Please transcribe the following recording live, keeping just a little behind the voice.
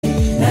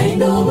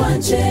wendo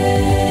wanje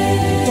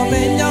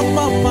Tomenya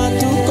mama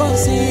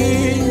tukonsi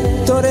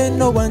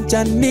Toreno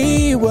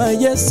wanchani wa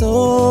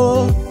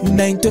Yeso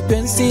Nainto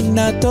pensi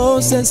na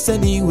to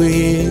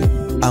seseniwe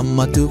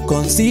Ama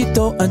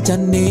tukonsito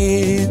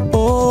anchani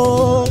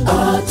Oh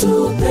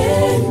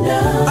Atupenda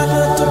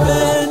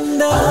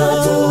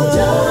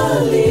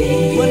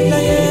Atujali Bwana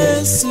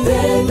Yesu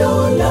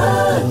Pendo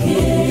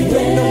lake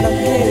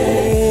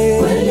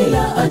Kweli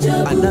la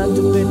ajabu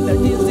Anatupenda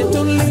jinsi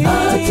tulivyo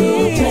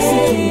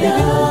Atupenda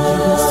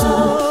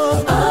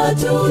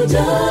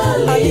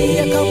Atujali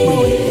Aliye kama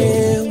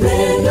wewe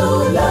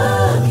Pendo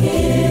lake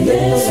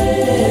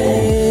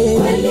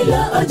Kweli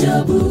la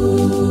ajabu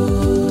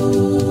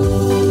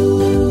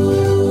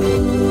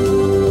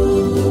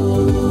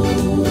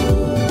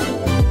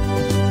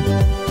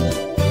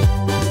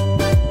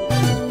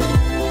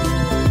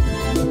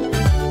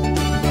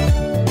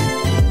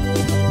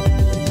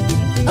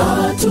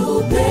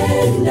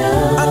Anatupenda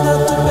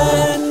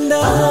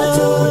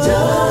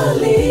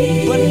Atujali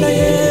Bwana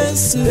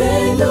Yesu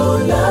Pendo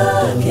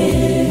lake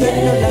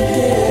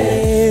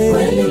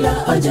Kweli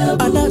la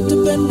ajabu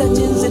Anatupenda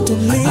jinsi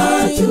tulivyo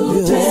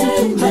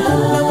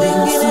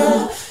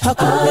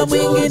Hakuna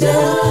mwingine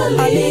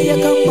aliye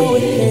kama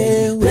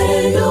wewe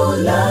Pendo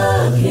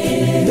lake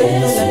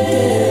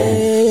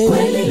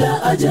Kweli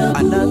la ajabu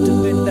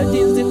Anatupenda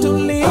jinsi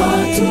tulivyo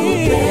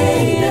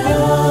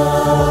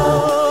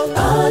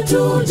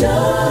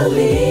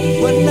Atujali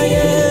Bwana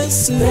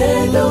Yesu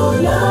Pendo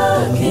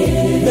lake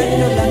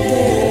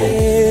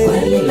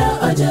Kweli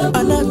la ajabu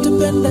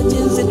Anatupenda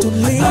jinsi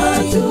tulivyo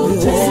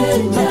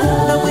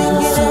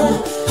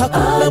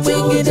Hakuna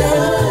mwingine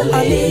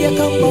aliye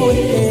kama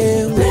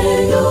wewe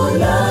Pendo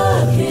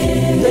lake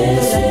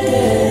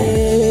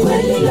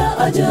Kweli la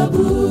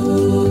ajabu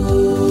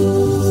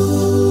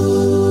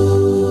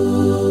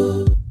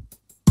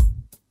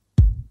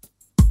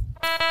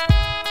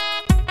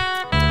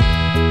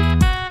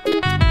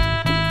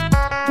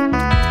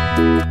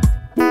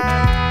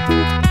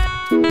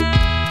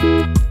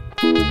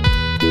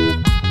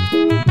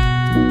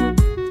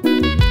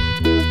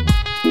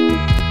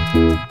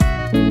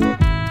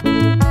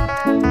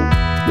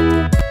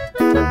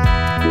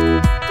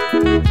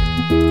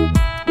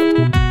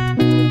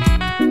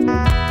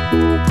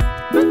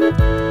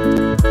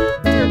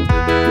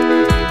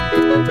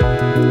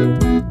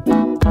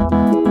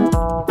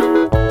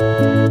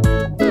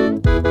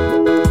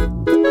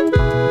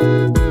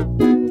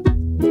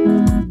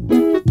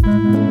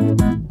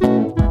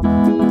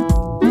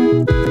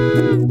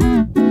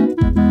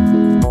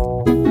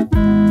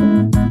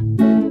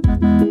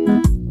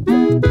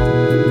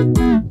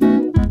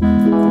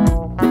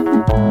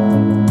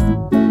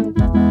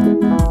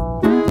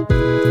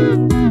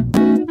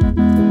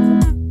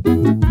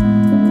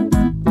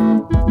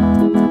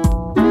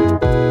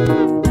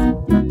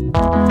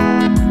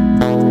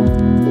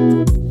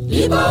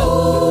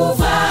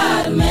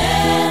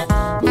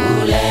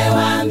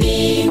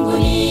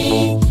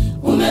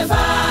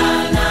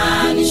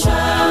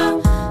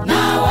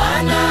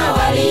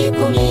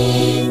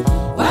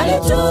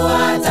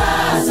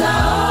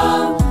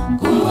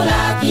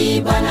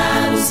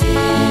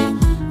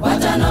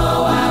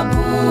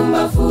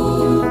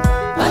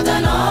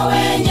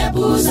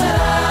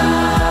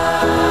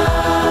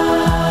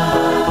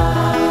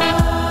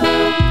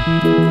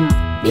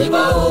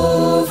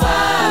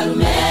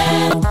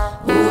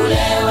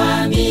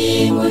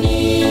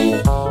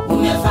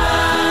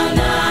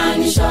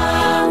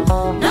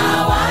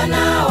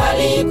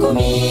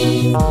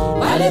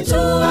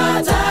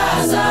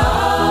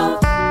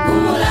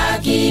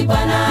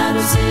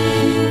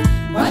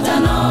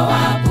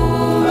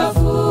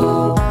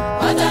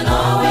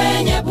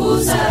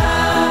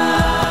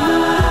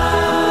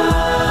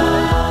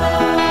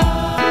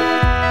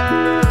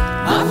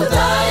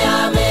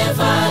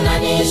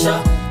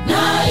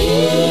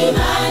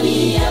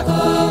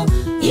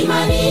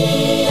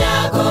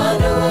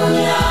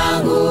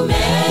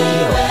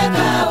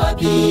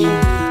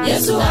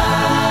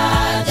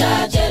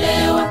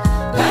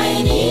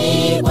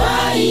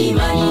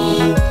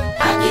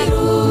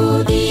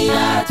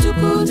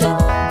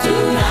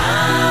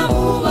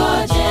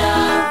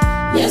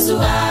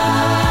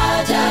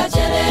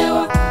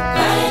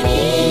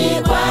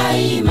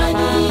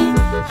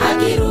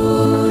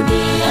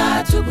Akirudi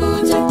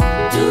atukute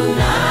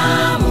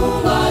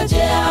tunamngoja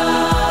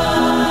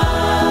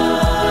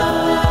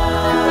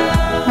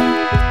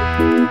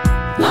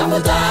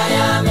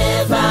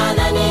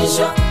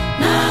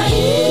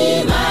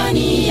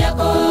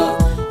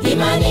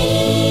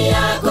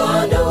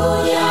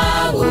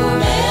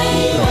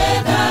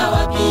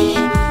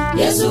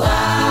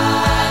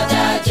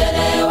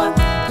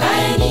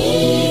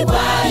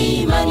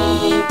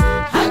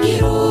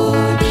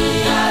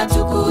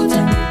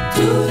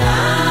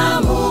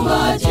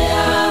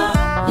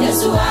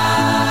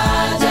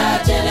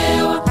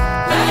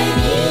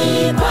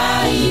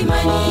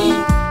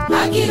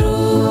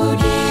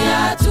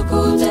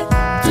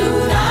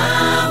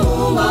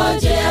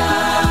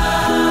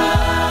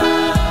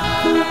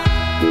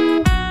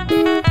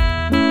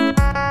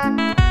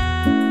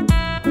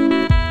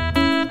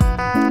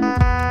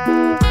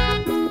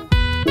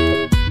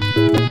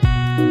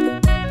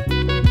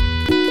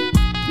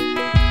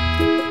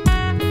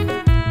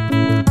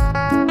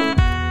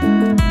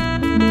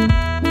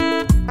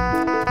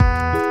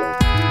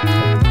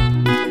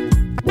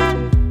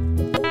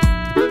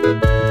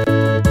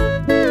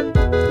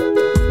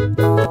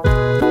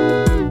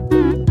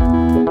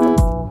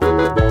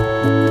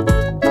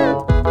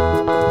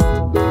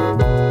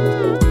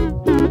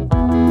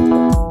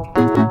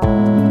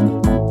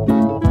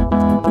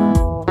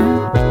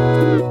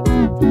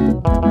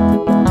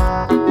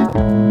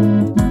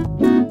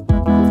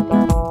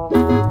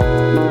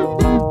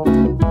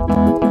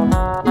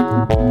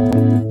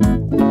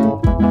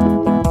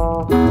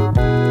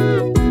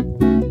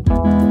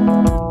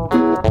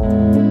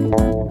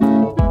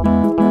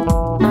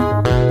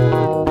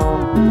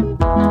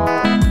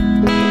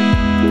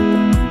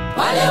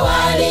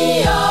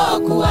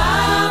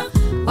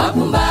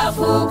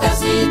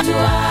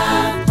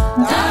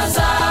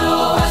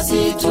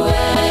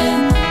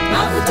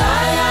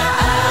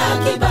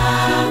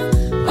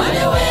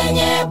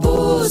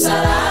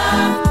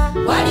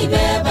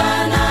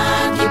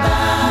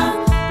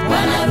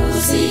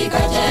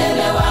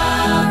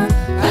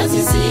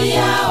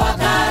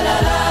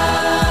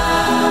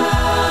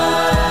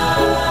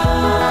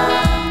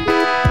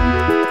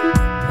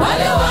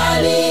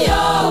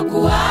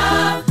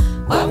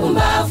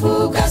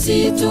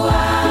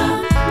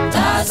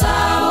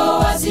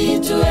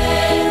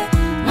tue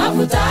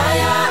mafuta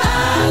ya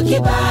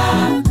akiba.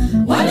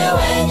 Wale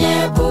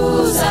wenye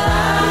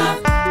busara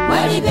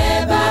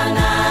walibeba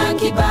na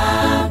akiba.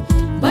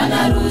 Bwana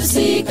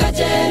harusi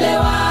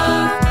kachelewa,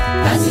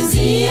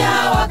 kazizia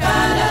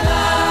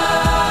wakalala.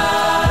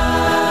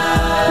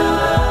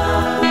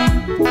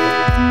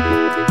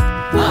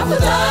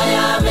 Mafuta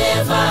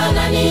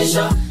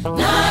yamefananishwa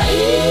na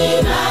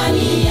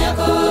imani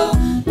yako.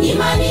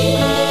 Imani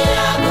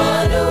yako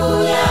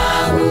ndugu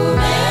yangu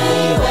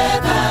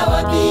umeiweka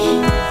wapi?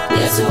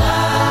 Yesu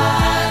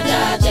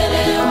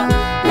hajachelewa,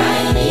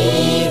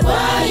 kaeni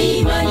kwa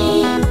imani.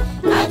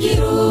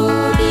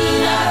 Akirudi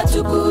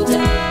atukute,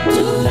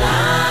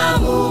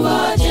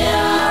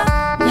 tunamngojea.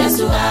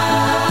 Yesu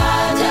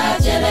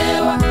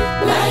hajachelewa,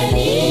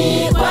 kaeni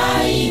kwa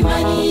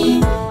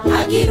imani.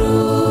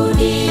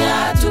 Akirudi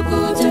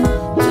atukute,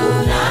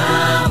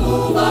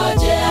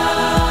 tunamngojea.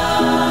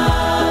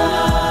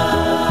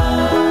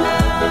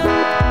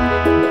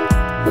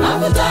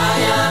 Mafuta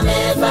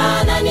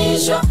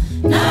yamefananishwa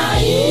na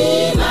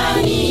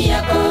imani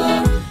yako.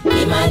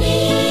 Imani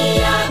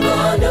yako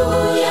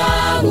ndugu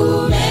yangu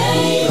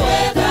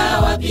umeiweka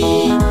wapi?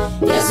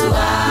 Yesu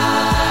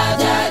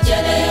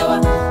hajachelewa,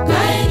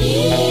 kaeni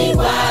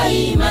kwa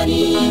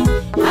imani.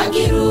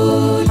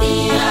 Akirudi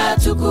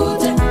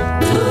atukute,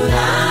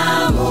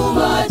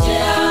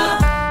 tunamngojea.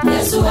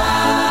 Yesu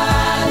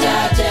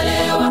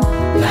hajachelewa,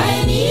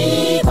 kaeni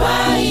kwa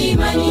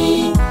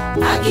imani.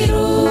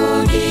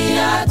 Akirudi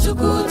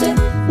atukute,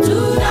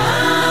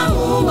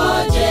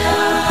 tunamngojea.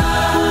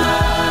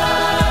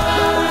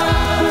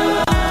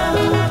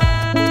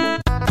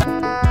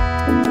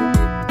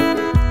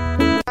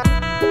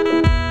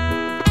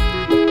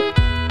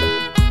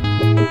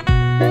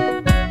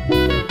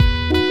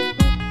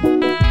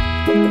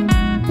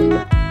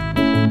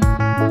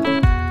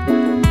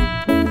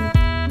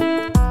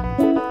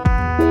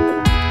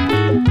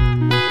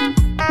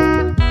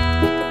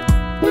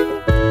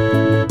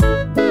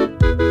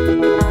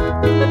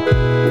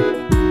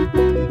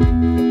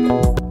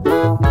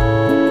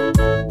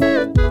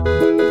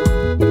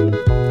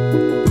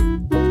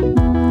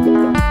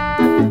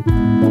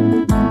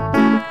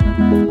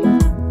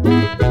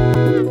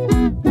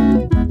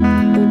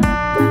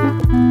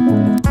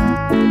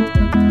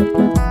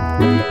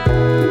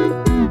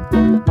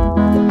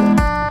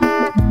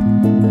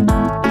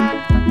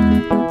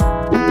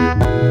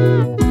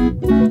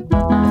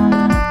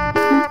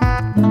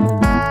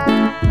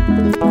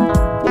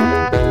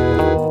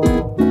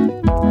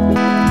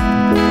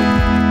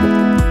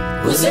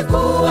 Usiku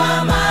wa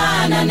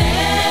manane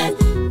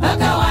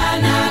pakawa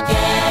na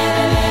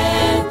kelele.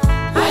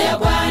 Haya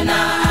bwana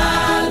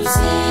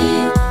harusi,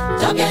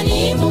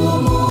 tokeni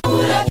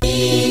mumulaki.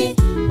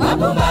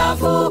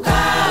 Wapumbavu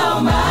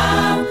kaomba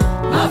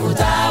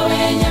mafuta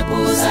wenye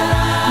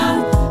busara.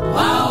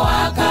 Wao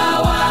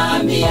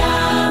wakawaambia,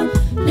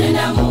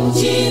 nenda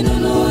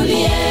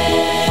mjinunulie.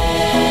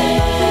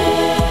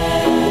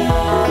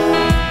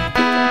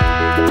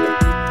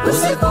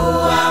 Usiku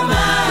wa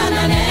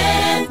manane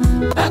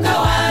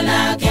pakawa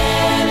na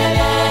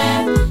kelele.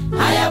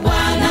 Haya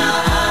bwana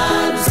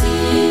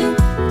harusi,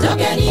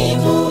 tokeni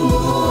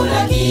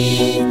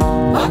mumulaki.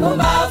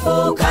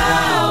 Wapumbavu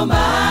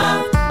kaomba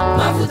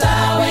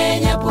mafuta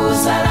wenye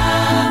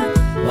busara.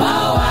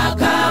 Wao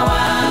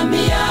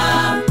wakawaambia,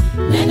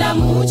 nenda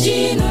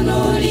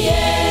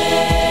mjinunulie.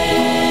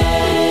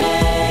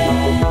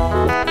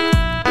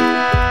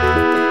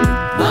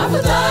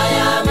 Mafuta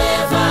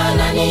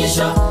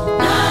yamefananishwa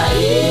na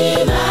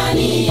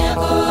imani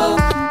yako.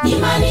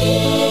 Imani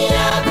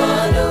yako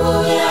ndugu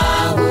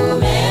yangu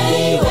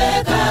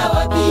umeiweka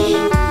wapi?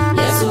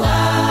 Yesu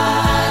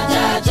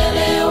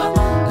hajachelewa,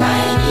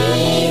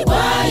 kaeni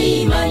kwa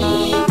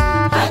imani.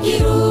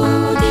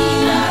 Akirudi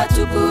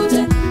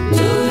atukute,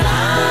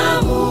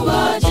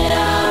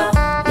 tunamngojea.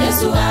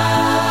 Yesu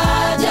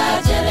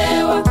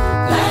hajachelewa,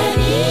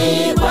 kaeni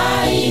kwa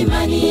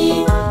imani.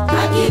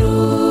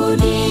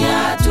 Akirudi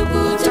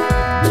atukute,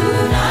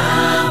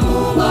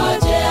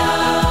 tunamngojea.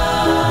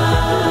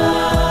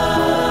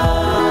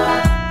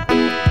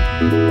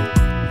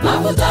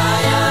 Mafuta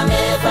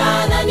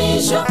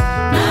yamefananishwa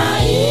na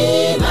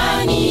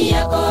imani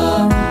yako.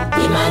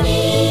 Imani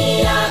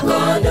yako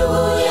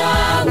ndugu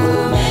yangu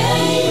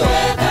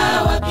umeiweka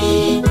wapi?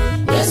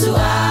 Yesu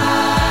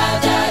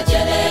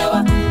hajachelewa,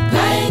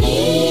 kaeni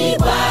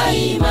kwa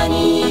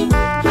imani.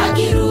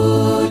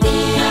 Akirudi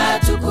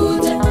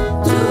atukute,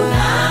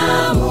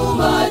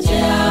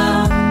 tunamngojea.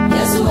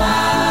 Yesu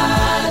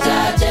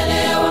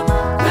hajachelewa,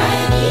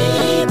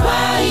 kaeni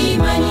kwa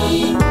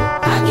imani.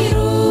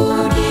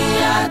 Akirudi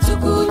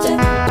atukute,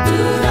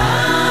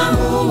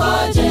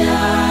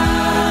 tunamngojea.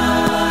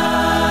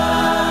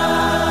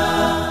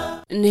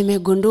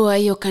 Nimegundua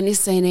hiyo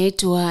kanisa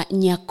inaitwa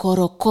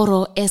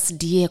Nyakorokoro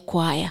SDA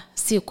Choir.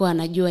 sikuwa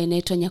najua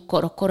inaitwa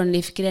Nyakorokoro.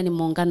 Nilifikiria ni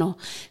muungano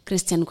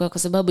Christian kwa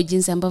sababu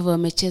jinsi ambavyo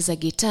wamecheza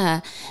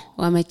gitaa,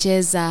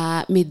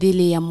 wamecheza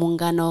midhili ya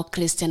muungano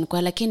Christian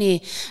kwa.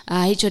 Lakini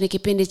hicho ni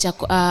kipindi cha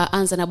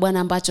Anza na Bwana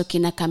ambacho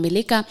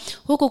kinakamilika.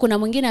 Huku kuna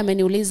mwingine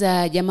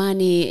ameniuliza,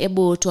 jamani,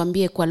 hebu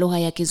tuambie kwa lugha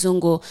ya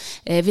Kizungu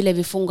vile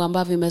vifungu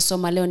ambavyo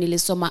nimesoma leo.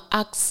 Nilisoma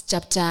Acts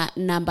chapter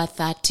number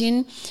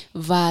 13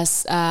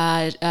 verse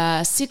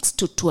 6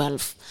 to 12.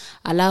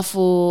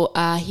 Alafu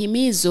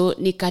himizo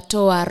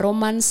nikatoa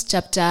Romans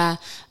chapter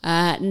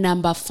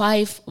number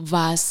 5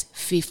 verse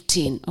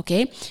 15.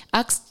 Okay,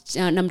 Acts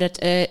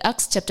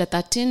chapter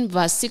 13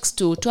 verse 6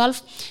 to 12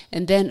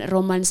 and then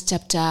Romans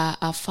chapter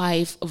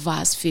 5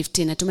 verse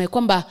 15. Natumai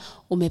kwamba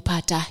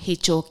umepata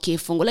hicho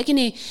kifungu.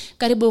 Lakini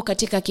karibu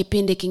katika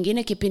kipindi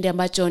kingine, kipindi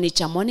ambacho ni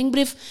cha Morning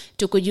Brief.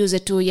 Tukujuze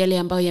tu yale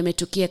ambayo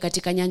yametukia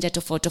katika nyanja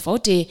tofauti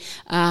tofauti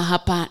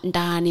hapa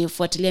ndani.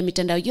 Fuatilia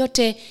mitandao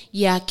yote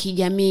ya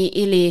kijamii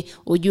ili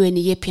ujue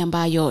ni yepi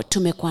ambayo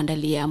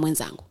tumekuandalia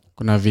mwenzangu.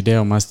 Kuna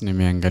video must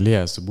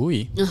nimeangalia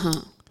asubuhi.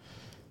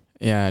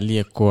 Ya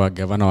aliyekuwa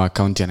gavana wa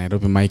kaunti ya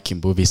Nairobi Mike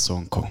Mbuvi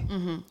Sonko.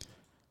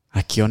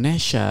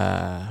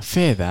 Akionyesha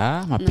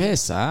fedha,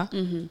 mapesa,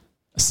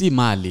 si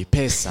mali,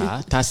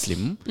 pesa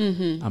taslim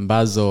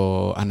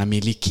ambazo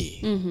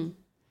anamiliki.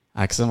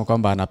 Akisema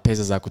kwamba ana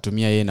pesa za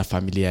kutumia yeye na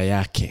familia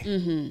yake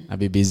na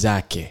bibi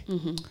zake.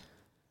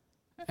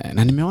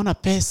 Na nimeona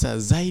pesa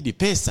zaidi,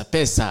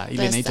 pesa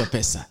ile inaitwa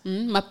pesa.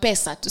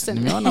 Mapesa tuseme.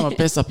 Nimeona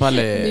mapesa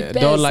pale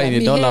dola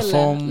in dollar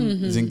form,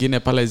 zingine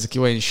pale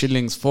zikiwa in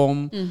shillings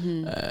form.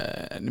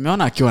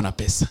 Nimeona akiwa na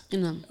pesa.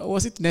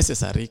 Was it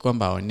necessary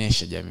kwamba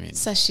aoneshe jamii?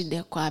 Sasa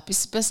shida kwa wapi?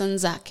 Si pesa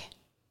nzake.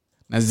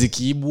 Na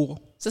zikiibwa.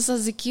 Sasa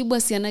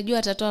zikiibwa si anajua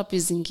atatoa wapi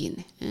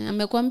zingine.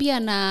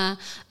 Amekwambia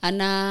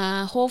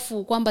ana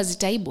hofu kwamba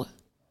zitaibwa.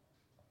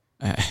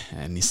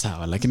 Ni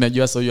sawa, lakini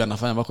najua sasa huyu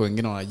anafanya mpaka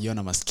wengine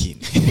wanajiona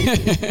maskini.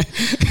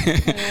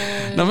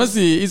 Na basi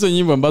hizo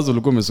nyimbo ambazo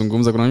ulikuwa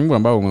umezungumza, kuna nyimbo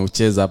ambayo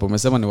umeucheza hapo,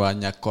 umesema ni wa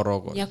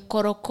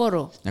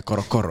Nyakorokoro.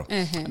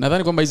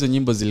 Nadhani kwamba hizo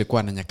nyimbo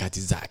zilikuwa na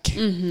nyakati zake.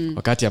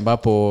 Wakati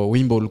ambapo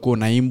wimbo ulikuwa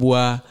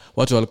unaimbwa,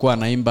 watu walikuwa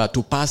wanaimba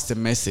to pass the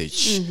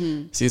message.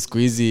 Siku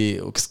hizi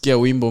ukisikia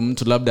wimbo,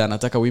 mtu labda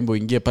anataka wimbo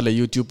ingie pale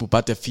YouTube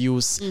upate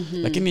views,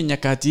 lakini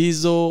nyakati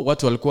hizo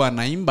watu walikuwa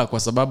wanaimba kwa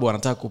sababu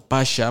wanataka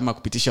kupasha ama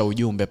kupitisha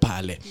ujumbe pale.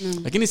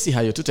 Lakini si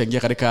hayo, tutaingia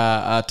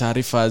katika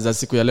taarifa za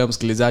siku ya leo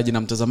msikilizaji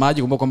na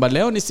mtazamaji. Kumbuka kwamba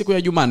leo ni siku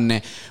ya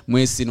Jumanne,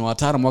 mwezi wa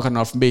 5 mwaka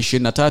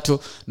 2023,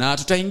 na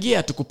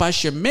tutaingia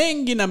tukupashe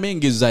mengi na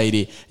mengi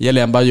zaidi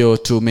yale ambayo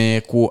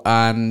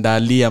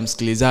tumekuandalia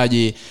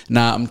msikilizaji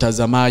na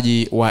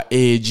mtazamaji wa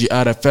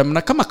AGR FM.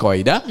 Na kama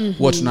kawaida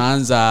huwa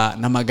tunaanza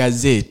na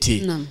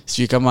magazeti.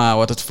 Sijui kama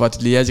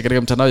watatufuatiliaje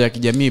katika mtandao ya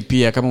kijamii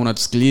pia, kama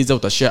unatusikiliza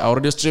utashare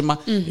audio streamer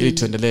ili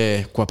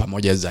tuendelee kwa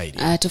pamoja zaidi.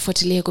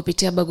 Tufuatilie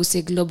kupitia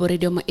Bagusi Global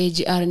Radio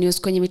AGR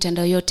News kwenye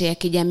mitandao yote ya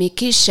kijamii.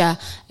 Kisha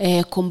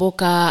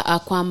kumbuka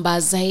kwamba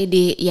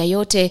zaidi ya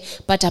yote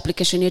pata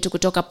application yetu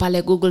kutoka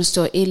pale Google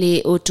Store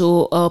ili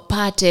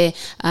utupate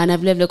na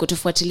vile vile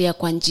kutufuatilia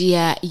kwa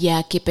njia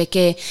ya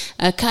kipekee.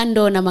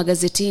 Kando na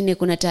magazetini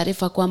kuna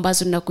taarifa kwamba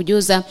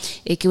tunakujuza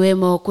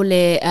ikiwemo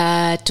kule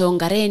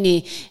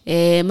Tongareni,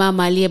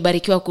 mama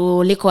aliyebarikiwa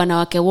kuliko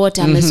wanawake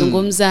wote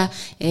amezungumza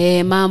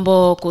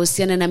mambo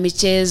kuhusiana na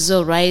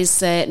michezo.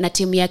 Rais na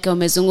timu yake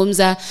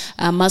wamezungumza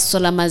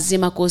masuala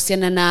mazima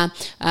kuhusiana na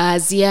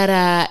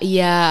ziara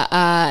ya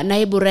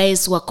naibu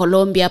rais wa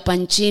Colombia hapa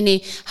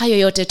nchini. Hayo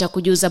yote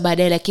tutakujuza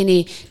baadaye,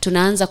 lakini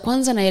tunaanza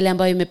kwanza na yale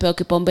ambayo imepewa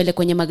kipaumbele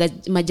kwenye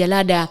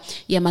majalada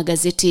ya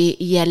magazeti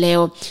ya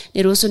leo.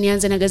 Niruhusu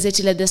nianze na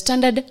gazeti la The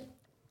Standard,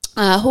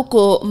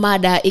 huko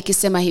mada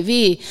ikisema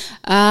hivi,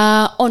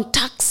 on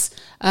tax,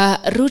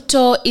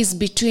 Ruto is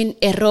between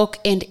a rock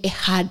and a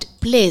hard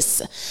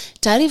place.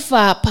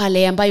 Taarifa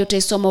pale ambayo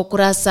utaisoma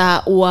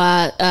ukurasa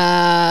wa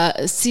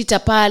 6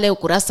 pale,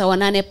 ukurasa wa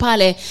 8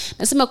 pale,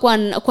 nasema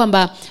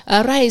kwamba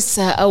Rais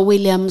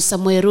William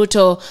Samoei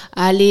Ruto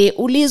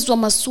aliulizwa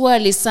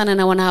maswali sana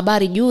na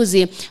wanahabari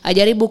juzi,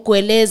 ajaribu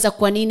kueleza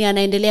kwa nini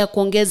anaendelea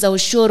kuongeza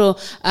ushuru,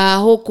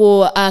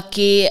 huku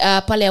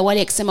pale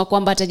awali akisema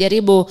kwamba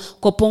atajaribu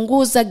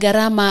kupunguza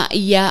gharama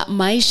ya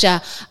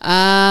maisha,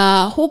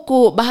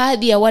 huku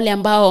baadhi ya wale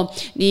ambao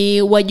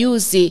ni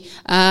wajuzi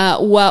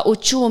wa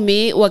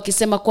uchumi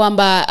wakisema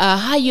kwamba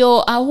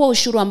huo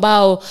ushuru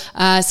ambao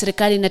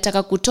serikali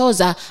inataka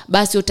kutoza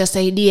basi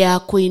utasaidia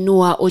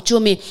kuinua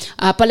uchumi.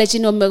 Pale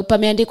chini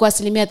pameandikwa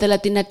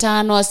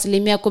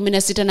 35%,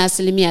 16% na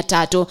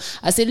 3%.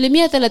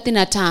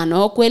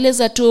 35%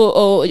 kueleza tu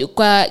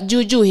kwa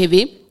juu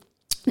hivi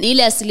ni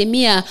ile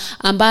asilimia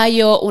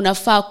ambayo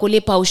unafaa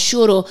kulipa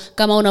ushuru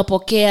kama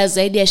unapokea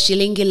zaidi ya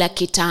shilingi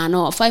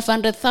 500,000.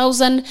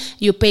 500,000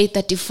 you pay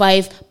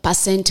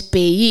 35%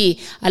 payee.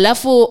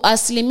 Alafu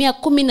asilimia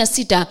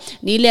 16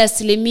 ni ile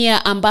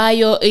asilimia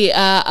ambayo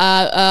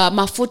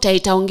mafuta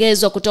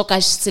itaongezwa kutoka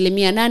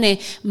asilimia 8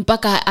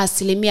 mpaka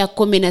asilimia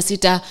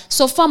 16.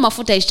 So far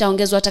mafuta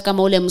ishaongezwa hata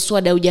kama ule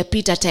mswada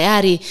hujapita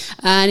tayari.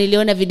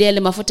 Niliona video ile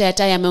mafuta ya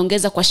taa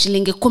yameongeza kwa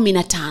shilingi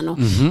 15.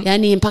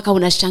 Yani mpaka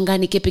unashangaa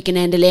ni kipi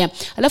kinaendelea inaendelea.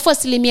 Alafu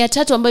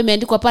 3% ambayo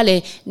imeandikwa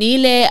pale ni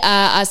ile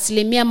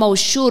asilimia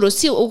maushuru,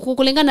 si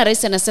kulingana na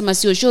rais anasema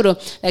si ushuru,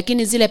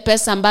 lakini zile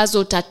pesa ambazo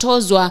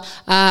utatozwa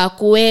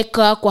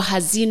kuweka kwa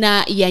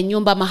hazina ya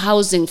nyumba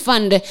housing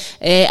fund,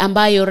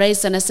 ambayo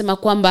rais anasema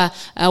kwamba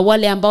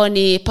wale ambao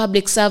ni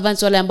public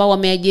servants, wale ambao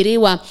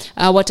wameajiriwa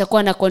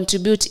watakuwa na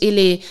contribute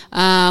ili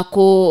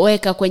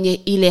kuweka kwenye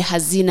ile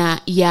hazina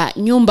ya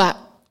nyumba.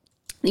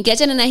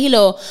 Nikiachana na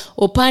hilo,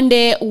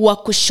 upande wa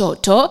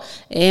kushoto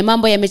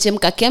mambo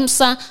yamechemka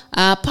KEMSA.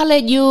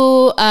 Pale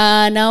juu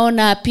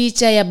naona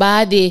picha ya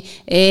baadhi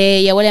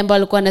ya wale ambao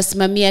walikuwa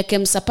wanasimamia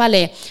KEMSA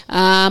pale,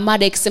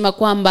 mada ikisema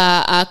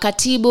kwamba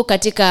katibu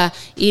katika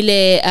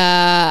ile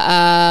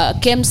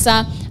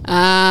KEMSA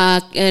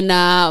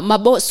na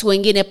mabosi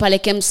wengine pale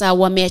KEMSA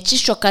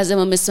wameachishwa kazi,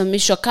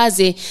 wamesimamishwa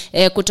kazi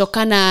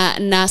kutokana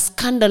na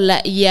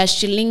scandal ya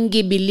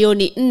shilingi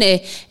bilioni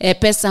 4,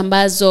 pesa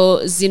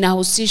ambazo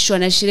zinahusishwa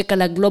na shirika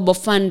la Global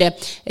Fund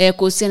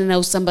kuhusiana na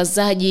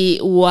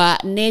usambazaji wa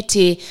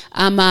neti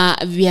ama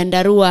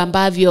viandarua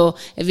ambavyo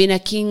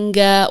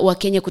vinakinga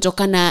Wakenya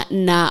kutokana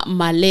na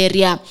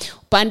malaria.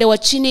 Upande wa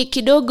chini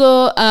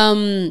kidogo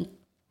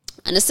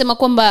anasema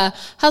kwamba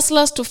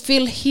hustlers to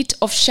feel heat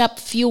of sharp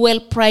fuel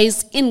price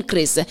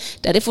increase.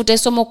 Taarifa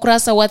utaisoma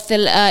ukurasa wa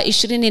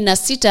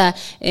 26.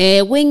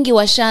 Wengi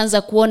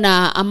washaanza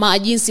kuona ama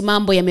jinsi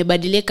mambo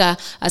yamebadilika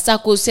hasa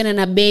kuhusiana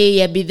na bei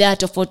ya bidhaa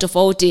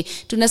tofauti.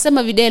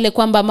 Tunasema videle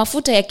kwamba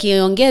mafuta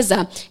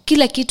yakiongeza,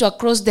 kila kitu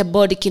across the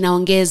board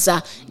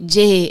kinaongeza.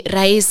 Je,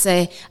 rais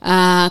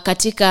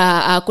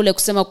katika kule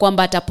kusema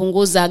kwamba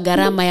atapunguza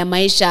gharama ya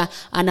maisha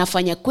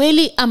anafanya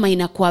kweli ama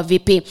inakuwa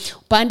vipi?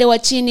 Upande wa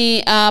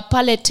chini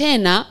pale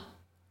tena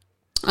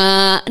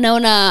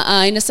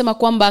naona inasema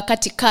kwamba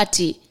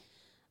katikati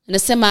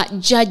inasema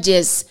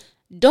judges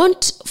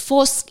don't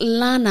force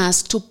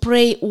learners to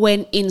pray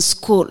when in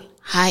school.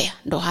 Haya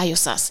ndo hayo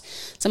sasa.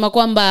 Sema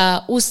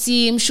kwamba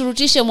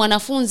usimshurutishe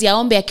mwanafunzi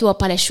aombe akiwa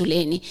pale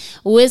shuleni.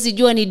 Uwezi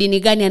jua ni dini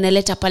gani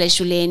analeta pale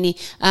shuleni.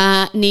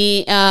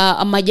 Ni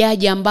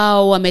majaji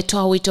ambao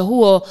wametoa wito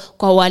huo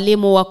kwa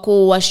walimu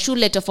wakuu wa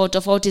shule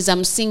tofauti za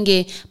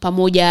msingi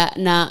pamoja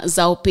na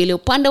za upili.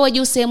 Upande wa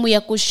juu sehemu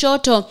ya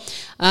kushoto,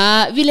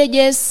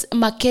 villages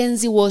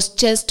Mackenzie was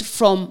chased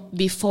from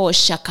before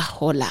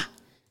Shakahola.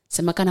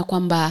 Semekana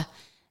kwamba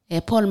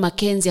Paul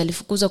Mackenzie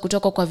alifukuzwa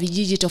kutoka kwa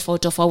vijiji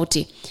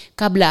tofauti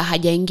kabla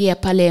hajaingia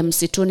pale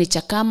msituni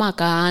Chakama,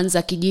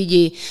 akaanza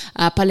kijiji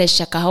pale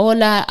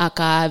Shakahola,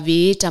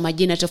 akaviita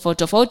majina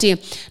tofauti.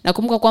 Na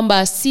kumbuka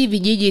kwamba si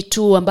vijiji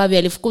tu ambavyo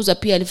alifukuzwa,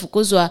 pia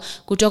alifukuzwa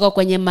kutoka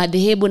kwenye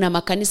madhehebu na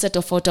makanisa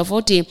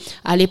tofauti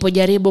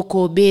alipojaribu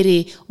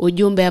kuhubiri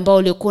ujumbe ambao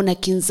ulikuwa na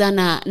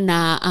kinzana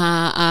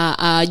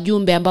na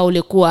jumbe ambao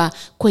ulikuwa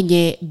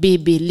kwenye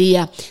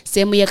Biblia.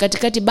 Sehemu ya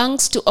katikati,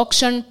 banks to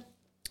auction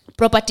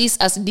properties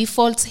as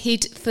defaults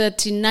hit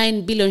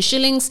 39 billion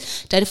shillings.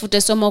 Taarifa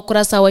utasoma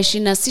ukurasa wa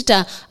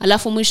 26.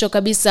 Alafu mwisho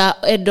kabisa,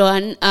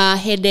 Erdogan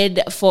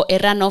headed for a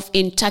runoff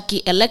in Turkey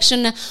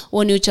election.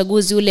 Huo ni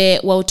uchaguzi ule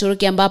wa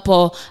Uturuki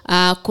ambapo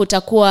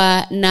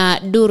kutakuwa na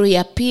duru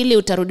ya pili,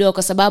 utarudiwa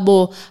kwa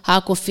sababu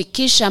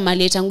hakufikisha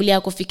mali tangulia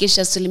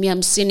hakufikisha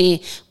 50%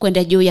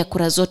 kwenda juu ya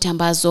kura zote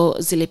ambazo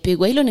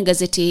zilipigwa. Hilo ni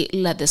gazeti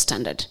la The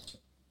Standard.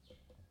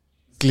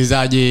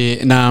 Msikilizaji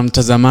na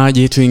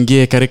mtazamaji,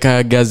 tuingie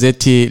katika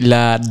gazeti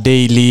la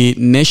Daily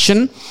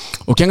Nation.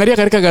 Ukiangalia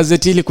katika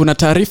gazeti hili kuna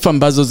taarifa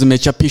ambazo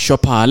zimechapishwa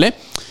pale,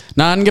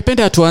 na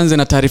ningependa tuanze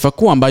na taarifa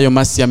kuu ambayo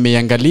Masi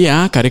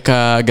ameiangalia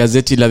katika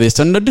gazeti la The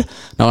Standard,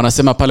 na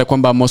wanasema pale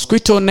kwamba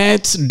Mosquito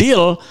Net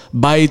deal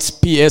bites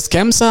PS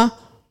KEMSA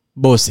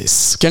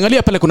bosses.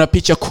 Ukiangalia pale kuna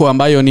picha kuu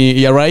ambayo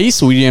ni ya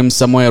Rais William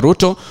Samoei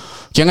Ruto.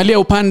 Ukiangalia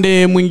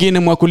upande mwingine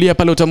mwa kulia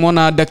pale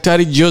utamwona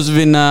Daktari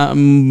Josephine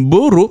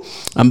Mburu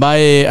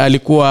ambaye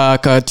alikuwa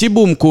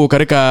katibu mkuu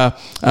katika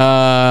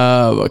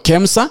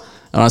KEMSA.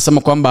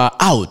 Anasema kwamba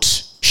out,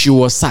 she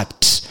was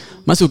sacked.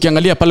 Masi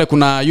ukiangalia pale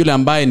kuna yule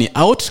ambaye ni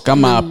out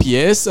kama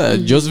PS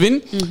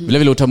Josephine, vile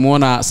vile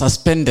utamuona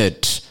suspended,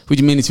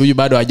 which means huyu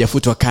bado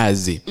hajafutwa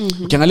kazi.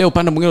 Ukiangalia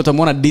upande mwingine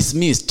utamuona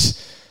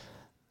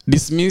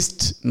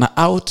dismissed na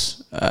out,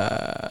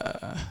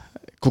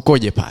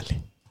 kukoje pale.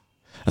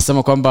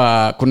 Nasema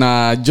kwamba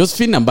kuna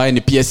Josephine ambaye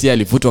ni PSC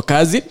alifutwa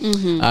kazi.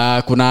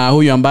 Kuna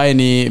huyu ambaye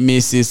ni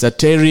Mrs.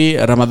 Terry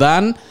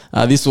Ramadhan.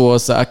 This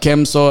was a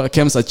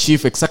KEMSA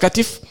chief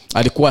executive,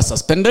 alikuwa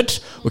suspended.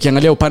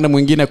 Ukiangalia upande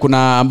mwingine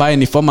kuna ambaye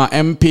ni former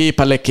MP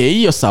pale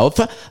Keio South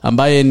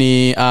ambaye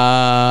ni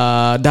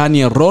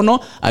Daniel Rono,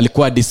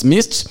 alikuwa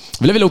dismissed.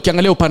 Vile vile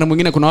ukiangalia upande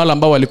mwingine kuna wale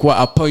ambao walikuwa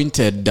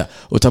appointed.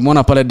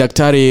 Utamwona pale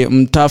Daktari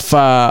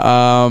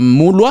Mtafa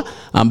Mulwa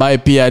ambaye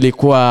pia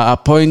alikuwa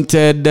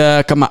appointed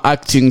kama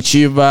acting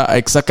chief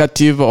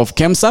executive of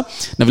KEMSA,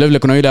 na vile vile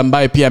kuna yule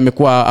ambaye pia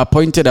amekuwa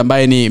appointed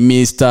ambaye ni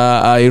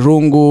Mr.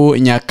 Irungu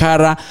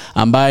Nyakara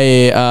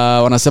ambaye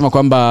wanasema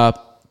kwamba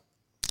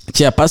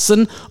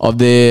chairperson of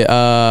the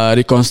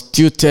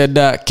reconstituted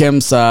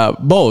KEMSA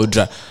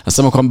board,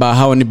 anasema kwamba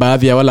hao ni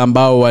baadhi ya wale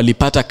ambao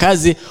walipata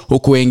kazi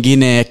huku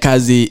wengine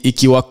kazi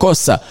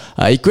ikiwakosa,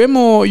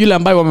 ikiwemo yule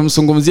ambaye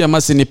wamemzungumzia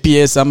masi ni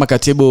PS ama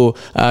katibu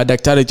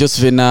Daktari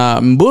Josephine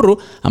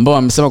Mburu, ambao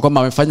amesema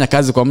kwamba amefanya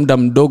kazi kwa muda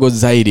mdogo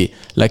zaidi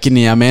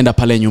lakini ameenda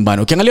pale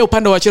nyumbani. Ukiangalia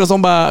upande wa China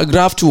somba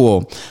Graft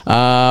War,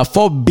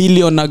 4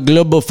 billion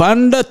global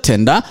fund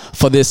tender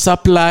for the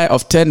supply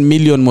of 10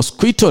 million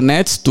mosquito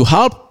nets to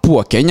help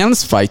poor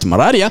Kenyans fight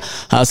malaria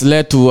has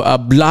led to a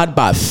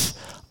bloodbath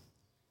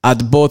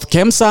at both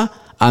KEMSA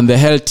and the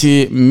Health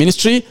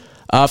Ministry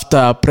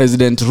after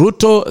President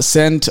Ruto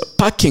sent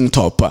packing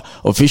top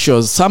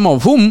officials, some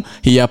of whom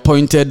he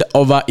appointed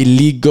over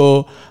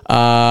illegal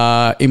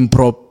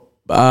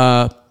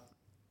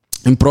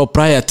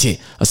impropriety.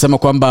 Asema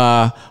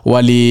kwamba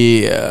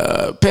wali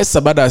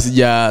pesa baada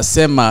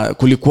sijasema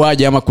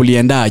kulikuwaje ama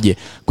kuliendaje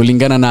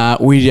kulingana na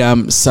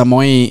William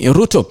Samoei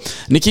Ruto.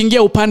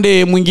 Nikiingia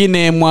upande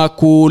mwingine mwa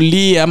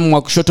kulia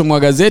mwa kushoto mwa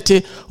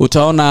gazeti,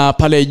 utaona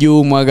pale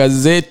juu mwa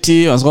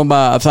gazeti wanasema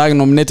kwamba Athag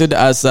nominated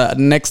as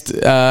next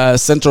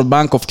Central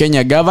Bank of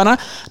Kenya governor,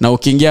 na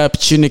ukiingia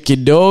chini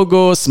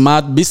kidogo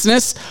smart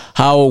business,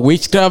 how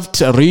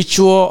witchcraft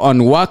ritual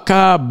on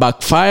worker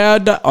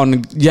backfired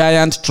on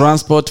giant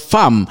transport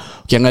farm.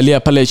 Ukiangalia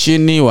pale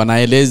chini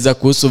wanaeleza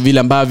kuhusu vile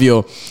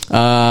ambavyo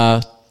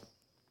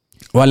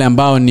wale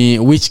ambao ni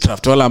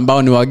witchcraft, wale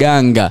ambao ni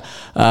waganga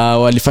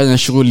walifanya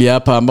shughuli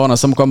hapa, ambao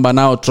wanasema kwamba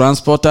now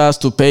transporters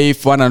to pay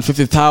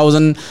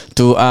 450,000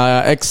 to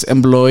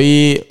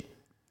ex-employee.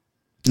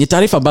 Ni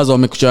taarifa ambazo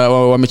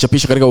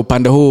wamechapisha katika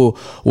upande huu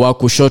wa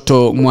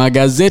kushoto mwa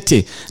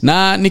gazeti.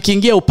 Na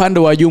nikiingia upande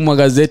wa juu mwa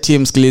gazeti,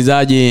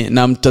 msikilizaji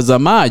na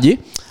mtazamaji,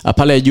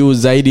 pale juu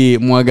zaidi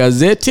mwa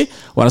gazeti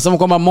wanasema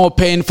kwamba more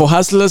pain for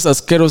hustlers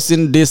as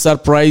kerosene diesel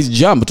price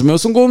jump.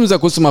 Tumeuzungumza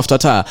kuhusu mafuta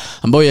taa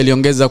ambayo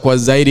yaliongeza kwa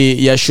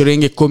zaidi ya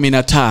shilingi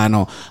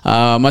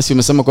 15. Masi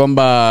umesema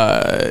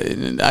kwamba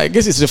I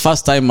guess it's the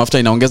first time mafuta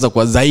inaongeza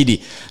kwa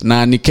zaidi,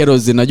 na ni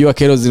kerosene. Najua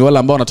kerosene, wale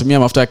ambao wanatumia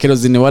mafuta ya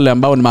kerosene ni wale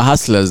ambao ni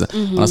hustlers.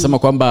 Wanasema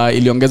kwamba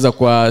iliongeza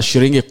kwa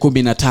shilingi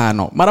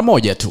 15 mara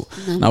moja tu.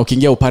 Na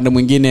ukiingia upande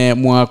mwingine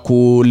mwa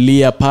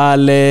kulia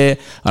pale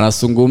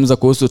anazungumza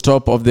kuhusu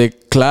top of the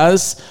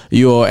class,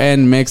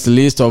 UN makes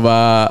list of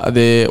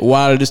the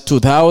world's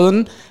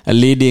 2000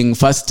 leading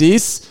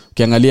universities.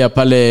 Ukiangalia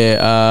pale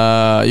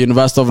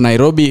University of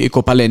Nairobi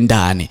iko pale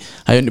ndani.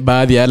 Hayo ni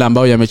baadhi ya yale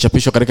ambayo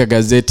yamechapishwa katika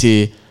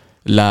gazeti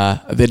la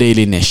The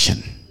Daily Nation.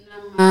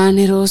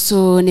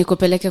 Niruhusu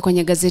nikupeleke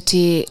kwenye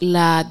gazeti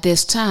la The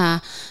Star,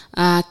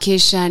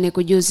 kisha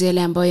nikujuze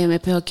yale ambayo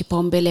yamepewa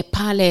kipaumbele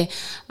pale.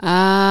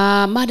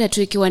 Mada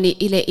tu ikiwa ni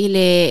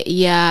ile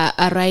ya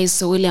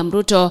Rais William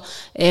Ruto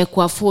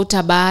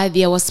kuwafuta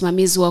baadhi ya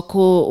wasimamizi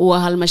wakuu wa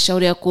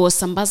halmashauri ya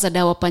kusambaza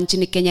dawa hapa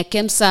nchini Kenya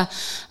KEMSA.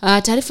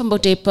 Taarifa ambayo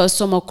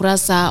tutasoma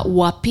ukurasa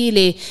wa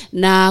pili,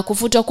 na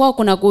kufutwa kwao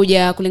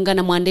kunakuja kulingana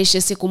na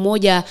mwandishi siku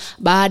moja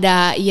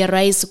baada ya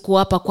rais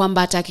kuapa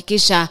kwamba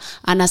atahakikisha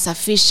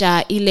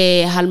anasafisha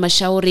ile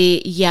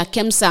halmashauri ya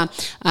KEMSA.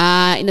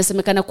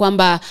 Inasemekana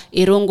kwamba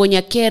Irungu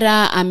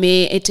Nyakera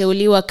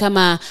ameteuliwa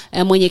kama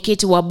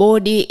mwenyekiti wa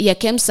bodi ya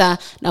KEMSA,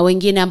 na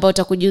wengine ambao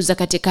utakujuza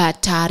katika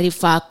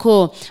taarifa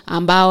kuu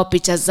ambao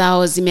picha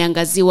zao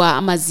zimeangaziwa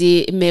ama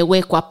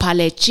zimewekwa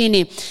pale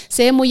chini.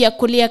 Sehemu ya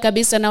kulia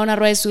kabisa naona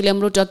Rais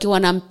William Ruto akiwa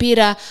na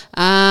mpira,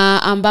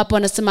 ambapo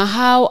anasema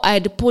how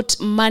I'd put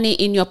money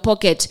in your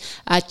pocket,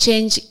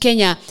 change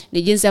Kenya.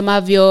 Ni jinsi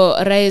ambavyo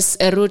Rais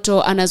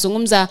Ruto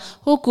anazungumza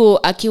huku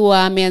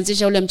akiwa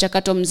ameanzisha ule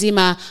mchakato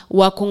mzima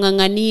wa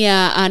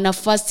kungangania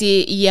nafasi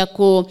ya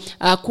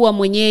kuwa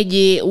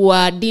mwenyeji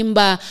wa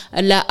dimba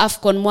la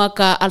AFCON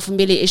mwaka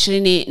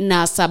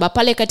 2027.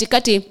 Pale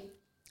katikati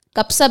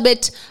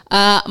Kapsabet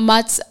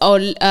Mats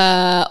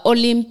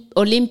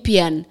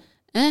Olympian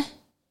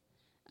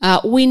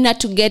winner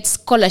to get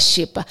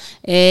scholarship.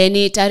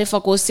 Ni taarifa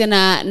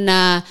kuhusiana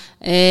na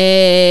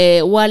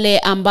wale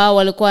ambao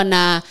walikuwa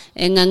na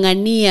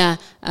ngangania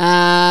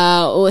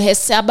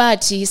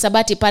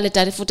hisabati pale.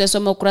 Taarifa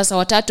utasoma ukurasa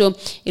wa 3.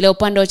 Ile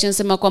upande wa chini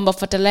sema kwamba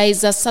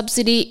fertilizer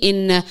subsidy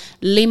in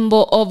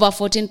limbo over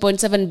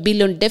 14.7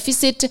 billion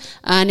deficit.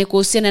 Ni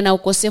kuhusiana na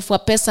ukosefu wa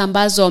pesa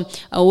ambazo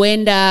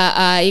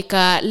huenda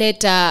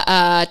ikaleta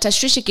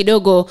tashwishi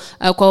kidogo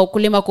kwa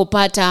wakulima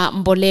kupata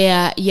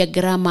mbolea ya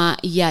gharama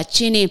ya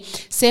chini.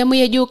 Sehemu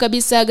ya juu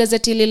kabisa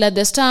gazeti la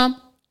The Star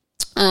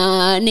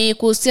ni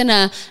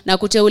kuhusiana na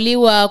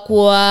kuteuliwa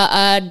kwa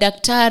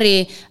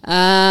Daktari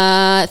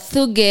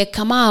Thuge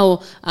Kamau,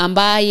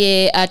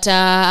 ambaye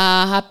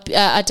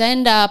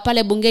ataenda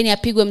pale bungeni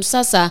apigwe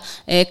msasa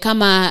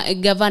kama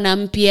gavana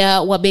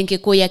mpya wa Benki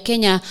Kuu ya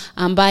Kenya,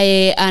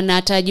 ambaye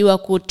anatarajiwa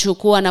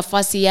kuchukua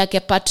nafasi yake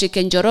Patrick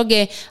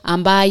Njoroge,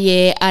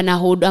 ambaye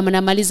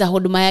anamaliza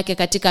huduma yake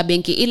katika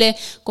benki ile.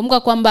 Kumbuka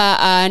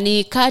kwamba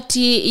ni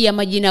kati ya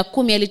majina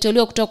 10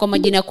 yaliteuliwa kutoka kwa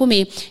majina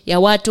 10 ya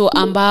watu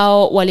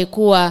ambao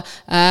walikuwa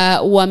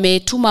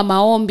wametuma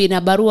maombi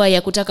na barua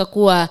ya kutaka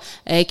kuwa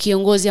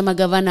kiongozi ya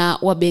magavana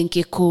wa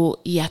Benki Kuu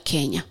ya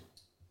Kenya.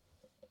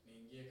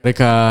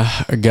 Katika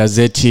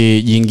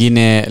gazeti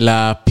jingine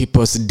la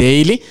People's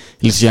Daily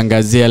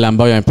liliangazia la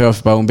ambayo yamepewa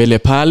vipaumbele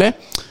pale.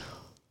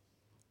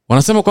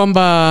 Wanasema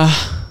kwamba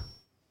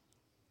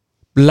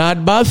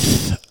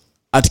bloodbath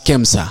at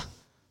Kemsa.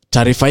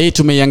 Taarifa hii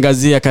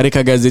tumeiangazia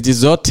katika gazeti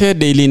zote,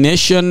 Daily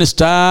Nation,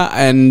 Star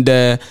and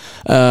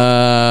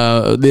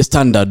The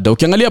Standard.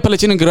 Ukiangalia pale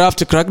chini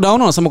graft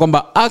crackdown wanasema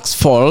kwamba axe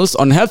falls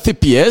on healthy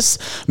PS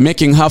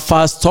making her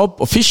first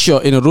top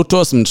official in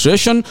Ruto's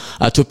administration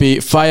to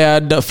be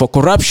fired for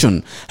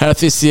corruption.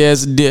 Healthy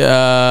CS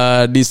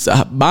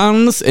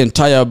disbands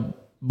entire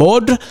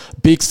board,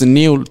 picks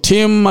new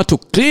team to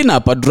clean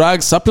up a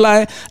drug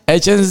supply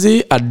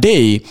agency a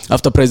day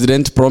after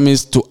president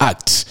promised to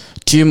act.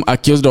 Team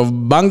accused of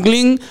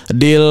bungling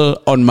deal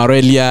on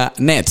malaria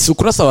nets.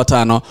 Ukurasa wa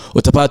 5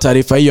 utapata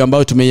taarifa hiyo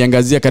ambayo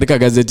tumeiangazia katika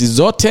gazeti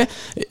zote,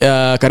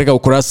 katika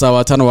ukurasa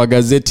wa 5 wa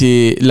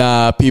gazeti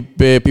la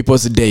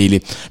People's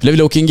Daily. Vile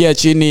vile ukiingia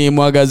chini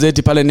mwa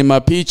gazeti pale ni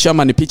mapicha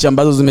ama ni picha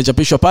ambazo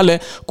zimechapishwa pale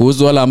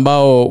kuhusu wale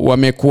ambao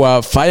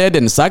wamekuwa fired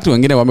and sacked,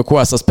 wengine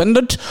wamekuwa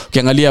suspended.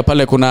 Ukiangalia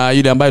pale kuna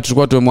yule ambaye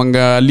tulikuwa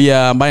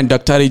tumemwangalia ambaye ni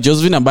Daktari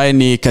Josephine ambaye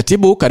ni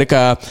katibu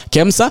katika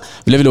Kemsa.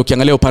 Vile vile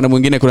ukiangalia upande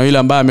mwingine kuna yule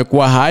ambaye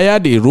amekuwa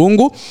hired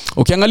Irungu.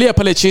 Ukiangalia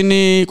pale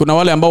chini kuna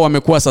wale ambao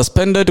wamekuwa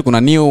suspended,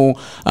 kuna new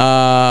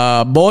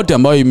board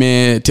ambayo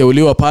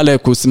imeteuliwa pale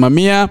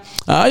kusimamia.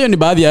 Hayo ni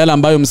baadhi ya yale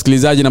ambayo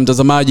msikilizaji na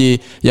mtazamaji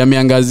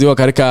yameangaziwa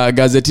katika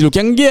gazeti.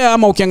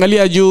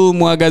 Ukiangalia juu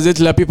mwa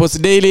gazeti la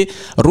People's Daily,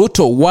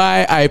 Ruto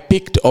why I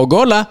picked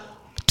Ogolla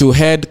to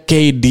head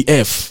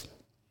KDF.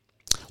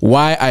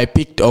 Why I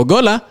picked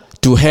Ogolla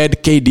to head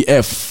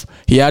KDF.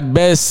 He had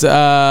best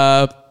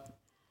a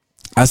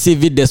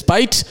CV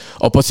despite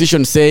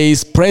opposition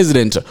says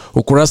president.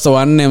 Ukurasa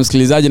wa 4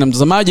 msikilizaji na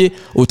mtazamaji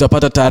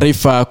utapata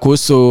taarifa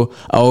kuhusu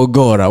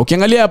Ogolla.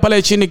 Ukiangalia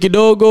pale chini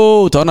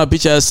kidogo utaona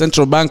picha ya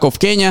Central Bank of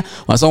Kenya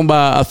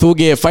wanasema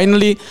Athuge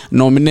finally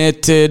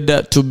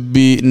nominated to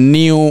be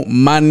new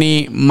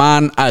money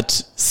man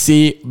at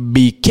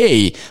CBK.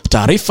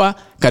 Taarifa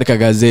katika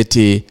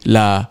gazeti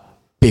la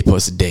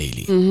People's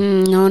Daily.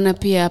 Naona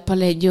pia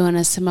pale juu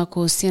anasema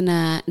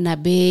kuhusiana na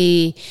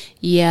bei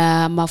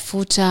ya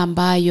mafuta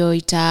ambayo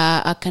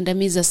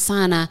itakandamiza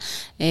sana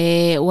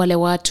wale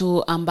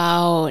watu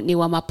ambao ni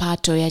wa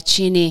mapato ya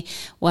chini,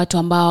 watu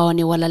ambao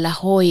ni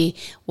walalahoi,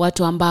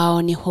 watu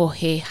ambao ni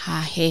hohe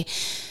hahe.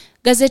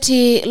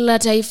 Gazeti la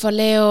Taifa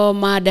Leo,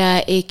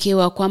 mada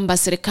ikiwa kwamba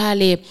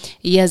serikali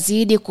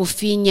yazidi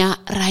kufinya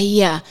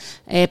raia.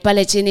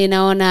 Pale chini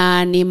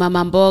naona ni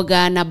mama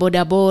mboga na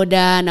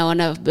bodaboda na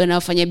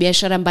wanafanya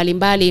biashara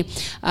mbalimbali.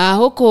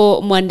 Huku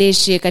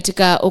mwandishi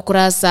katika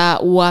ukurasa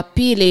wa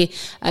 2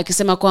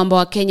 akisema kwamba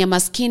Wakenya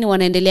maskini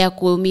wanaendelea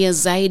kuumia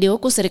zaidi,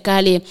 huku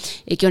serikali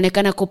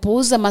ikionekana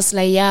kupuuza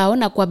maslahi yao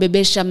na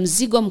kuwabebesha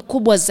mzigo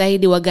mkubwa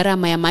zaidi wa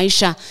gharama ya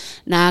maisha.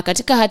 Na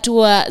katika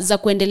hatua za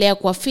kuendelea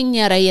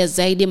kuwafinya raia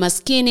zaidi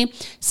maskini,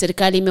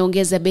 serikali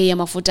imeongeza bei ya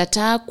mafuta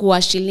taa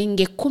kwa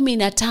shilingi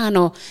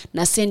 15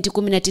 na senti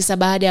 19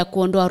 baada ya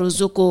kuondoa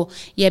ruzuku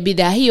ya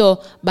bidhaa hiyo,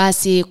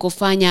 basi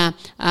kufanya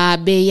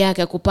bei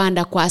yake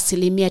kupanda kwa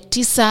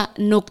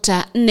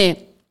 9.4%.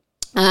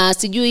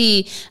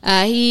 Sijui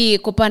hii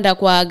kupanda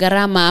kwa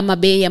gharama ama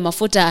bei ya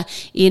mafuta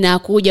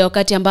inakuja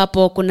wakati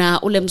ambapo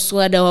kuna ule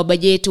mswada wa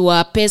bajeti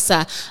wa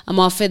pesa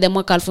ama wa fedha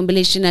mwaka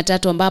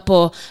 2023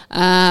 ambapo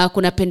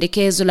kuna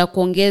pendekezo la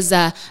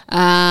kuongeza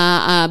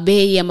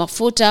bei ya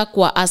mafuta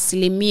kwa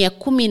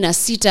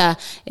 16%,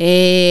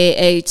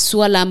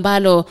 swala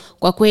ambalo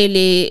kwa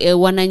kweli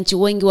wananchi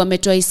wengi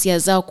wametoa hisia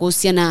zao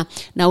kuhusiana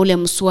na ule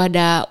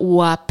mswada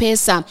wa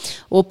pesa.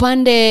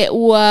 Upande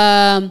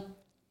wa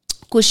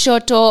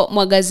kushoto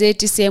mwa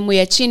gazeti sehemu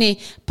ya chini,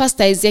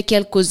 Pastor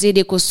Ezekiel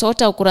kuzidi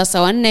kusota,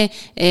 ukurasa wa 4.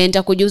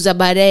 Nitakujuza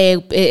baadaye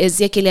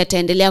Ezekiel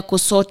ataendelea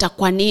kusota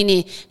kwa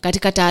nini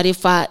katika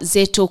taarifa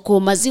zetu kuu.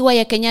 Maziwa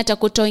ya Kenyatta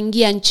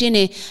kutoingia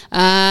nchini.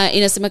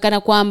 Inasemekana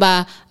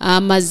kwamba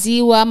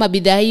maziwa ama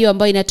bidhaa hiyo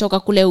ambayo inatoka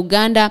kule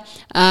Uganda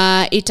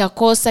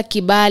itakosa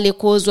kibali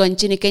kuuzwa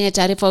nchini Kenya.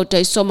 Taarifa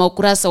utaisoma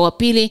ukurasa wa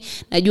 2.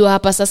 Najua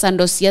hapa sasa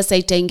ndo siasa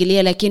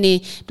itaingilia,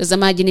 lakini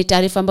mtazamaji ni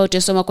taarifa ambayo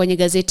utaisoma kwenye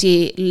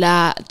gazeti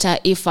la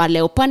Taifa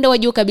Leo. Upande wa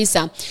juu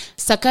kabisa,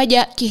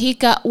 Sakaja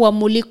Kihika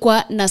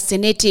wamulikwa na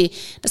Seneti.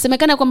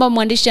 Nasemekana kwamba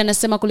mwandishi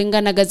anasema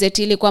kulingana na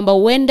gazeti hili kwamba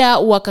huenda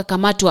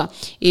wakakamatwa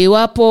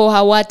iwapo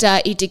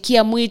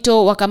hawataitikia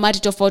mwito wa kamati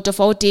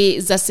tofauti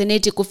za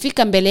Seneti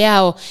kufika mbele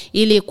yao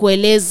ili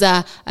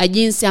kueleza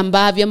jinsi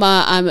ambavyo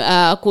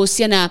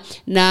kuhusiana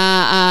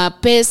na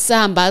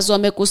pesa ambazo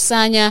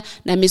wamekusanya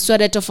na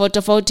miswada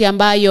tofauti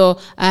ambayo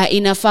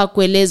inafaa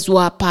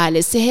kuelezwa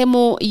pale.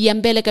 Sehemu ya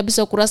mbele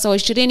kabisa ukurasa wa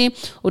 20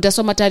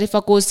 utasoma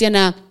taarifa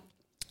kuhusiana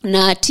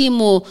na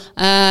timu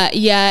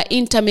ya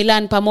Inter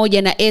Milan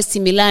pamoja na AC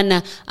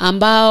Milan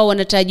ambao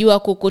wanatarajiwa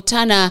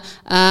kukutana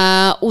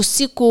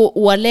usiku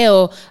wa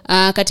leo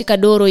katika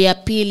doro ya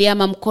pili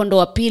ama mkondo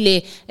wa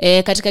pili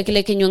katika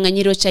kile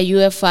kinyang'anyiro cha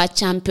UEFA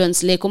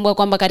Champions League. Kumbuka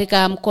kwamba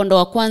katika mkondo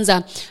wa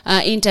kwanza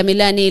Inter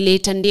Milan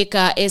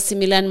ilitandika AC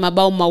Milan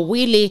mabao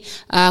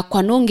 2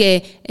 kwa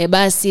nunge.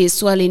 Basi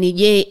swali ni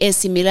je,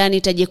 AC Milan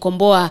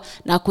itajikomboa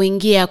na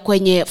kuingia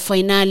kwenye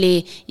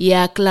finali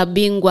ya klabu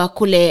bingwa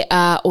kule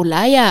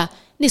Ulaya?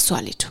 Ni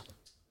swali tu.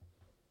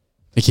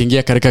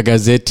 Nikiingia katika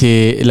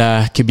gazeti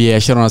la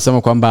kibiashara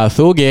wanasema kwamba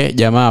Thuge,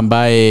 jamaa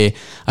ambaye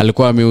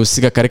alikuwa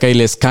amehusika katika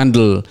ile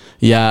scandal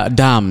ya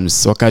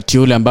Dams wakati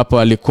ule ambapo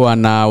alikuwa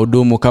na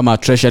hudumu kama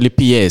Treasury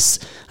PS,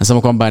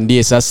 anasema kwamba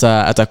ndiye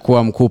sasa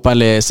atakuwa mkuu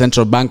pale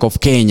Central Bank of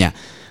Kenya.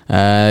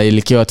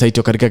 Ilikiwa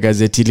title katika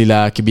gazeti hili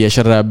la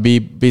kibiashara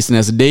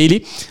Business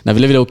Daily. Na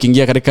vile vile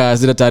ukiingia katika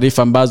zile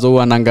taarifa ambazo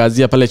huwa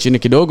anaangazia pale chini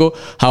kidogo,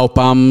 how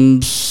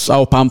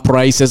palm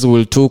prices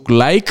will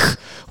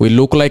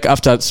look like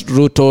after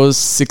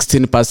Ruto's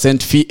 16%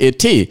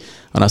 VAT.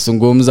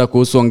 Wanazungumza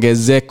kuhusu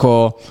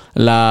ongezeko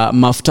la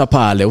mafuta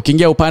pale.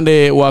 Ukiingia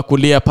upande wa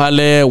kulia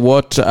pale,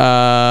 what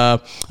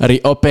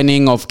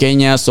reopening of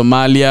Kenya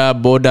Somalia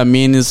border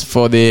means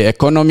for the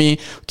economy.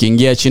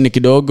 Ukiingia chini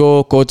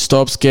kidogo, court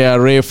stops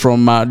KRA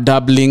from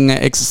doubling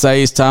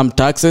excise term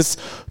taxes.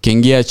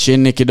 Ukiingia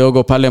chini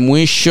kidogo pale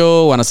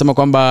mwisho wanasema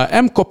kwamba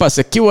M-Kopa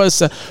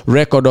secures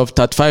record of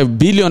 35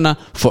 billion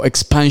for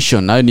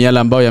expansion. Hayo ni yale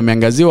ambayo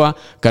yameangaziwa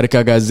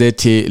katika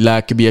gazeti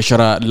la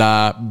kibiashara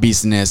la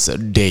Business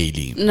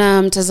Daily.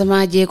 Na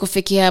mtazamaji,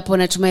 kufikia hapo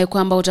natumai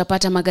kwamba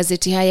utapata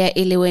magazeti haya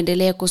ili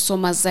uendelee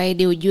kusoma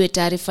zaidi, ujue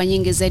taarifa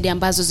nyingi zaidi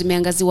ambazo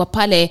zimeangaziwa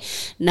pale.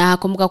 Na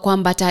kumbuka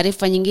kwamba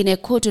taarifa nyingine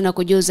kuu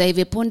tunakujuza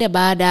hivi punde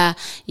baada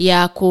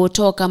ya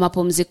kutoka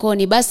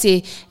mapumzikoni.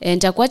 Basi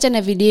nitakuacha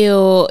na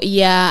video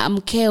ya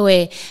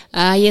mkewe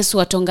Yesu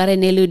wa Tongare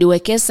Eliud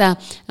Wekesa,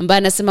 ambaye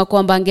anasema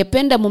kwamba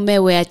angependa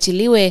mumewe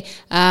achiliwe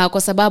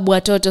kwa sababu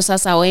watoto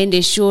sasa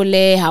waende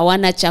shule,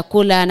 hawana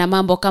chakula na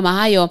mambo kama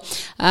hayo.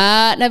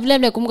 Na vile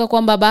vile kumbuka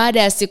kwamba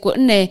baada ya siku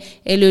 4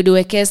 Eliud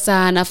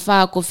Wekesa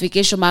anafaa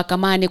kufikishwa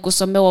mahakamani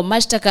kusomewa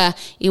mashtaka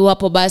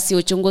iwapo basi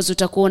uchunguzi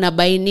utakuwa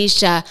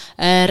unabainisha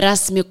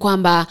rasmi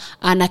kwamba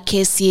ana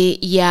kesi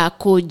ya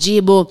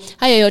kujibu.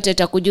 Hayo yote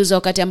itakujuza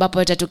wakati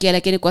ambapo itatukia,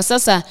 lakini kwa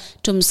sasa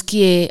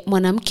tumsikie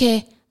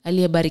mwanamke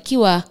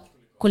aliyebarikiwa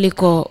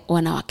kuliko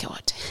wanawake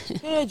wote.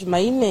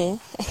 Jumanne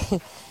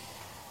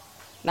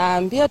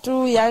naambia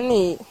tu,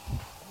 yani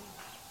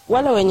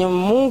wale wenye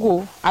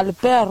Mungu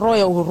alipea roho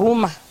ya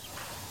huruma,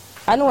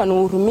 yani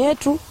wanihurumie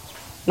tu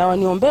na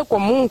waniombee kwa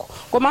Mungu,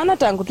 kwa maana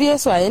tangu tu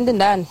Yesu aende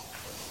ndani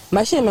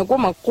maisha yamekuwa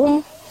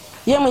magumu.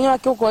 Yeye mwenyewe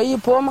akiwa kwa hii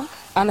poma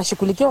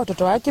anashughulikia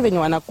watoto wake wenye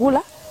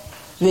wanakula,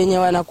 wenye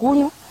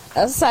wanakunywa.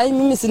 Sasa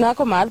mimi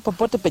sinako mahali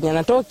popote penye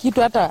natoa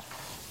kitu hata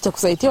cha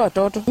kusaidia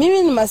watoto.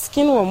 Mimi ni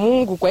maskini wa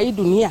Mungu kwa hii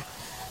dunia.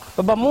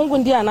 Baba Mungu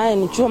ndiye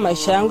anayenichua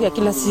maisha yangu ya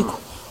kila siku.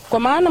 Kwa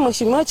maana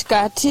Mheshimiwa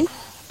Chikati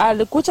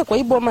alikuja kwa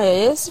hii boma ya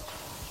Yesu,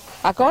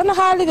 akaona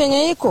hali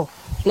venye iko,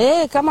 na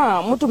yeye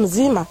kama mtu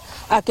mzima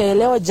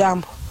akaelewa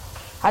jambo.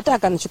 Hata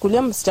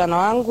akanichukulia msichana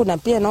wangu na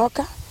pia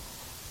Noka,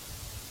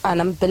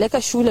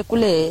 anampeleka shule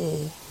kule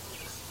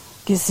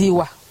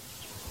Kisiwa.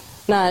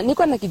 Na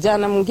niko na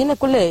kijana mwingine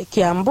kule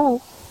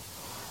Kiambu.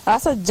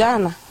 Sasa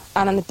jana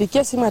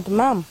ananipikia simu ati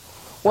mama,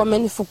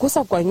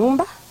 wamenifukuza kwa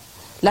nyumba,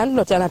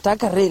 landlord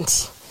anataka rent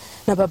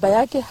na baba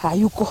yake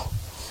hayuko.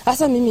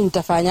 Sasa mimi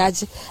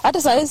nitafanyaje?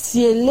 Hata sasa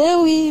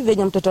sielewi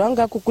venye mtoto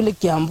wangu ako kule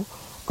Kiambu,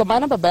 kwa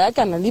maana baba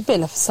yake analipa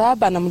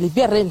 7,000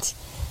 anamlipia rent,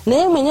 na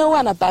yeye mwenyewe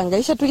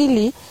anapangaisha tu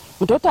ili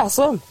mtoto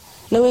asome.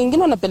 Na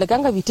wengine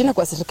wanapelekanga vitina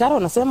kwa serikali,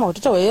 wanasema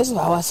watoto wa Yesu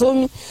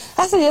hawasomi.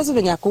 Sasa Yesu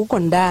venye ako huko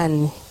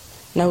ndani,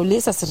 na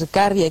uliza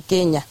serikali ya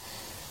Kenya,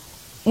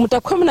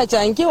 mtakuwa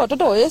mnachangia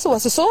watoto wa Yesu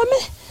wasisome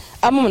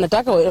ama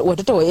mnataka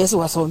watoto wa Yesu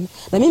wasome?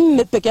 Na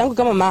mimi peke yangu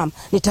kama mama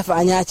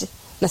nitafanyaje?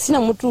 Na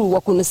sina mtu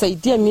wa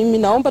kunisaidia mimi.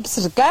 Naomba tu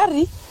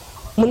serikali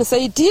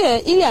mnisaidie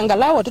ili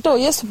angalau watoto wa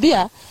Yesu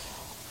pia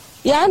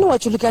yani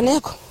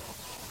wachulikaneko.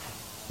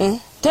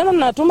 Tena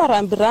natuma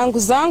rambirangu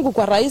zangu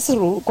kwa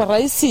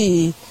rais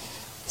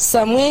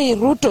Samuel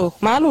Ruto,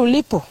 mahali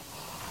ulipo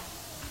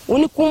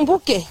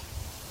unikumbuke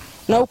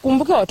na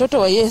ukumbuke watoto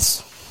wa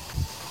Yesu.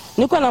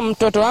 Niko na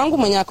mtoto wangu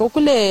mwenye ako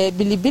kule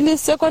Bilibili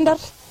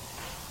Secondary.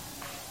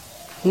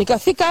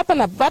 Nikafika hapa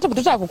na pata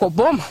mtoto ako kwa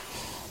boma.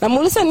 Na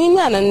muuliza nini,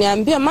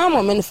 ananiambia mama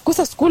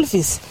amenifukuza school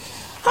fees.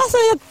 Hasa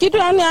hiyo kitu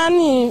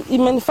yani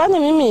imenifanya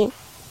mimi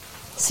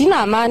sina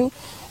amani.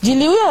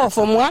 Jili huyo wa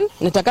form 1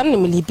 nataka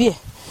nimlipie.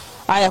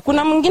 Haya,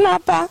 kuna mwingine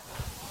hapa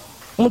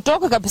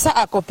mtoka kabisa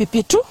ako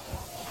PP2.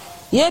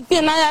 Yeye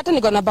pia naye hata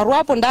niko na barua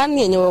hapo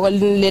ndani yenye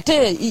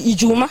waliniletea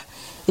Ijumaa.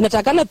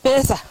 Inatakana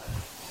pesa.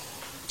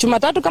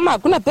 Jumatatu kama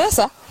hakuna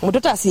pesa,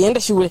 mtoto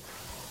asiende shule.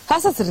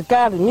 Hasa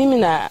serikali mimi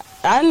na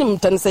yani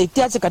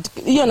mtanisaidia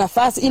katika hiyo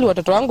nafasi ili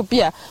watoto wangu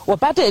pia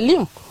wapate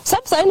elimu.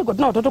 Sababu sasa niko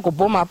tuna watoto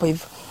kuboma hapa hivi.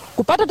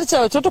 Kupata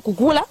hata watoto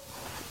kukula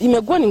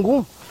imekuwa ni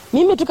ngumu.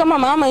 Mimi tu kama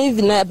mama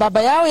hivi na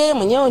baba yao yeye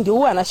mwenyewe ndio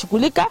huwa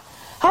anashughulika,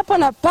 hapa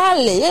na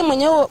pale. Yeye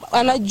mwenyewe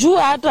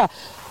anajua, hata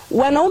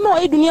wanaume wa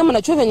hii dunia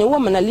mnachua venye huwa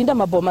mnalinda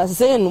maboma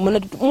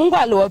zenu. Mungu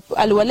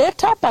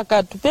aliwaleta hapa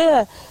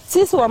akatupea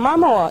sisi wa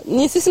mama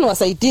sisi ni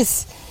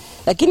wasaidizi,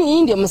 lakini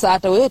hii ndio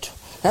msaada wetu.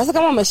 Sasa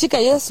kama umeshika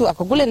Yesu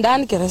akakule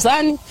ndani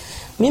gerezani,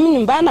 mimi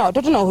nyumbani na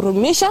watoto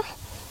nahurumisha,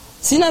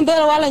 sina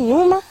mbele wala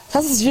nyuma,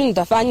 sasa sijui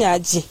nitafanya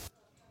aje.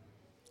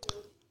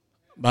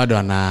 Bado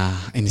ana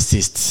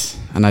insist,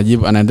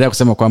 anaendelea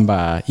kusema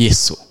kwamba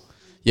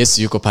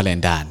Yesu yuko pale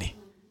ndani.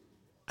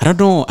 I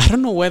don't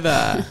know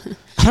whether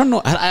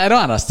I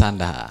don't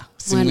understand her.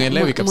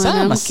 Simuelewi kabisa.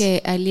 Mwanamke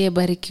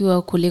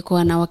aliyebarikiwa kuliko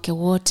wanawake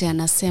wote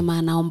anasema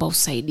anaomba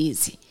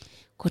usaidizi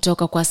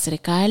kutoka kwa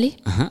serikali.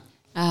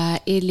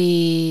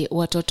 Ili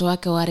watoto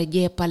wake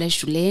warejee pale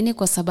shuleni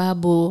kwa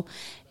sababu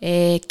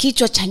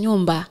kichwa cha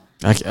nyumba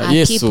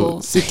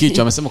Yesu si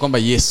kichwa, amesema kwamba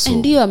Yesu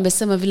ndio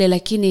amesema vile,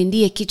 lakini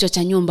ndiye kichwa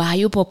cha nyumba,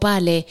 hayupo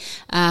pale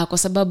kwa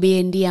sababu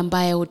yeye ndiye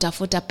ambaye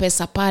utafuta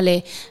pesa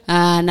pale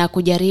na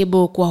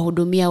kujaribu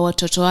kuwahudumia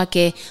watoto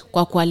wake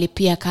kwa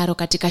kuwalipia karo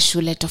katika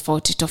shule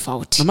tofauti.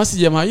 Mama, si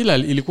jamaa ila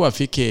ilikuwa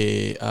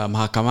afike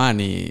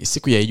mahakamani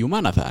siku ya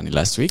Ijumaa nadhani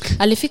last week.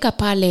 Alifika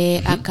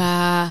pale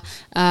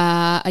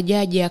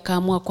jaji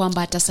akaamua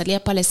kwamba atasalia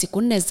pale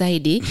siku 4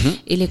 zaidi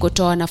ili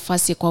kutoa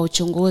nafasi kwa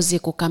uchunguzi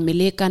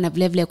kukamilika na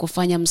vile vile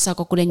kufanya msako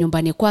kule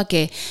nyumbani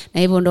kwake,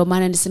 na hivyo ndio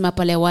maana nisema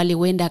pale wali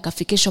huenda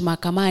akafikishwa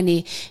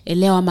mahakamani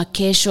leo ama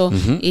kesho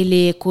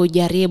ili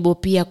kujaribu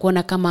pia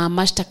kuona kama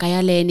mashtaka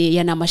yale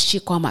yana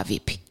mashiko ama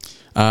vipi.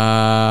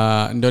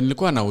 Ndio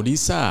nilikuwa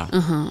nauliza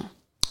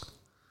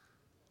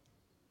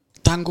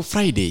tangu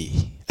Friday,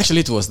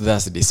 actually it was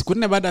Thursday, siku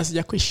 4 baada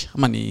sijakwisha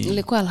ama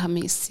ilikuwa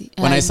Alhamisi,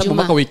 wanahesabu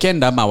mpaka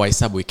weekend ama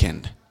wahesabu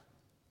weekend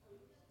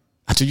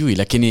hatujui,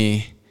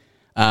 lakini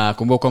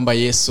kumbuka kwamba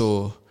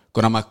Yesu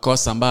kuna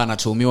makosa ambayo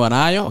anatuhumiwa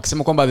nayo,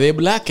 akisema kwamba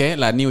dhehebu lake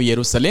la New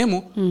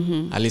Yerusalemu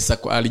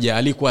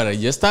alikuwa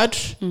registered.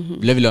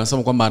 Vile vile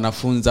wanasema kwamba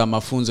anafunza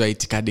mafunzo ya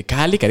itikadi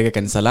kali katika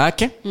kanisa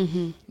lake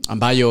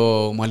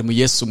ambayo mwalimu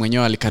Yesu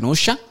mwenyewe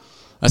alikanusha.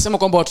 Anasema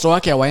kwamba watoto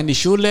wake hawaendi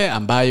shule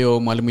ambayo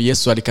mwalimu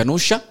Yesu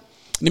alikanusha.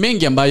 Ni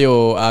mengi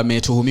ambayo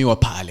ametuhumiwa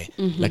pale,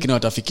 lakini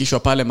watafikishwa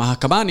pale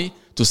mahakamani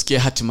tusikie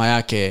hatima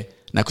yake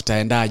na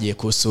kutaendaje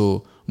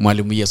kuhusu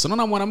mwalimu Yesu.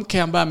 Unaona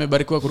mwanamke ambaye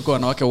amebarikiwa kuliko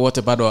wanawake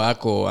wote bado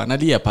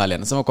analia pale.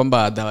 Anasema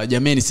kwamba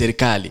jameni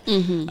serikali.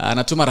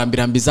 Anatuma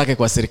rambirambi zake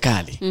kwa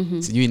serikali.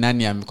 Sijui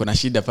nani kuna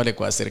shida pale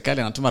kwa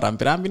serikali, anatuma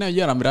rambirambi, na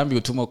yeye rambirambi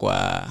hutumwa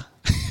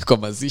kwa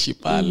mazishi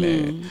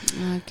pale.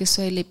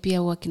 Kiswahili pia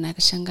huwa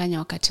kinachanganya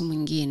wakati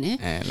mwingine.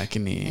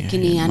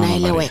 Lakini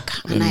anaeleweka.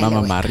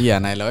 Mama Maria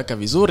anaeleweka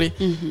vizuri.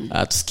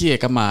 Tusikie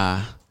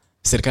kama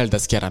serikali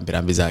itasikia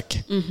rambirambi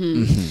zake.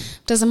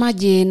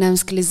 Mtazamaji na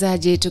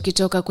msikilizaji,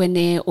 tukitoka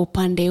kwenye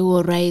upande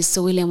huo, Rais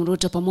William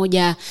Ruto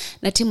pamoja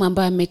na timu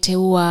ambayo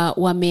ameteua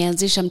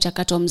wameanzisha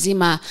mchakato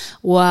mzima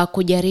wa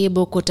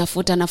kujaribu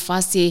kutafuta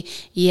nafasi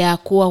ya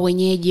kuwa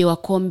wenyeji wa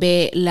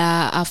kombe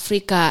la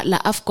Afrika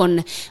la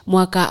AFCON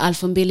mwaka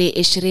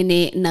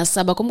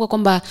 2027. Kumbuka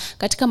kwamba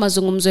katika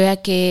mazungumzo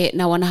yake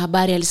na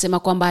wanahabari alisema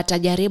kwamba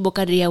atajaribu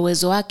kadri ya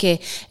uwezo wake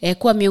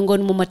kuwa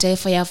miongoni mwa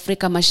mataifa ya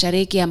Afrika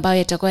Mashariki ambayo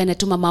yatakuwa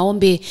yanatuma maombi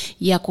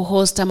ya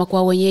kuhost ama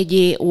kwa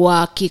wenyeji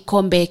wa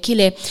kikombe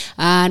kile.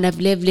 Na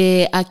vile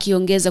vile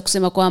akiongeza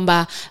kusema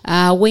kwamba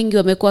wengi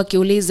wamekuwa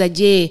wakiuliza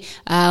je,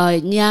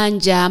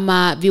 nyanja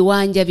ama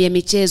viwanja vya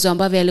michezo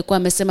ambavyo alikuwa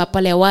amesema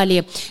pale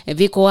awali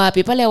viko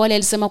wapi? Pale awali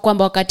alisema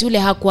kwamba wakati ule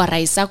hakuwa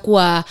rais,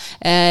 hakuwa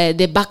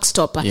the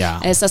backstop.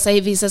 Sasa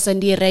hivi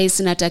ndiye rais,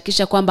 na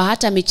atakisha kwamba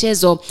hata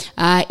michezo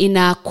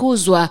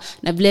inakuzwa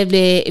na vile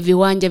vile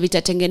viwanja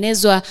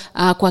vitatengenezwa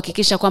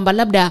kuhakikisha kwamba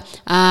labda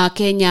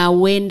Kenya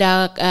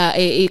huenda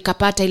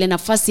ikapata ile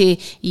nafasi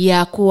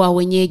ya kuwa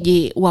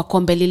wenyeji wa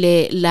kombe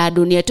lile la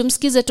dunia.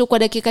 Tumsikize tu kwa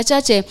dakika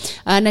chache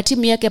na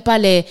timu yake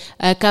pale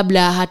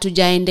kabla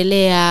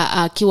hatujaendelea,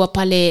 akiwa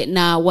pale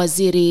na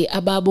Waziri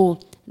Ababu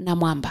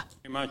Namwamba.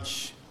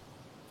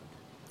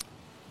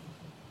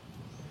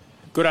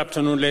 Good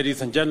afternoon,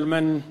 ladies and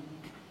gentlemen.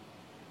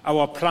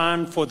 Our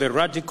plan for the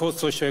radical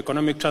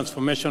socio-economic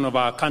transformation of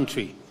our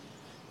country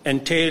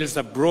entails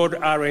a broad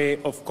array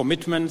of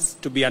commitments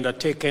to be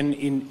undertaken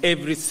in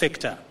every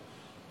sector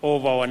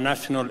of our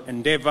national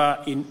endeavor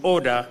in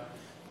order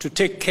to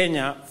take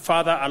Kenya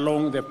further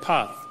along the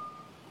path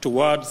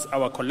towards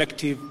our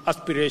collective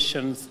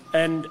aspirations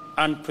and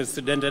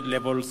unprecedented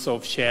levels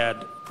of shared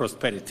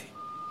prosperity.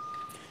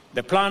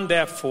 The plan,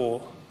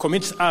 therefore,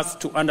 commits us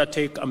to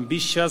undertake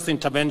ambitious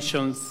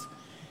interventions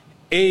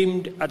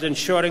aimed at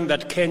ensuring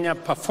that Kenya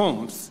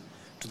performs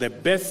to the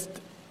best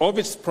of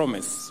its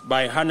promise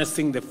by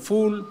harnessing the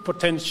full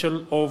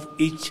potential of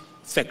each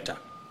sector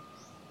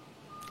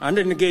and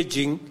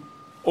engaging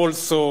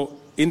also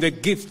in the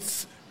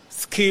gifts,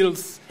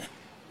 skills,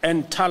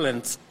 and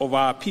talents of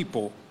our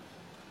people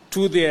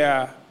to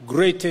their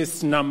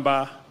greatest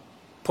number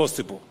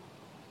possible.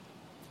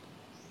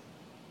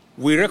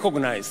 We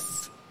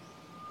recognize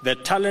the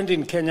talent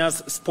in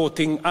Kenya's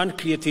sporting and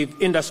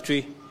creative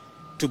industry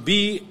to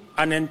be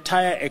an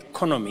entire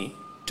economy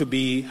to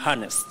be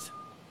harnessed.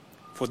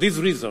 For this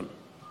reason,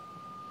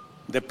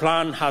 the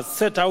plan has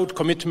set out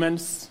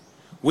commitments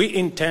we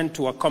intend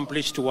to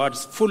accomplish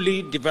towards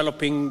fully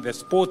developing the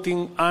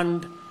sporting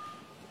and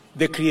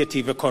the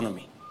creative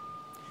economy.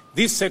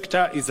 This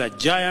sector is a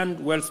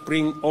giant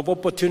wellspring of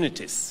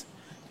opportunities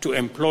to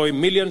employ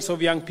millions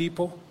of young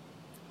people,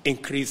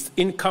 increase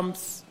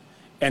incomes,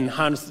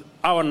 enhance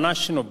our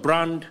national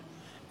brand,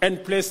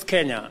 and place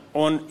Kenya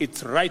on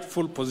its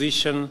rightful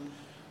position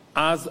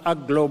as a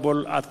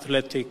global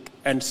athletic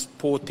and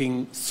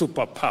sporting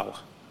superpower.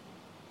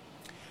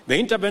 The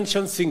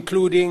interventions,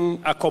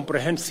 including a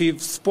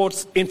comprehensive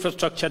sports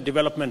infrastructure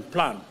development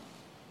plan,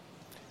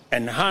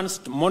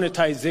 enhanced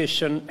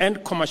monetization and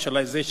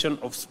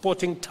commercialization of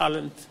sporting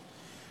talent,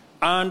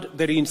 and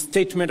the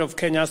reinstatement of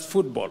Kenya's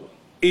football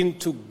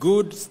into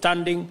good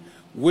standing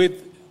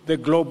with the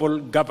global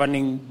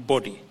governing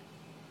body.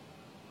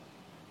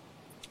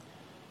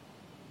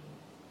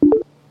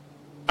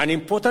 An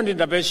important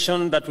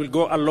intervention that will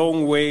go a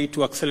long way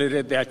to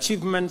accelerate the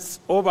achievements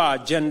of our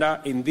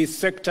agenda in this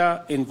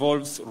sector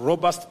involves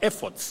robust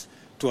efforts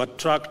to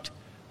attract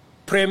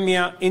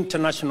premier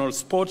international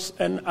sports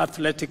and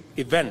athletic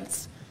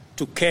events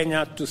to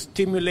Kenya to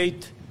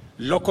stimulate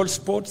local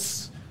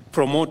sports,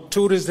 promote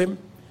tourism,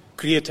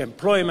 create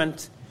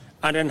employment,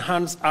 and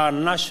enhance our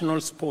national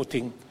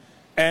sporting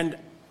and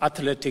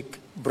athletic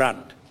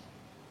brand.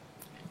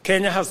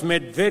 Kenya has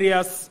made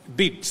various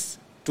bids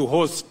to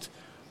host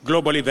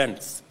global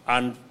events,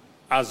 and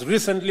as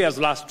recently as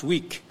last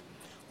week,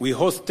 we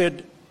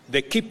hosted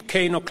the Kip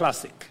Keino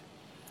Classic,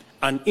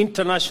 an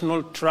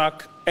international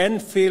track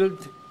and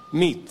field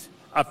meet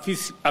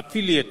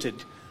affiliated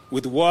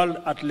with World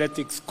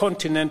Athletics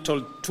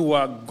Continental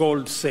Tour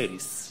Gold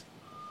Series,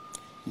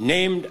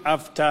 named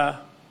after,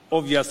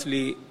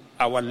 obviously,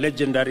 our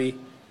legendary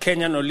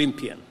Kenyan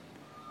Olympian,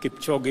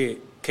 Kipchoge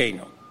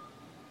Keino.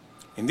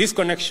 In this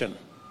connection,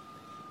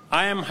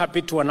 I am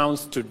happy to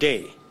announce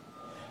today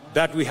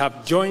that we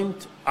have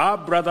joined our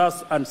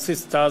brothers and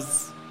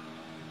sisters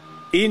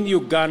in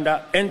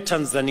Uganda and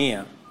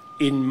Tanzania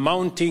in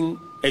mounting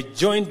a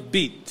joint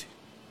bid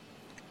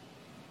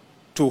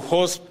to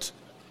host.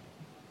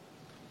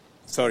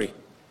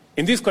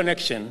 In this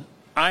connection,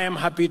 I am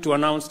happy to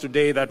announce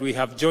today that we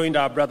have joined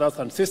our brothers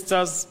and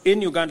sisters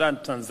in Uganda and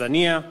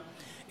Tanzania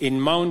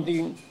in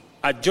mounting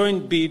a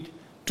joint bid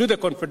to the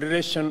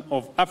Confederation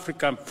of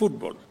African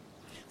Football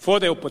for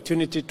the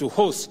opportunity to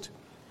host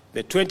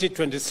the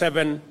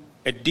 2027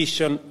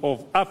 edition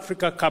of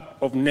Africa Cup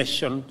of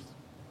Nations,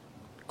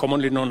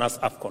 commonly known as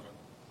AFCON.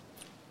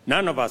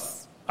 None of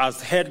us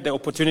has had the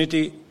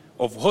opportunity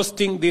of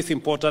hosting this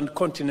important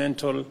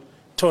continental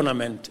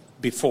tournament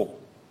before.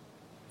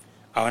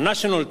 Our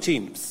national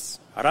teams,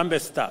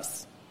 Harambee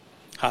Stars,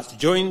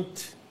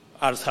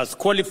 has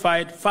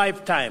qualified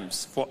 5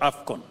 times for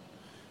AFCON: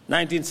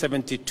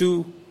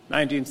 1972,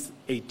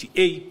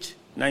 1988,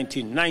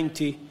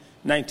 1990,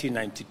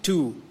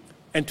 1992,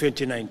 and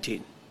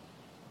 2019.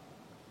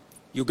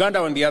 Uganda,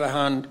 on the other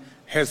hand,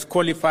 has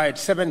qualified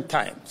 7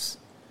 times: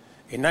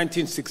 in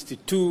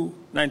 1962,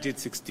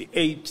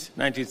 1968,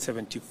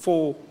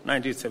 1974,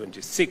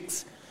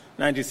 1976,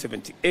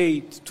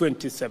 1978,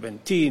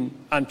 2017,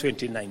 and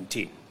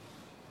 2019.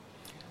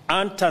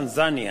 And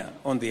Tanzania,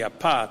 on their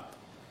part,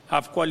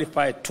 have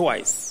qualified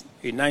twice,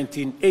 in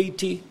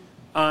 1980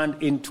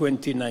 and in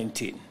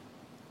 2019.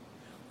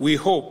 We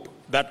hope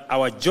that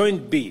our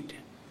joint bid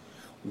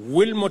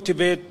will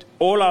motivate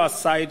all our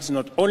sides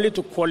not only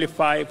to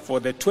qualify for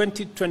the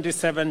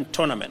 2027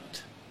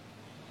 tournament,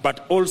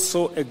 but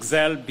also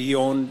excel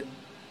beyond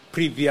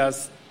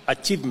previous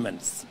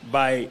achievements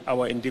by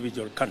our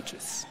individual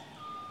countries.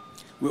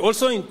 We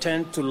also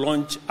intend to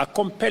launch a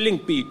compelling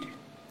bid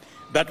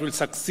that will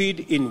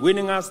succeed in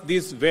winning us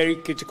this very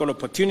critical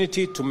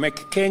opportunity to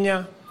make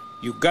Kenya,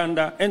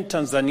 Uganda, and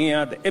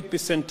Tanzania the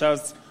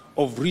epicenters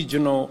of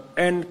regional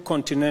and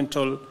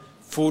continental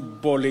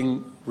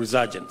footballing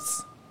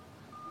resurgence.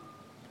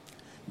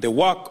 The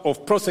work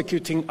of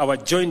prosecuting our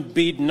joint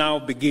bid now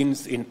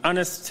begins in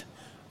earnest,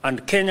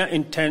 and Kenya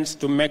intends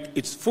to make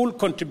its full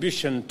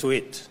contribution to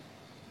it.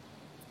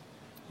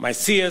 My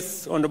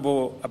CS,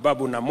 Honorable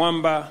Ababu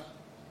Namwamba,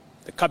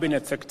 the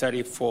Cabinet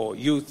Secretary for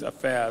Youth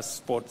Affairs,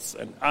 Sports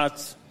and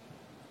Arts,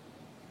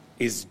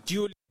 is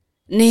duly...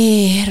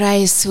 Ni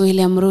Rais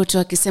William Ruto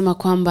akisema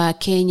kwamba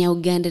Kenya,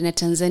 Uganda na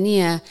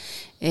Tanzania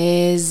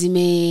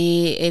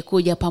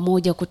zimekuja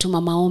pamoja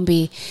kutuma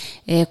maombi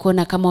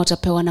kuona kama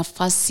watapewa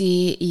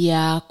nafasi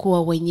ya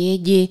kuwa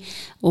wenyeji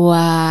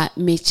wa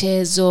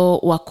michezo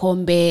wa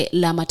kombe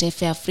la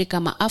mataifa ya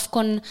Afrika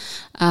AFCON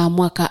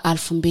mwaka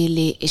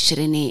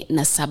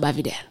 2027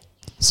 Vidal.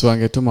 So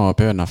wangetuma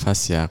wapewe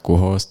nafasi ya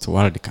kuhost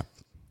World Cup.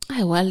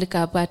 World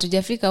Cup,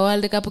 hatujafika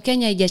World Cup.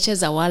 Kenya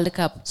haijacheza World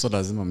Cup. So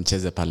lazima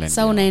mcheze pale.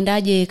 Sasa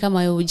unaendaje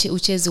kama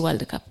uchezi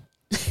World Cup?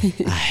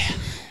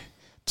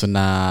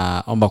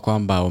 Tunaomba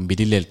kwamba ombi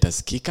lile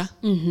litasikika.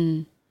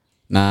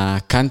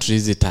 Na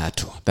countries 3,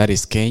 that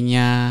is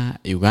Kenya,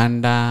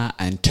 Uganda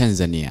and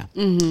Tanzania.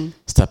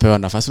 Zitapewa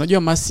nafasi.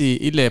 Unajua masi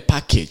ile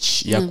package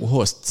ya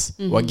kuhost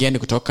wageni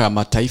kutoka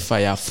mataifa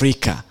ya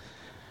Afrika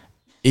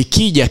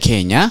ikija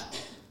Kenya,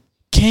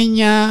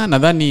 Kenya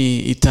nadhani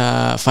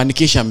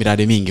itafanikisha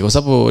miradi mingi, kwa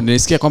sababu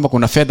nilisikia kwamba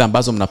kuna fedha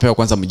ambazo mnapewa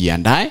kwanza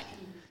mjiandae,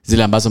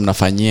 zile ambazo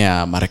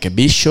mnafanyia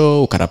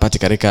marekebisho, ukarabati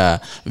katika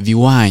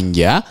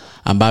viwanja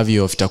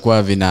ambavyo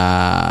vitakuwa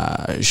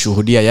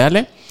vinashuhudia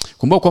yale.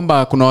 Kumbuka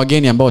kwamba kuna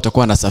wageni ambao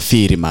watakuwa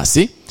wanasafiri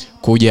masi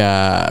kuja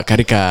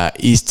katika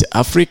East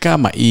Africa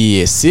ama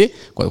EAC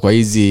kwa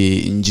hizi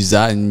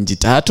nchi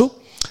tatu.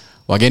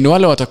 Wageni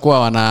wale watakuwa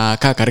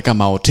wanakaa katika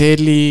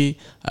mahoteli,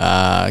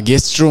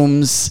 guest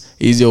rooms,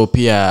 hizo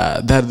pia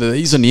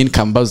hizo ni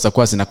income ambazo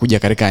zitakuwa zinakuja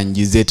katika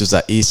nchi zetu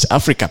za East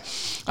Africa.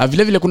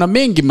 Vile vile kuna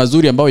mengi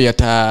mazuri ambayo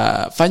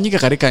yatafanyika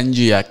katika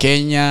nchi ya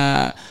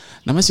Kenya.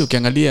 Na masi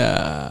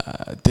ukiangalia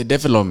the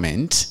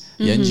development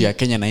ya nchi ya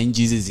Kenya na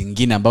nchi hizi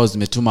zingine ambazo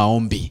zimetuma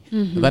ombi,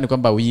 nadhani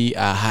kwamba we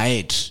are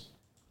ahead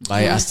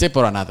by a step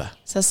or another.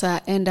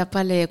 Sasa enda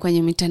pale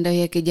kwenye mitandao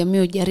ya kijamii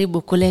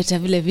ujaribu kuleta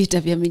vile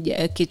vita vya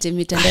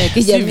mitandao ya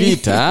kijamii. Si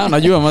vita,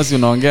 unajua masi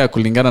unaongea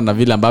kulingana na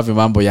vile ambavyo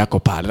mambo yako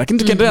pale. Lakini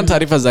tukiendelea na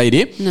taarifa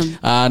zaidi,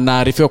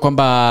 naarifiwa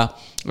kwamba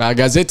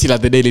gazeti la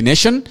The Daily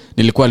Nation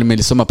nilikuwa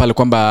nimelisoma pale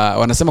kwamba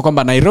wanasema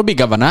kwamba Nairobi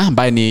governor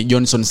ambaye ni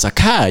Johnson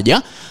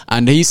Sakaja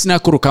and his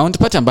Nakuru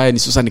counterpart ambaye ni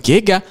Susan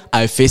Kihika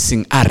are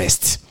facing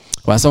arrest.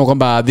 Wanasema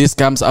kwamba this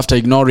comes after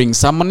ignoring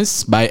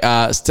summons by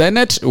a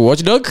Senate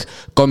watchdog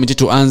committee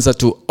to answer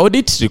to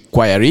audit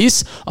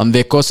inquiries on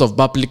the cost of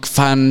public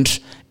fund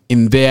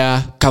in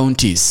their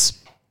counties.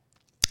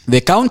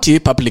 The County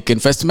Public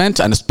Investment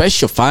and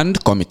Special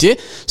Fund Committee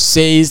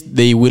says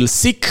they will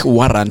seek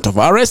warrant of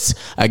arrest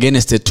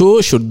against the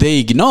two should they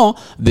ignore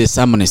the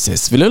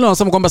summonses. Vile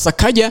wanasema kwamba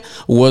Sakaja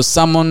was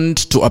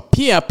summoned to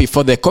appear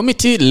before the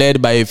committee led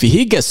by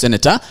Vihiga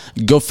Senator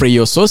Geoffrey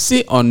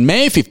Ososi on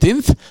May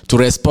 15th to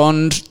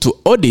respond to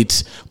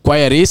audit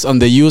queries on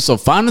the use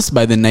of funds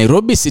by the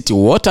Nairobi City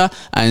Water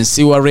and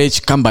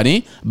Sewerage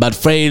Company, but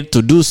failed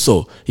to do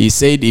so. He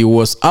said he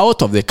was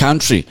out of the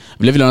country.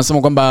 Vile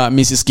wanasema kwamba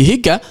Mrs.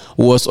 Kihika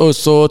was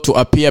also to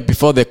appear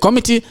before the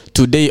committee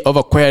today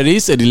over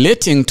queries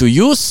relating to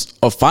use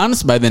of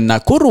funds by the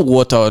Nakuru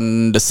Water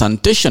and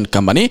Sanitation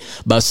Company,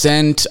 but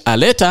sent a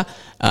letter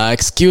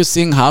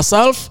excusing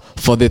herself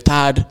for the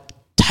third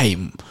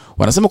time.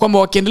 Wanasema kwamba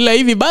wakiendelea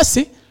hivi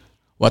basi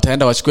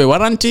wataenda wachukue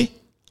warranty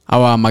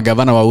hawa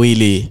magavana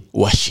wawili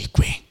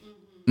washikwe.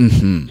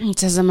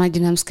 Mtazamaji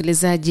na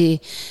msikilizaji,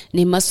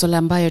 ni masuala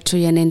ambayo tu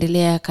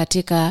yanaendelea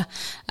katika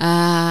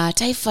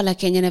taifa la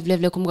Kenya, na vile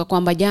vile kumbuka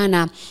kwamba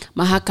jana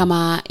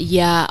mahakama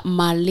ya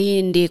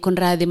Malindi,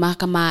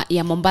 mahakama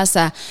ya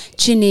Mombasa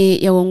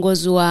chini ya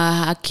uongozi wa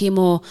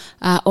hakimu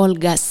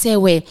Olga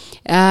Sewe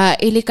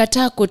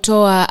ilikataa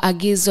kutoa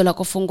agizo la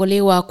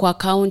kufunguliwa kwa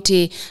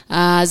akaunti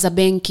za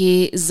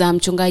benki za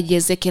mchungaji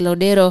Ezekiel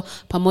Odero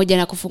pamoja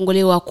na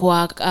kufunguliwa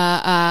kwa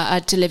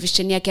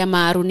televisheni yake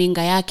ama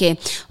runinga yake,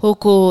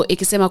 huku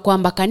ikisema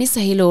kwamba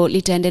kanisa hilo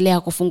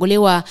litaendelea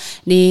kufunguliwa.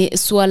 Ni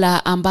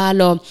suala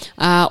ambalo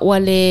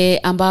wale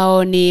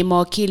ambao ni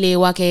mawakili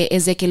wake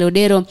Ezekiel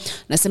Odero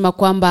nasema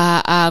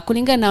kwamba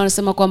kulingana na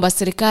wanasema kwamba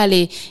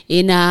serikali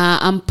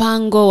ina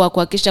mpango wa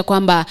kuhakikisha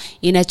kwamba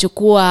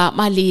inachukua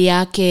mali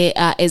yake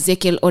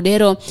Ezekiel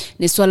Odero.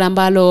 Ni suala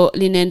ambalo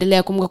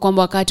linaendelea. Kumbuka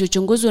kwamba wakati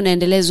uchunguzi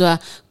unaendelezwa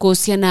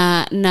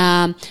kuhusiana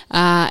na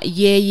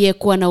yeye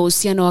kuwa na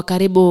uhusiano wa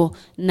karibu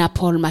na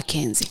Paul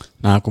Mackenzie.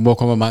 Na kumbuka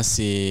kwamba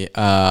masi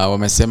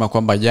wamesema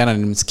kwamba jana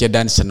nimsikia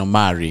Danshan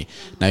Omari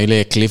na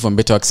yule Cliff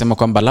Mbete wakisema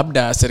kwamba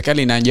labda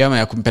serikali ina njama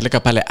ya kumpeleka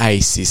pale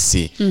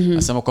ICC.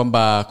 Nasema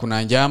kwamba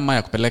kuna njama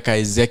ya kupeleka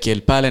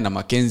Ezekiel pale na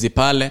Mackenzie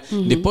pale,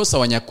 ndiposa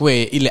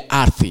wanyakue ile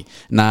ardhi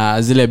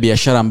na zile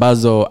biashara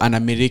ambazo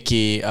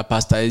anamiliki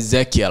Pastor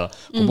Ezekiel.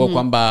 Kumbuka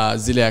kwamba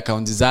zile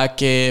akaunti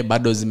zake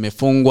bado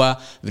zimefungwa.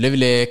 Vile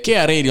vile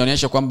KRA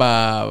ilionyesha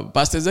kwamba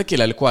Pastor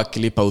Ezekiel alikuwa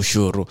akilipa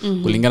ushuru.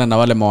 Kulingana na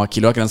wale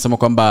mawakili wake, nasema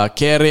kwamba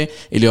KRA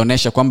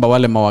ilionyesha kwamba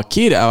wale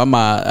mawakili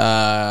ama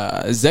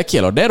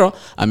Ezekiel Odero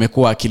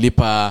amekuwa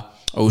akilipa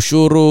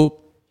ushuru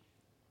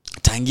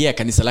tangia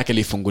kanisa lake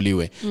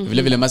lifunguliwe.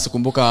 Vile vile masi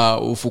kumbuka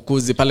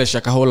ufukuzi pale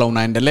Shakahola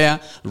unaendelea.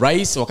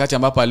 Rais wakati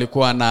ambapo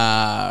alikuwa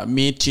na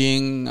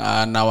meeting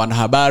na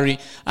wanahabari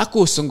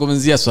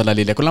hakuzungumzia swala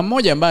lile. Kuna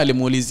mmoja ambaye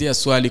alimuulizia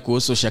swali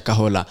kuhusu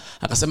Shakahola,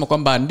 akasema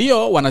kwamba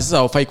ndio wanasiasa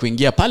hawafai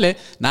kuingia pale,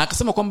 na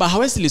akasema kwamba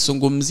hawezi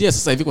lisungumzia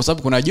sasa hivi kwa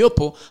sababu kuna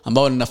jopo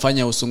ambao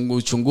linafanya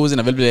uchunguzi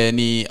na vile vile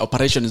ni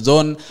operation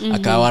zone.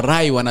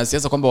 Akawarai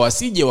wanasiasa kwamba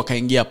wasije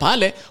wakaingia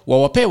pale,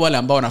 wawape wale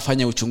ambao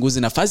wanafanya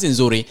uchunguzi nafasi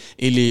nzuri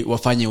ili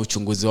wafanye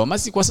uchunguzi wa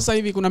masi. Kwa sasa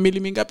hivi kuna mili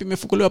mingapi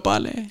imefunguliwa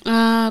pale?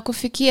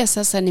 Kufikia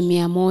sasa ni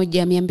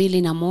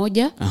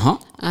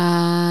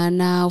 201.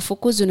 Na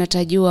ufukuzi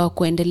unatarajiwa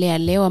kuendelea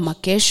leo ama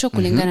kesho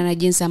kulingana na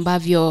jinsi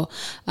ambavyo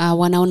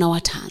wanaona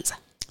wataanza.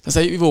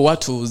 Sasa hivyo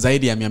watu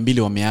zaidi ya 200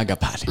 wameaga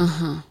pale.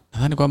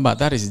 Nadhani kwamba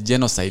that is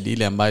genocide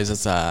ile ambayo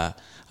sasa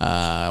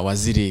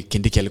waziri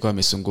Kindiki alikuwa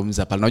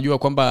amezungumza pale. Unajua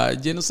kwamba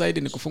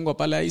genocide ni kufungwa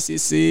pale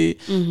ICC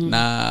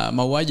na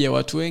mauaji ya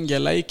watu wengi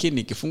halaiki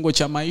ni kifungo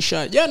cha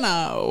maisha.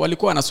 Jana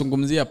walikuwa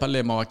wanazungumzia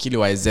pale mawakili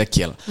wa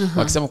Ezekiel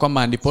wakisema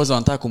kwamba ndiposa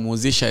wanataka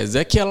kumuuzisha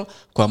Ezekiel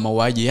kwa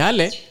mauaji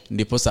yale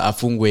ndiposa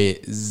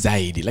afungwe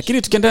zaidi.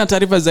 Lakini tukiendelea na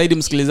taarifa zaidi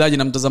msikilizaji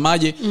na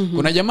mtazamaji,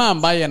 kuna jamaa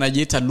ambaye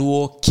anajiita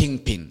Luo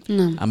Kingpin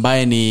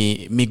ambaye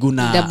ni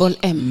Miguna.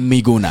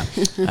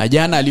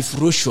 Jana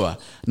alifurushwa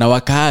na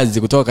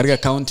wakazi kutoka katika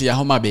kaunti ya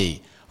Homa Bay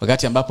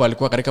wakati ambapo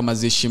alikuwa katika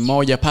mazishi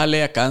moja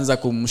pale, akaanza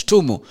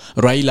kumshtumu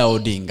Raila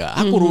Odinga.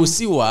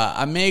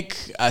 Hakuruhusiwa make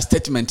a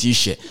statement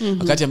ishe.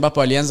 Wakati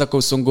ambapo alianza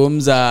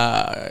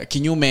kuzungumza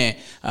kinyume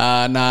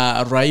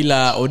na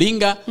Raila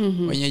Odinga,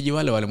 wenyeji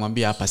wale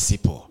walimwambia hapa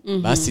sipo,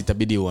 basi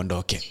itabidi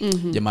uondoke.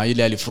 Jamaa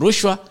yule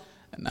alifurushwa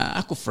na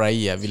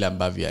hakufurahia vile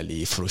ambavyo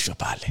alifurushwa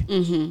pale.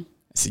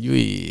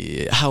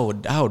 Sijui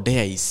how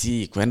dare he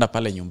see kwenda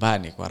pale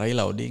nyumbani kwa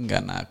Raila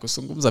Odinga na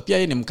kuzungumza. Pia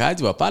yeye ni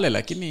mkaaji wa pale,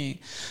 lakini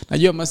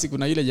najua masi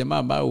kuna yule jamaa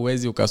ambaye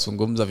uwezi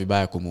ukazungumza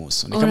vibaya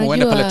kumuhusu. Ni kama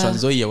uende pale Trans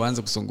Nzoia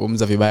uanze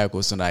kuzungumza vibaya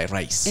kuhusu na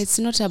rais. It's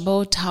not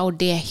about how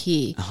dare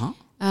he.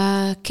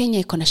 Kenya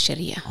iko na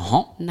sheria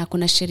na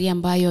kuna sheria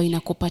ambayo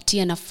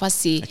inakupatia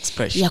nafasi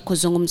ya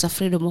kuzungumza,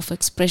 freedom of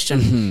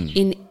expression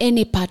in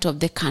any part of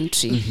the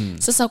country.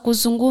 Sasa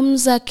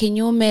kuzungumza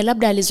kinyume,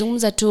 labda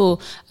alizungumza tu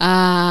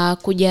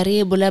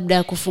kujaribu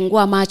labda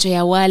kufungua macho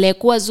ya wale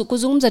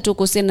kuzungumza tu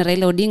kuhusiana na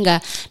Raila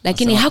Odinga,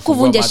 lakini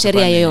hakuvunja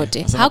sheria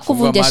yoyote.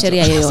 Hakuvunja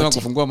sheria yoyote. Anasema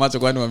kufungua macho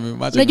kwani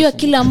macho. Unajua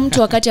kila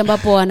mtu wakati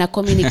ambapo ana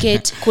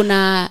communicate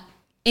kuna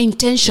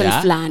intention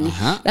fulani.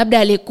 Labda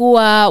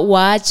alikuwa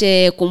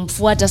waache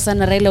kumfuata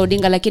sana Raila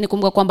Odinga, lakini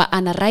kumbuka kwamba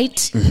ana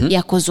right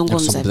ya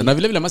kuzungumza. Na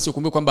vile vile masi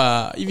ukumbuke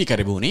kwamba hivi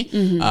karibuni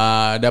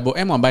Double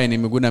M ambaye ni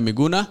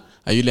Miguna,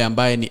 yule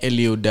ambaye ni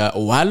Eliud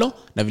Owalo,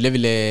 na vile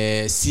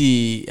vile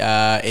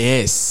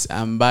CAS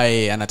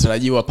ambaye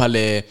anatarajiwa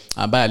pale,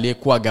 ambaye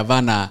aliyekuwa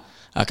gavana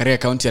katika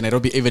kaunti ya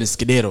Nairobi Evans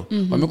Kidero,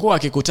 wamekuwa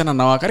wakikutana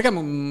na katika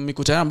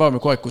mikutano ambao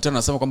wamekuwa wakikutana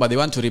nasema kwamba they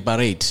want to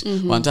reparate,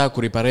 wanataka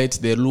ku reparate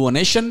the Luo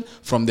nation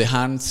from the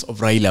hands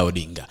of Raila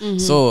Odinga.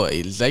 So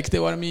it's like they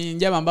were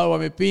njama ambao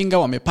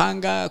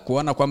wamepanga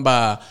kuona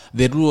kwamba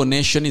the Luo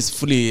nation is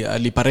fully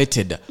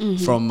liberated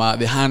from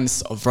the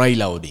hands of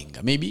Raila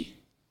Odinga. Maybe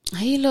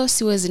hilo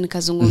siwezi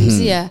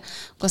nikazungumzia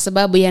kwa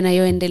sababu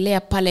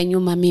yanayoendelea pale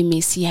nyuma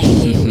mimi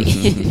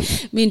siyaelewi.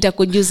 Mimi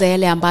nitakujuza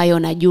yale ambayo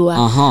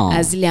najua,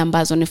 zile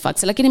ambazo ni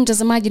facts. Lakini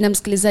mtazamaji na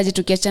msikilizaji,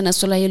 tukiachana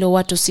swala hilo,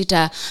 watu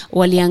 6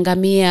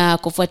 waliangamia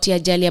kufuatia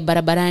ajali ya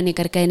barabarani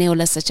katika eneo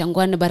la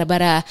Sachangwan,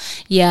 barabara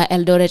ya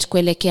Eldoret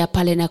kuelekea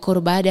pale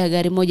Nakuru, baada ya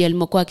gari moja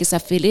limokuwa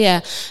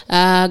kisafiria.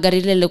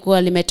 Gari lile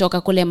lilikuwa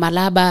limetoka kule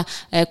Malaba,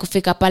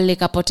 kufika pale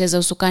likapoteza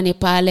usukani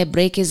pale,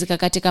 breki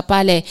zikakatika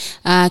pale,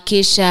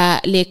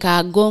 kisha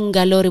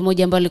likagonga lori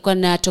moja ambalo lilikuwa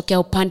linatokea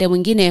upande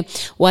mwingine.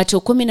 Watu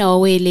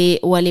 12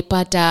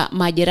 walipata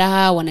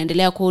majeraha,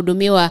 wanaendelea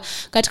kuhudumiwa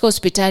katika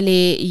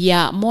hospitali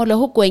ya Molo,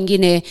 huku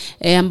wengine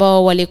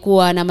ambao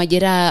walikuwa na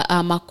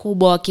majeraha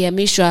makubwa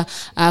wakihamishwa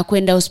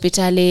kwenda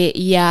hospitali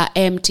ya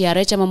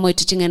MTRH ama Moi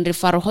Teaching and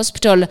Referral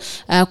Hospital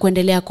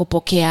kuendelea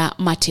kupokea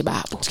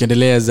matibabu.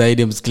 Tukiendelea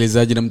zaidi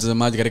msikilizaji na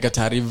mtazamaji, katika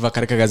taarifa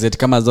katika gazeti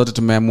kama zote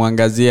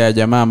tumemwangazia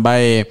jamaa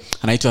ambaye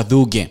anaitwa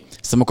Thuge.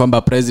 Sema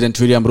kwamba President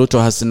William Ruto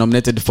has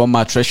nominated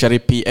former Treasury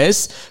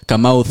PS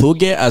Kamau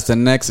Thuge as the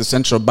next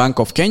Central Bank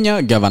of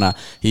Kenya governor.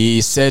 He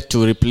is set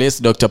to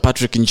replace Dr.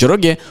 Patrick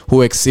Njoroge,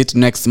 who exit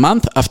next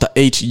month after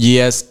 8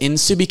 years in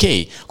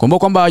CBK. Kumbuka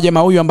kwamba jamaa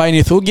huyu ambaye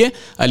ni Thuge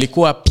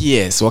alikuwa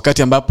PS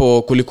wakati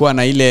ambapo kulikuwa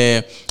na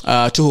ile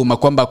tuhuma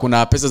kwamba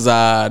kuna pesa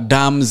za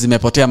dam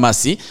zimepotea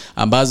masi,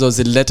 ambazo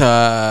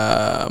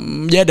zilileta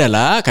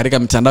mjadala katika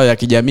mitandao ya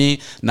kijamii,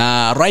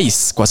 na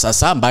rais kwa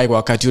sasa ambaye kwa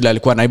wakati ule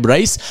alikuwa naibu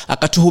rais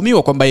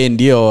akatuhumiwa kwamba yeye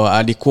ndio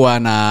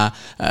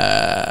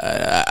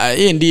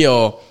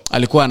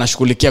alikuwa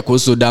anashughulikia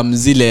kuhusu damu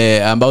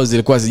zile ambazo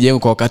zilikuwa zijengwa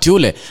kwa wakati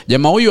ule.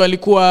 Jamaa huyu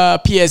alikuwa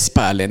PS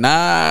pale,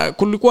 na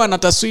kulikuwa na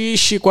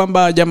taswishi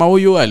kwamba jamaa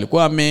huyu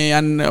alikuwa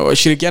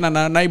ameshirikiana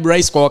na naibu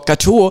rais kwa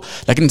wakati huo,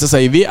 lakini sasa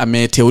hivi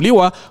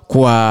ameteuliwa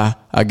kuwa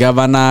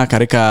governor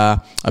katika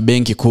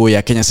benki kuu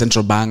ya Kenya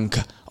Central Bank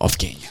of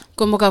Kenya.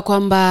 Kumbuka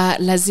kwamba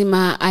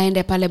lazima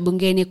aende pale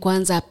bungeni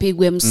kwanza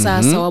apigwe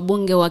msasa,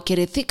 wabunge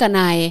wakirithika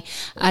naye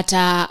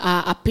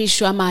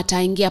ataapishwa ama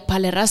ataingia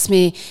pale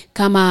rasmi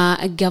kama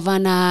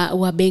gavana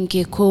wa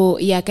benki kuu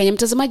ya Kenya.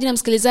 Mtazamaji na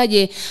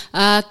msikilizaji,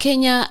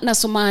 Kenya na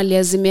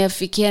Somalia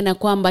zimeafikiana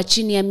kwamba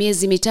chini ya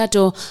miezi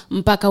 3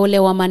 mpaka ule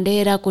wa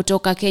Mandera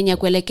kutoka Kenya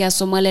kuelekea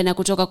Somalia na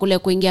kutoka kule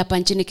kuingia hapa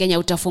nchini Kenya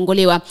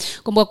utafunguliwa.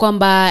 Kumbuka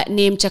kwamba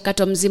ni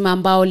mchakato mzima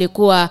ambao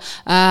ulikuwa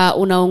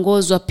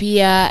unaongozwa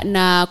pia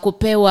na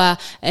kupewa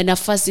kupewa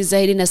nafasi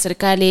zaidi na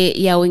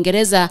serikali ya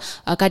Uingereza,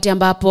 wakati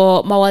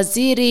ambapo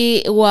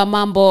mawaziri wa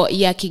mambo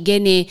ya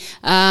kigeni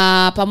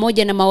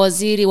pamoja na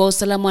mawaziri wa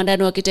usalama wa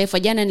ndani wa kitaifa,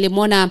 jana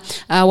nilimwona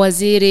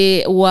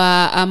waziri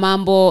wa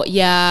mambo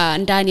ya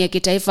ndani ya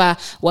kitaifa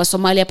wa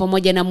Somalia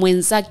pamoja na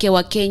mwenzake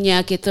wa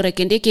Kenya Kithure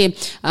Kindiki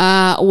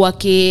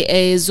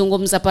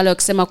wakizungumza pale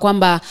wakisema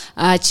kwamba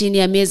chini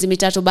ya miezi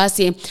mitatu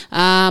basi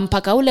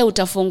mpaka ule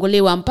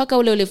utafunguliwa. Mpaka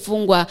ule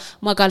ulifungwa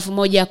mwaka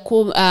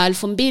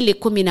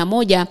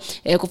 2011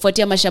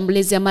 kufuatia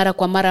mashambulizi ya mara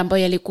kwa mara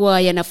ambayo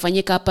yalikuwa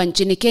yanafanyika hapa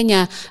nchini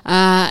Kenya,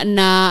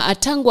 na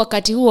tangu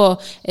wakati huo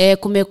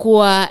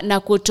kumekuwa na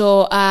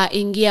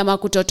kutoingia ama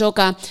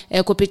kutotoka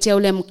kupitia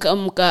ule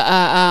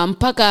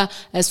mpaka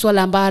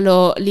swala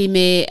ambalo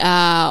lime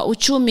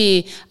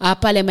uchumi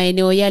pale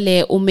maeneo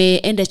yale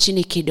umeenda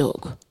chini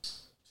kidogo.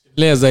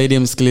 Lea zaidi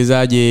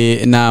msikilizaji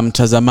na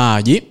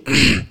mtazamaji.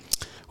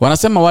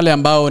 Wanasema wale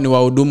ambao ni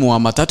wahudumu wa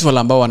matatu, wale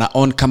ambao wana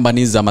own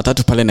companies za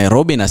matatu pale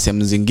Nairobi na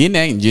sehemu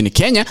zingine nchini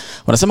Kenya,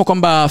 wanasema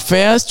kwamba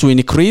fares to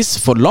increase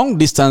for long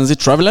distance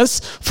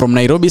travelers from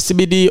Nairobi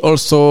CBD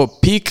also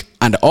peak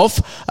and off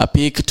a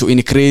peak to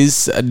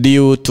increase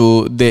due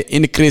to the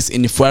increase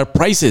in fuel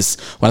prices.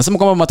 Wanasema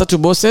kwamba matatu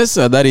bosses,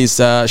 that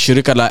is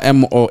shirika la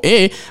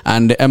MOA,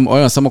 and MOA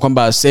wanasema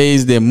kwamba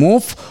says the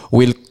move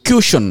will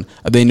cushion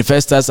the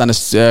investors and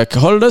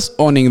holders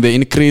owning the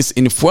increase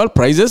in fuel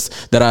prices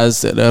that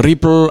has a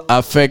ripple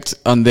effect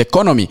on the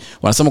economy.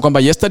 Wanasema kwamba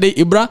yesterday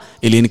Ibra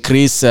will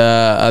increase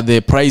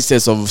the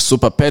prices of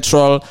super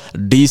petrol,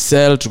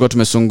 diesel, tulikuwa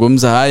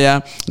tumezungumza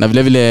haya, na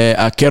vile vile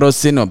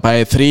kerosene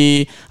by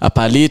 3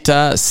 per liter,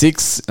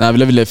 6 na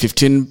vile vile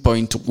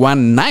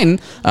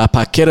 15.19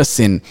 per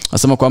kerosene.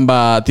 Wanasema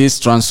kwamba this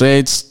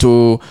translates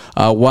to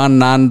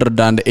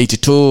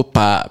 182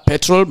 per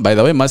petrol. By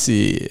the way,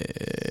 masi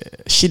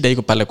shida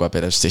iko pale kwa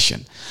petrol station.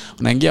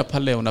 Unaingia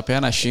pale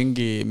unapeana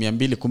shilingi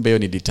 200, kumbe hiyo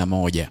ni lita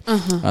moja.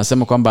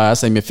 Wanasema kwamba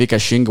sasa imefika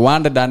shilingi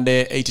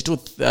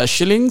 182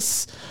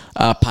 shillings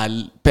per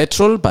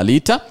petrol per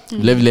liter.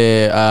 Vile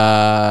vile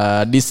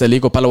diesel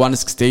iko pale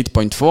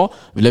 168.4.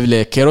 Vile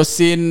vile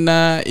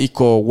kerosene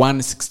iko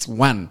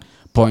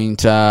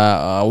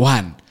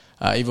 161.1.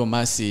 Hivyo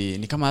masi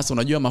ni kama sasa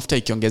unajua mafuta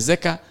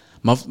ikiongezeka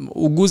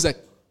uguza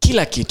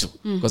kila kitu.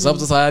 Kwa sababu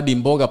sasa hadi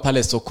mboga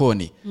pale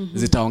sokoni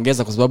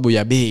zitaongeza kwa sababu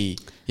ya bei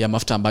ya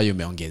mafuta ambayo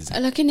imeongeza.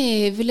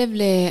 Lakini vile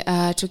vile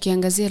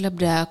tukiangazia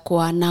labda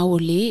kwa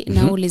nauli,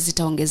 nauli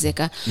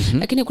zitaongezeka.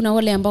 Lakini kuna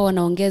wale ambao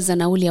wanaongeza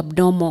nauli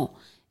abnormal.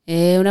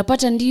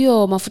 Unapata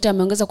ndio mafuta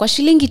yameongeza kwa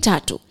shilingi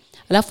 3,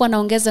 alafu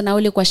anaongeza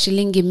nauli kwa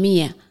shilingi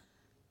 100.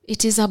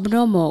 It is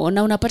abnormal.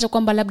 Na unapata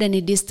kwamba labda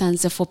ni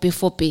distance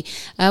fupi.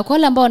 Kwa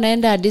wale ambao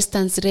wanaenda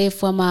distance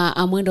refu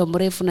ama mwendo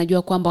mrefu,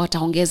 najua kwamba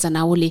wataongeza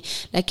nauli.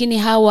 Lakini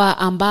hawa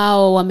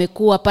ambao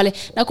wamekuwa pale,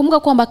 nakumbuka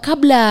kwamba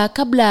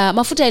kabla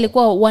mafuta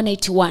yalikuwa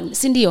 181,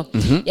 si ndio?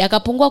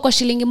 Yakapungua kwa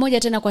shilingi 1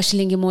 tena kwa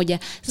shilingi 1.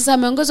 Sasa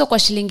ameongezwa kwa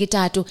shilingi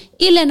 3.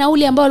 Ile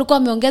nauli ambayo walikuwa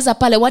wameongeza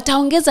pale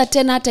wataongeza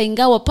tena, hata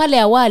ingawa pale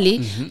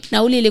awali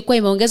nauli ilikuwa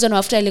imeongezwa na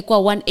mafuta ilikuwa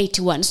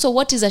 181. So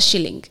what is a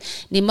shilling?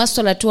 Ni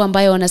masuala tu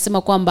ambayo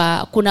wanasema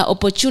kwamba kuna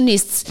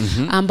opportunists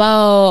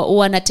ambao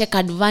wana take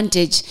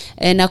advantage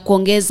na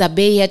kuongeza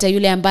bei. Hata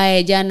yule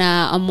ambaye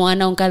jana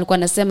mwanaonga alikuwa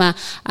anasema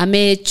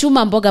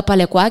amechuma mboga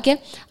pale kwake,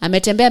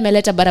 ametembea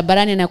ameleta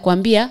barabarani na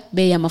kuambia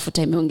bei ya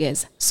mafuta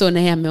imeongeza. So na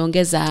yeye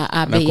ameongeza bei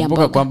ya mboga.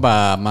 Nakumbuka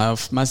kwamba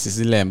masi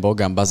zile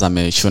mboga ambazo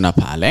amechuna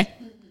pale,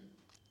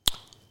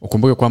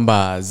 ukumbuke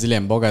kwamba zile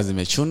mboga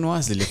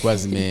zimechunwa zilikuwa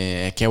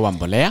zimewekewa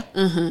mbolea.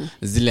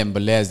 Zile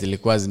mbolea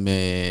zilikuwa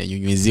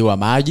zimenyunyiziwa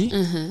maji.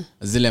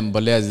 Zile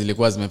mbolea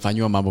zilikuwa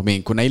zimefanywa mambo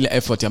mengi. Kuna ile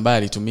effort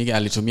ambayo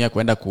alitumia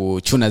kwenda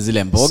kuchuna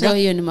zile mboga. So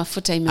hiyo ni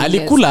mafuta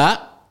imeongeza.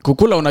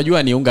 Kukula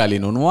unajua ni unga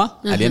alinunua,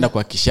 alienda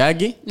kwa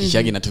kishagi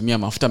inatumia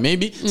mafuta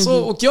maybe.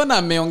 So ukiona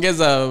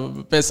ameongeza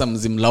pesa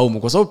mzimlaumu,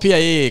 kwa sababu pia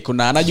yeye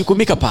kuna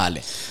anajukumika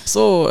pale.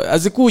 So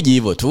azikuji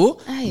hivyo tu,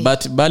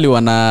 but bali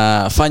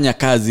wanafanya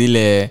kazi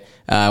ile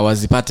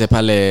wazipate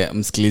pale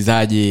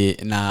msikilizaji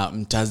na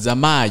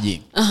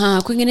mtazamaji.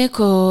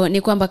 Kwingineko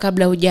ni kwamba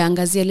kabla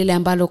hujaangazia lile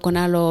ambalo uko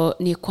nalo,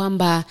 ni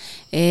kwamba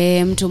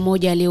mtu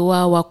mmoja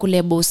aliuawa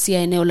kule Busia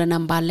eneo la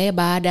Nambale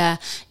baada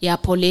ya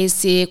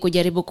polisi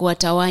kujaribu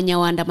kuwatawanya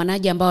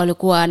waandamanaji ambao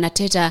walikuwa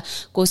wanateta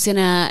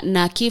kuhusiana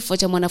na kifo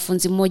cha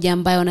mwanafunzi mmoja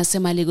ambaye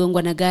wanasema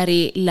aligongwa na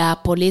gari la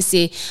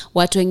polisi.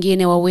 Watu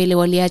wengine 2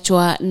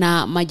 waliachwa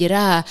na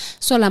majeraha,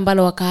 swala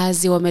ambalo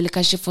wakazi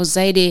wamelikashifu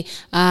zaidi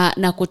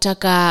na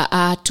kutaka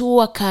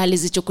hatua kali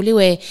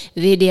zichukuliwe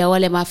dhidi ya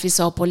wale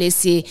maafisa wa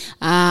polisi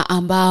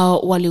ambao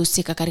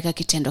walihusika katika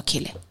kitendo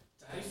kile.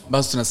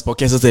 Basi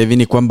tunasipokea sasa hivi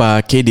ni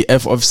kwamba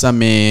KDF officer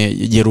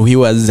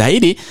amejeruhiwa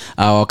zaidi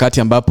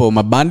wakati ambapo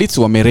mabandits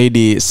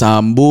wameredi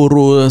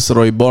Samburu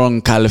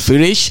Royborn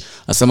Kalfirish.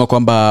 Nasema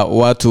kwamba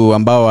watu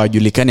ambao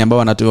wajulikani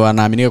ambao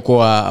wanaaminika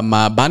kuwa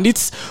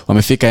mabandits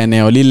wamefika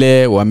eneo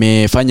lile,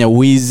 wamefanya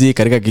wizi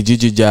katika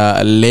kijiji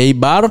cha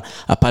Leibar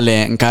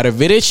pale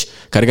Nkarevirish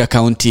katika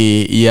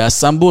kaunti ya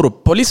Samburu.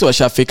 Polisi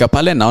washafika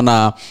pale,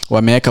 naona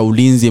wameweka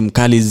ulinzi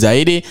mkali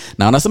zaidi,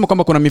 na wanasema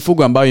kwamba kuna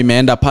mifugo ambayo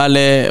imeenda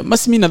pale.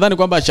 Basi mimi nadhani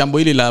kwamba chambo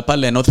hili la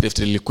pale North Rift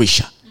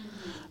lilikwisha.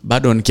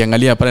 Bado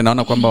nikiangalia pale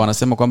naona kwamba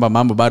wanasema kwamba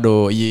mambo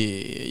bado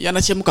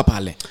yanachemka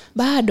pale.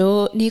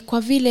 Bado ni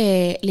kwa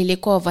vile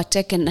lilikuwa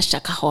overtaken na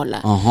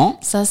Shakahola.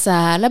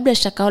 Sasa labda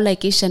Shakahola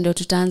ikiisha ndio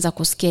tutaanza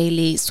kusikia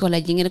ili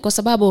swala jingine, kwa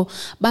sababu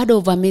bado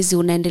uvamizi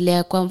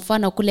unaendelea. Kwa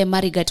mfano kule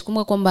Marigat,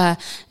 kumbuka kwamba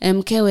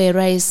mkewe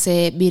Rais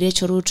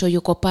Birecho Ruto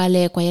yuko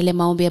pale kwa yale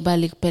maombi ambayo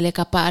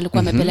alikuwa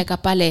amepeleka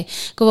pale.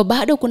 Kwa hivyo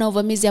bado kuna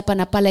uvamizi hapa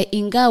na pale,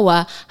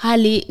 ingawa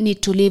hali ni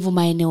tulivu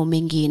maeneo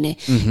mengine.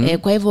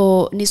 Kwa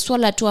hivyo ni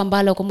swala tu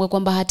ambalo kumbuka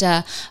kwamba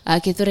hata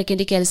Kithure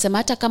Kindiki alisema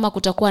hata kama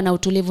kutakuwa na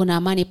utulivu na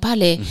amani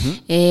pale,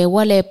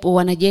 wale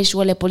wanajeshi,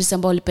 wale polisi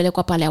ambao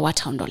walipelekwa pale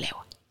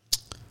hawataondolewa.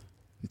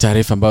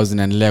 Taarifa ambazo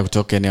zinaendelea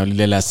kutoka eneo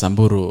lile la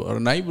Samburu.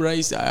 Naibu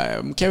Rais,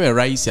 mkewe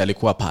Rais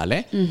alikuwa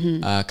pale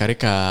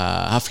katika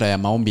hafla ya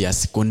maombi ya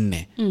siku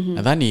 4.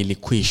 Nadhani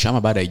ilikwisha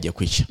ama baada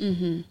haijakwisha.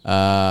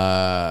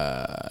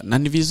 Na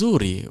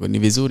ni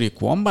vizuri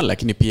kuomba,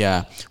 lakini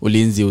pia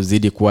ulinzi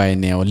uzidi kuwa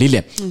eneo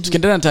lile.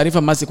 Tukiendelea na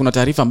taarifa, Masi, kuna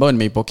taarifa ambayo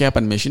nimeipokea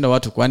hapa, nimeshinda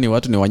watu kwani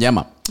watu ni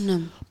wanyama.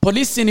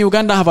 Police in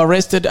Uganda have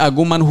arrested a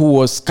woman who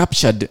was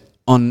captured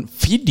on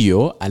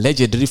video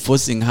allegedly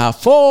forcing her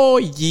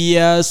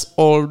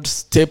 4-year-old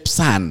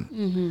stepson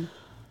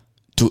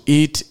to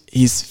eat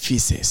his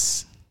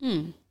feces.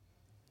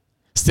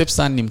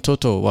 Stepson ni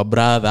mtoto wa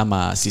brother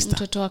ama sister?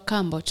 Mtoto wa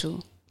kambo tu.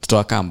 Mtoto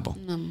wa kambo.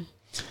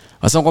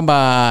 Wasema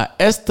kwamba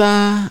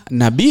Esther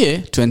Nabie,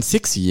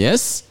 26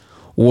 years,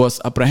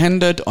 was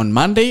apprehended on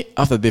Monday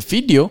after the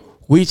video,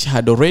 which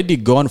had already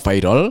gone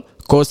viral,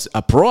 caused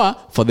uproar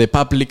for the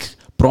public,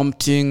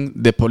 prompting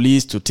the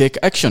police to take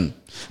action.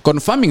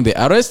 Confirming the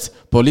arrest,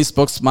 police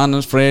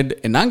spokesman Fred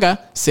Enanga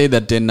said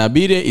that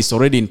Nabire is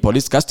already in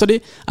police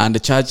custody and the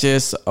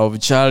charges of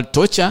child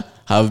torture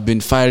have been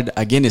filed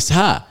against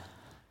her.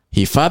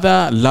 He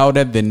further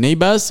lauded the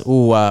neighbors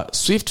who were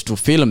swift to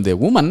film the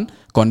woman,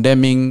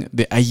 condemning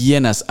the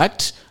Hyenas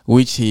Act,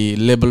 which he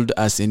labeled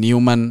as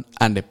inhuman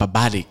and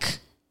barbaric.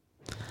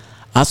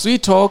 As we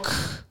talk,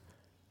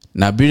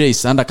 Nabire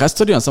is under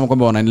custody. Wanasema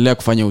kwamba wanaendelea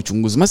kufanya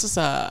uchunguzi.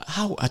 Sasa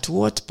at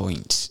what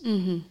point?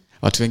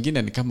 Watu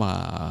wengine ni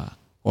kama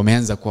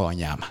wameanza kuwa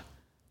wanyama,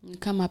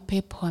 kama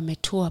pepo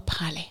wametua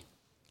pale.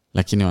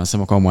 Lakini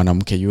wanasema kwamba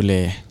mwanamke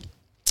yule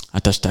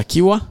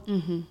atashtakiwa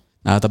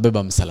na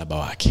atabeba msalaba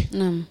wake.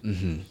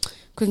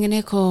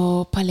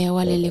 Kwingineko pale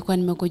awali nilikuwa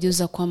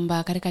nimekujuza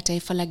kwamba katika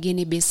taifa la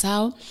Guinea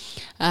Bissau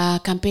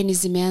kampeni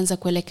zimeanza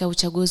kuelekea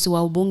uchaguzi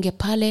wa ubunge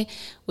pale.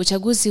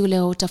 Uchaguzi ule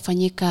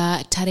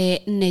utafanyika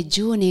tarehe 4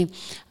 Juni,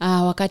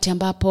 wakati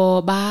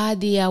ambapo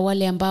baadhi ya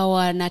wale ambao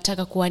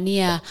wanataka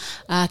kuwania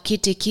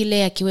kiti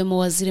kile, akiwemo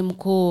waziri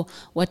mkuu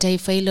wa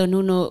taifa hilo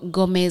Nuno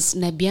Gomez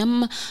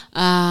Nabiam,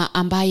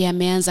 ambaye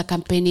ameanza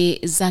kampeni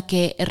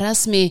zake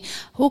rasmi,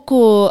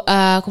 huku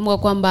kumbuka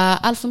kwamba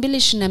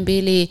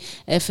 2022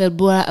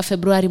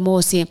 Februari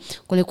mosi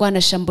kulikuwa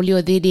na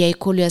shambulio dhidi ya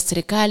ikulu ya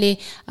serikali,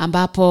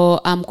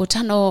 ambapo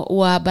mkutano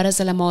wa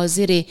baraza la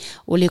mawaziri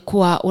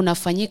ulikuwa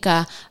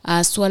unafanyika,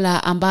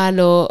 swala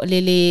ambalo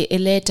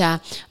lilileta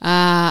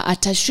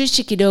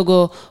atashwishi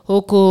kidogo,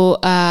 huku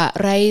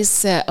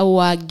rais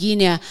wa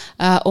Guinea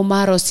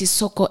Umaro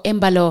Sisoko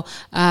Embalo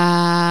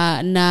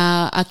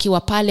na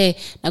akiwa pale,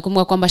 na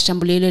kumbuka kwamba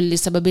shambulio hilo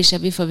lilisababisha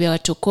vifo vya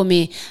watu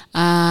 10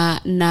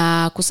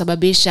 na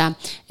kusababisha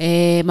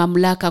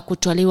mamlaka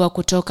kutwaliwa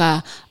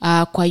kutoka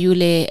kwa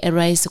yule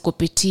rais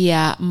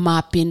kupitia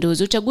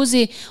mapinduzi.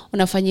 Uchaguzi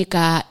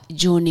unafanyika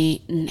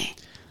Juni 4.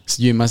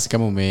 Sijui Masi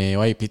kama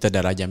umewahi pita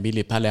daraja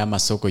 2 pale ama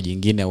soko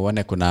jingine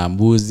uone kuna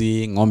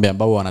mbuzi, ng'ombe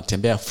ambao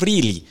wanatembea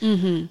freely.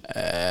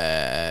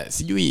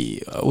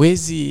 Sijui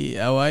wezi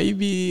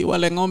hawaibi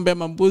wale ng'ombe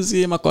ama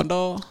mbuzi ama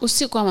kondoo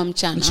usiku ama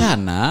mchana?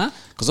 Mchana,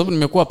 kwa sababu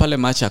nimekuwa pale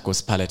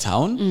Machakos pale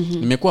town,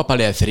 nimekuwa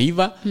pale Athi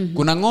River.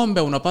 Kuna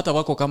ng'ombe unapata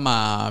wako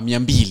kama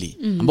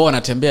 200 ambao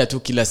wanatembea tu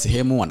kila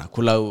sehemu,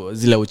 wanakula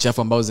zile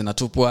uchafu ambao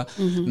zinatupwa.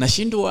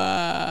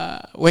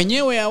 Nashindwa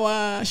wenyewe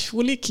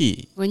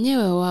hawashughuliki.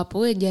 Wenyewe wapo,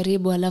 wewe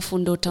jaribu alafu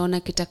ndio utaona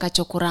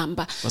kitakacho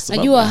kuramba.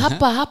 Najua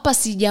hapa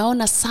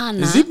sijaona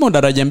sana. Zipo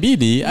daraja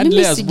 2 hadi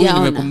leo asubuhi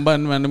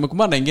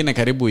nimekumbana na nyingine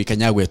karibu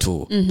ikanyagwe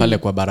tu pale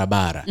kwa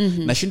barabara.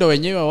 Nashindwa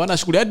wenyewe hawana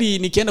shughuli. Hadi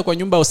nikienda kwa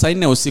nyumba saa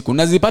 4 usiku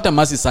nazipata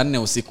Masi saa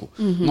 4 usiku.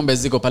 Ng'ombe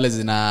ziko pale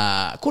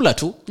zinakula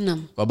tu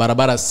kwa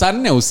barabara saa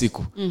 4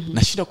 usiku.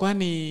 Nashindwa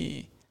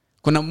kwani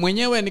kuna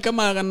mwenyewe ni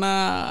kama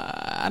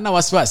ana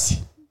wasiwasi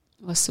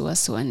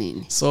wa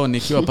nini? So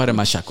nikiwa pale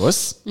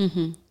Machakos,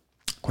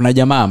 kuna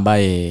jamaa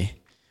ambaye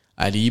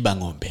aliiba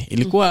ng'ombe.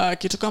 Ilikuwa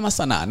kitu kama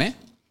saa 8,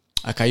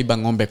 akaiba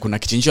ng'ombe. Kuna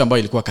kichinjio ambayo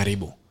ilikuwa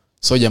karibu.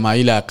 So jamaa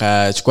yule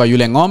akachukua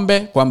yule ng'ombe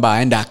kwamba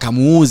aenda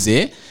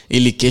akamuuze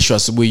ili kesho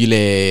asubuhi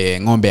yule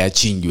ng'ombe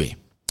achinjwe.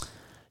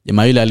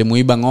 Jamaa yule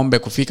alimuiba ng'ombe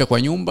kufika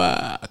kwa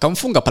nyumba,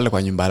 akamfunga pale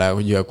kwa nyumba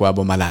la kwa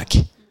boma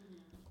lake.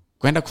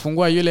 Kwenda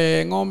kufungua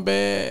yule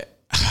ng'ombe,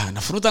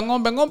 anafuruta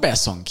ng'ombe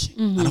asongi.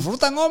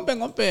 Anafuruta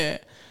ng'ombe.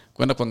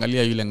 Kwenda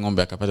kuangalia yule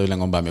ng'ombe, akapata yule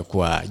ng'ombe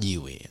amekuwa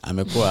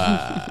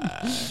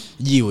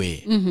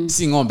jiwe.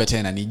 Si ng'ombe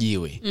tena, ni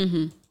jiwe.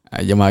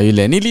 Jamaa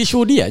yule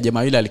nilishuhudia,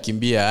 jamaa yule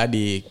alikimbia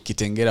hadi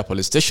Kitengela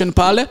police station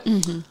pale.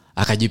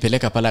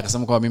 Akajipeleka pale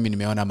akasema kwa mimi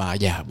nimeona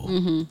maajabu.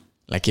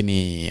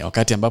 Lakini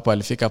wakati ambapo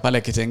alifika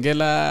pale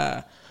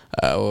Kitengela,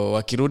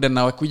 wakirudi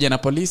na wakuja na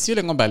polisi,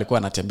 yule ng'ombe alikuwa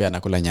anatembea na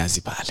kula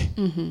nyasi pale.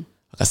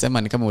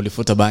 Akasema ni kama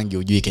ulifuta bangi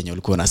ujui Kenya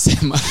ulikuwa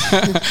unasema.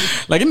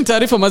 Lakini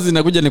taarifa mazi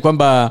zinakuja ni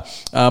kwamba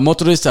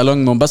motorists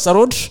along Mombasa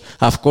Road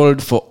have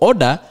called for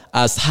order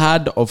as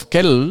herd of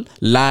cattle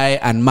lie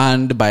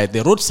unmanned by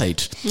the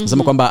roadside.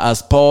 Nasema kwamba a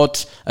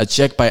spot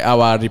check by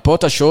our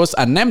reporter shows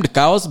unnamed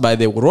cows by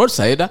the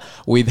roadside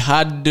with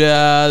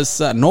herders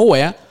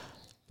nowhere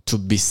to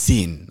be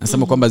seen.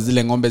 Nasema kwamba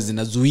zile ng'ombe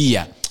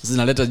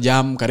zinaleta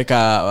jam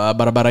katika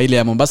barabara ile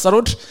ya Mombasa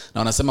Road,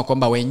 na wanasema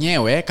kwamba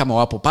wenyewe kama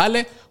wapo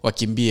pale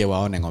wakimbie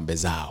waone ng'ombe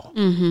zao.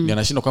 Ndio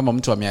nashinda kwamba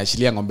mtu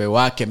ameachilia ng'ombe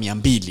wake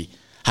 200,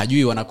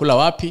 hajui wanakula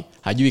wapi,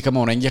 hajui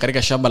kama unaingia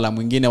katika shamba la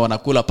mwingine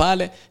wanakula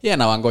pale, yeye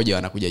anawangoja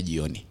wanakuja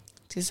jioni.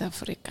 This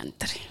African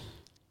country.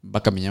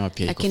 Baka minyama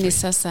pia iko.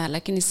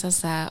 Lakini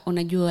sasa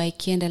unajua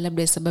ikienda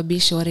labda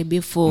isababisha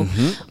uharibifu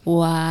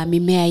wa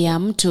mimea ya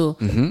mtu,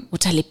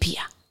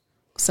 utalipia.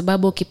 Kwa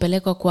sababu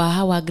ukipelekwa kwa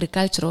hawa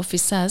agricultural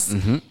officers,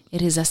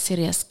 it is a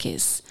serious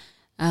case.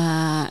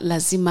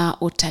 Lazima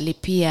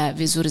utalipia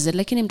vizuri zaidi.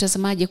 Lakini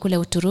mtazamaji, kule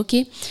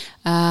Uturuki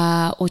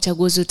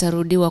uchaguzi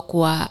utarudiwa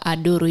kwa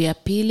duru ya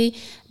pili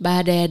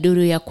baada ya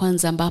duru ya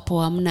kwanza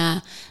ambapo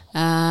hamna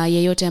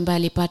yeyote ambaye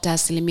alipata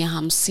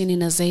 50%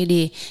 na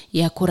zaidi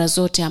ya kura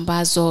zote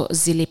ambazo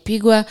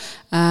zilipigwa.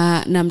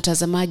 Na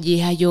mtazamaji,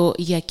 hayo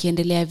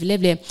yakiendelea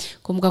vile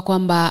kumbuka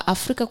kwamba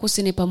Afrika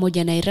Kusini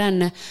pamoja na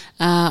Iran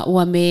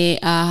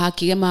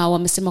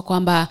wamesema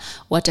kwamba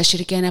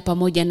watashirikiana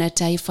pamoja na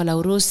taifa la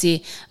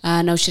Urusi,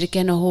 na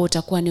ushirikiano huo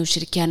utakuwa ni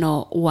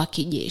ushirikiano wa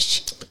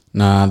kijeshi.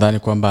 Na nadhani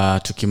kwamba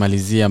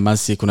tukimalizia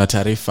masi, kuna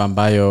taarifa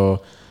ambayo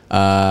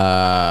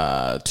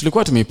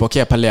tulikuwa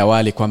tumeipokea pale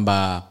awali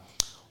kwamba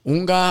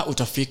unga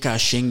utafika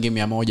shilingi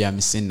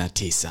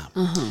 159.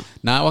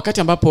 Na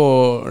wakati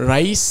ambapo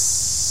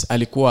rais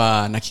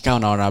alikuwa na kikao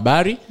na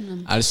wanahabari,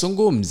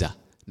 alizungumza,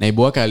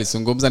 naibu wake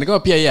alizungumza, nikawa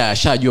pia yeye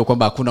ashajua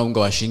kwamba hakuna unga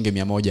wa shilingi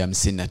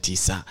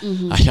 159.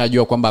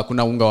 Ashajua kwamba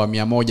hakuna unga wa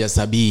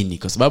 170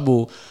 kwa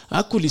sababu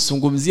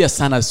hakulizungumzia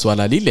sana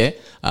swala lile.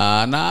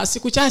 Na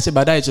siku chache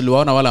baadaye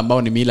tuliwaona wale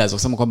ambao ni millers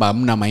wakisema kwamba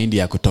hamna mahindi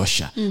ya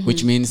kutosha,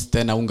 which means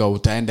tena unga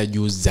utaenda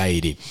juu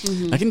zaidi.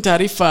 Lakini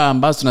taarifa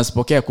ambazo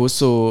tunazipokea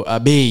kuhusu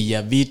bei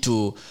ya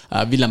vitu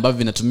vile ambavyo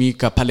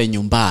vinatumika pale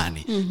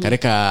nyumbani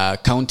katika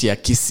county ya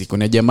Kisii,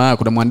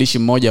 kuna mwandishi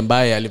mmoja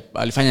ambaye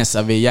alifanya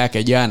survey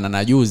yake jana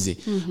na juzi,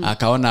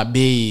 akaona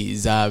bei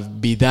za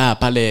bidhaa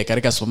pale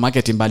katika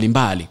supermarket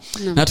mbalimbali.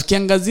 Na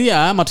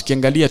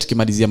tukiangalia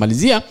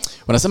tukimalizia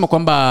wanasema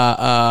kwamba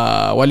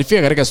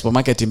walifika katika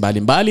supermarket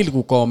mbalimbali ili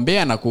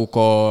kukombea na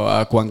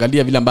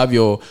kuangalia vile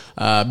ambavyo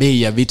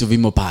bei ya vitu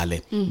vimo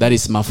pale. That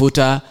is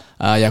mafuta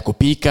ya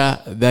kupika,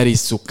 that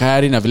is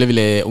sukari, na vile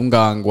vile unga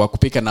wa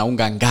kupika na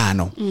unga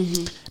ngano.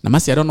 Na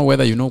masi, I don't know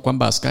whether you know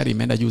kwamba sukari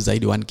imeenda juu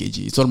zaidi 1 kg.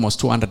 It's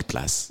almost 200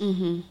 plus.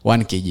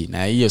 1 kg.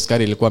 Na hiyo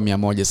sukari ilikuwa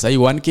 100. Sasa hii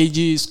 1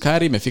 kg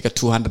sukari imefika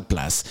 200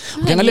 plus.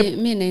 Ukiangalia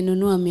mimi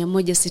nainunua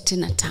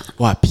 165.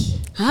 Wapi?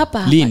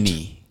 Hapa.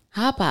 Lini?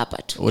 Hapa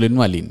tu.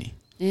 Ulinunua lini?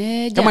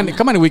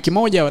 Kama ni wiki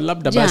moja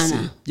labda basi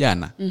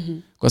jana.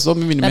 Kwa sababu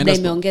mimi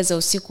nimeongeza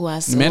usiku wa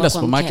asubuhi. Nimeenda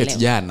supermarket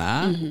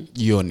jana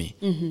jioni.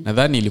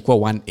 Nadhani ilikuwa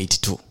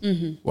 182.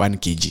 1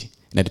 kg.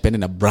 Na depende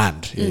na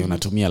brand yenye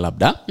unatumia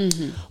labda.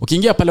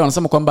 Ukiingia pale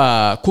wanasema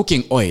kwamba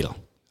cooking oil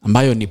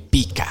ambayo ni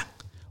pika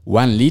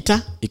 1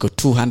 liter iko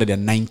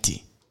 290.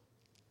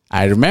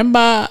 I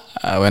remember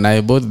when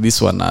I bought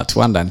this one at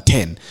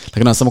 210,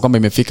 lakini wanasema kwamba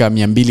imefika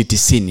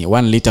 290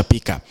 1 liter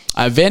pika.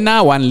 Avena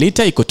 1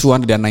 liter iko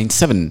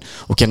 297.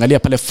 Ukiangalia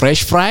pale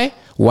fresh fry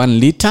 1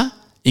 liter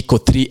iko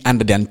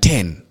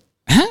 310.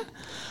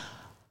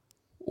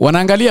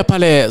 Wanaangalia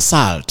pale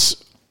salt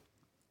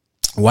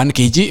 1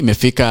 kg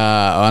imefika,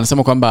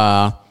 wanasema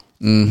kwamba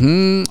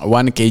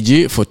 1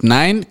 kg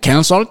 49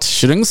 Kenya salt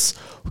shillings.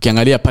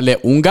 Ukiangalia pale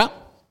unga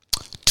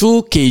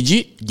 2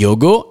 kg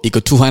jogo iko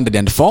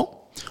 204.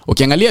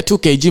 Ukiangalia 2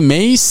 kg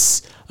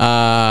maize,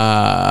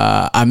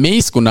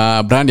 Amaze,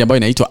 kuna brand ambayo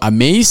inaitwa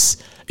Amaze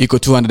iko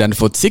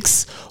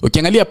 246.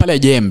 Ukiangalia pale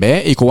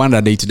jembe iko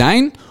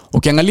 189.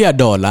 Ukiangalia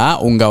dola,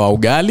 unga wa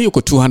ugali uko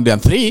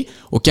 203.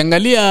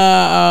 Ukiangalia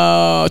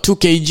 2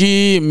 kg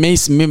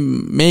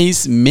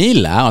maize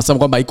mila wanasema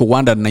kwamba iko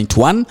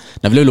 191,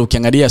 na vile vile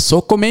ukiangalia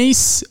soko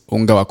maize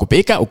unga wa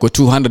kupika uko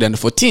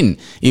 214.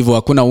 Hivyo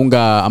hakuna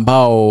unga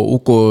ambao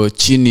uko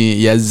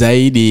chini ya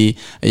zaidi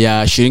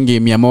ya shilingi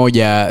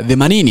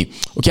 180.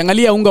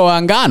 Ukiangalia unga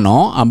wa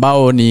ngano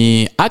ambao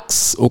ni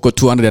Axe uko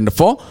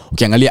 204.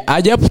 Ukiangalia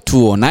Ajab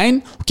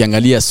 209.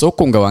 Ukiangalia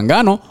soko unga wa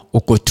ngano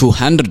uko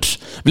 200.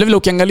 Vile vile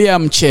ukiangalia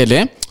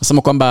mchele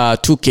nasema kwamba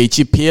 2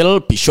 kg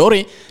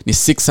pishori ni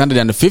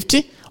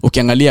 650.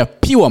 Ukiangalia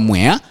piwa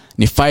mwea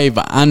ni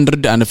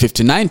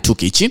 559 2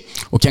 kg.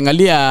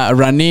 Ukiangalia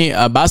rani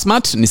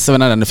basmat ni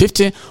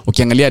 750.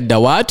 Ukiangalia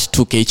dawat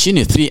 2 kg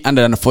ni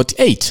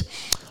 348.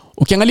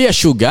 Ukiangalia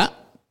sugar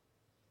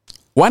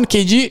 1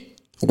 kg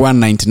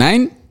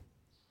 199.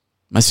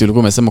 Masi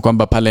ulikuwa umesema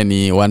kwamba pale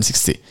ni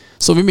 160.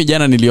 So mimi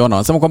jana niliona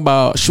wanasema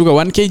kwamba sugar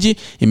 1 kg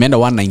imeenda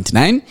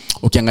 199.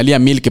 Ukiangalia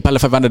milk pale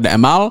 500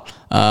 ml,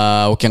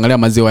 ukiangalia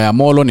maziwa ya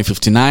Molo ni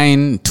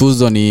 59,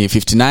 Tuzo ni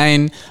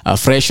 59,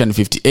 Fresh ni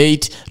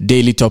 58,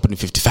 Daily Top ni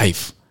 55.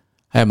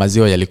 Haya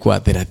maziwa yalikuwa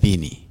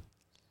 30.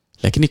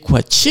 Lakini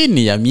kwa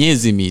chini ya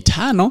miezi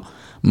 5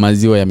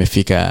 maziwa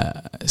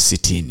yamefika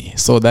 60.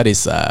 So that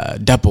is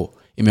double.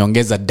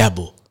 Imeongeza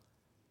double.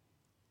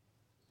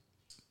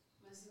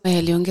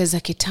 Yaliongeza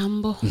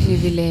kitambo, ni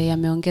vile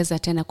yameongeza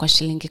tena kwa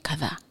shilingi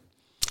kadhaa.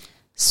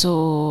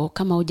 So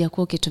kama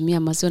hujakuwa ukitumia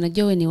maziwa,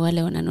 najua ni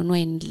wale wananunua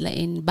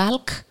in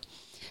bulk.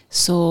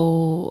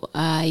 So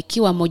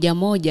ikiwa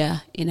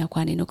moja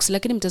inakuwa ni nuksi.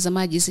 Lakini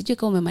mtazamaji, sijui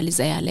kama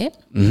umemaliza yale.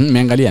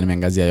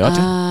 Nimeangazia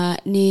yote.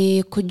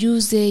 Ni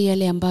kujuze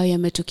yale ambayo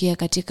yametukia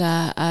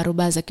katika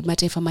rubaa za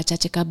kimataifa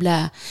machache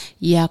kabla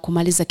ya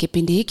kumaliza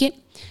kipindi hiki.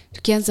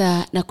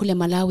 Tukianza na kule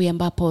Malawi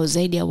ambapo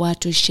zaidi ya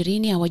watu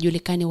 20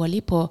 hawajulikani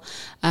walipo.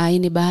 Hii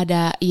ni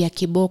baada ya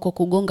kiboko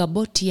kugonga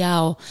boti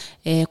yao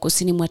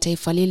kusini mwa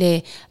taifa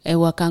lile.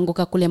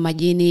 Wakaanguka kule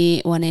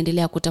majini,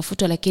 wanaendelea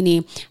kutafutwa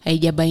lakini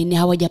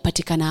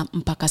hawajapatikana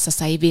mpaka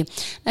sasa hivi.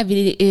 Na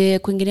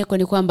kwingineko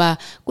ni kwamba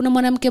kuna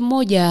mwanamke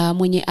mmoja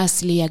mwenye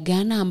asili ya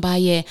Ghana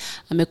ambaye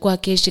amekuwa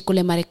akiishi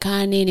kule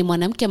Marekani. Ni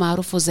mwanamke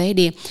maarufu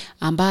zaidi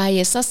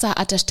ambaye sasa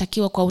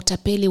atashtakiwa kwa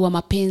utapeli wa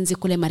mapenzi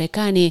kule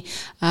Marekani,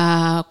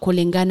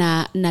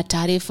 kulingana na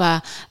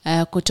taarifa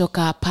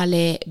kutoka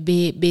pale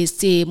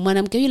BBC.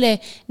 Mwanamke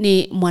yule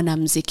ni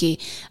mwanamuziki.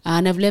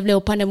 Na vile vile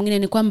upande mwingine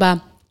ni kwamba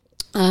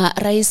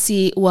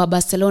Raisi wa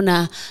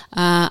Barcelona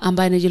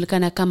ambaye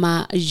anajulikana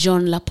kama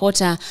Joan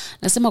Laporta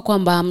nasema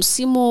kwamba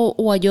msimu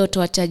wa joto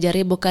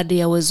watajaribu kadri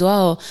ya uwezo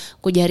wao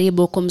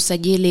kujaribu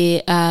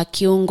kumsajili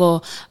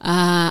kiungo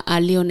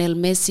Lionel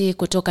Messi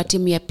kutoka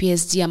timu ya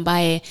PSG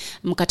ambaye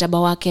mkataba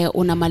wake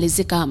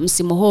unamalizika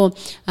msimu huu.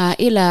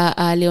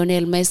 Ila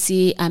Lionel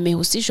Messi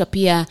amehusishwa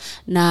pia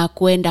na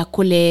kuenda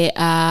kule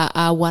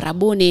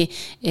Warabuni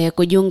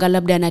kujiunga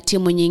labda na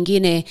timu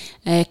nyingine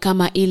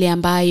kama ile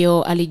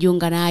ambayo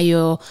alijiunga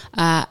nayo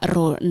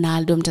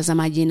Ronaldo.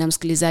 Mtazamaji na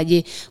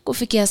msikilizaji,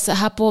 kufikia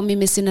hapo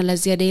mimi sina la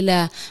ziada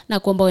ila na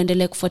kuomba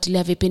uendelee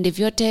kufuatilia vipindi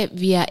vyote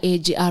vya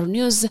AGR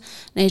News.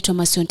 Naitwa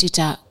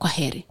Masiontita, kwa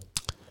heri.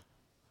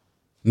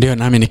 Ndio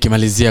nami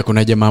nikimalizia,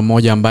 kuna jamaa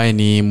mmoja ambaye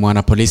ni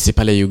mwanapolisi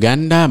pale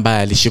Uganda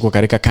ambaye alishikwa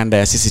katika kanda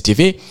ya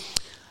CCTV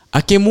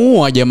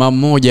akimuua jamaa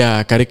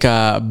mmoja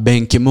katika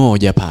benki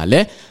moja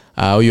pale.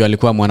 Huyu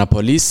alikuwa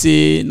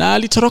mwanapolisi na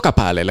alitoroka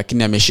pale,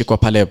 lakini ameshikwa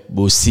pale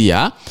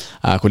Busia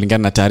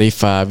kulingana na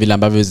taarifa vile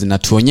ambavyo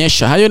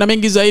zinatuonyesha. Hayo na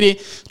mengi zaidi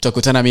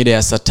tutakutana mida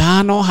ya saa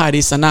 5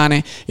 hadi saa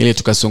 8 ili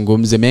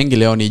tukazungumze mengi.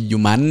 Leo ni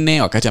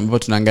Jumanne, wakati ambapo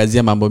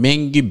tunaangazia mambo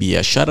mengi,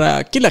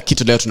 biashara, kila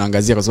kitu leo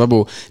tunaangazia kwa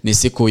sababu ni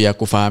siku ya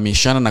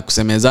kufahamishana na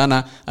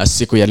kusemezana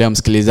siku ya leo,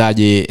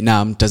 msikilizaji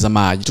na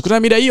mtazamaji. Tukutana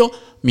mida hiyo.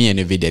 Mimi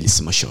ni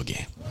Videlis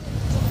Moshoge.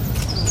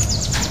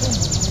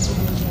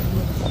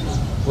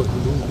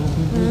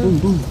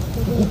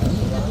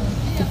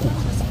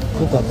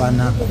 Kuka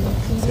pana.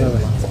 Sawa.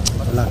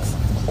 Relax.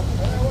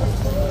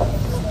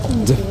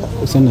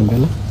 Usiende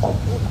mbele.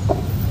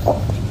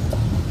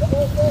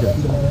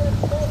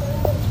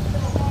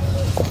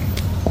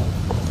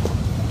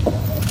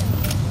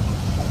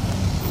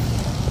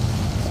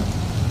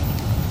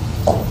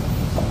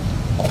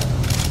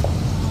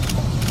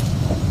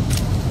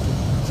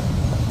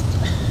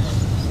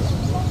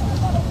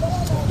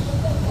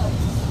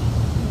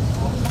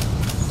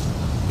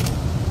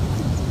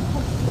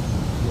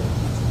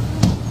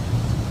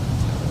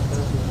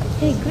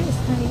 Hey Grace,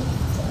 hi.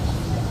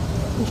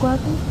 Uko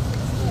wapi?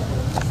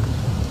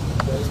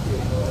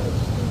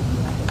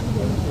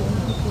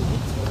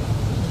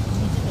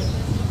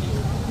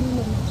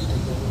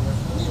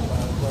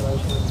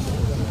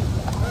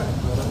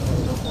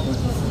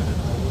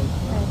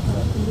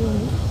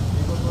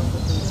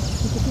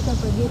 Nikifika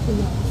kwa geti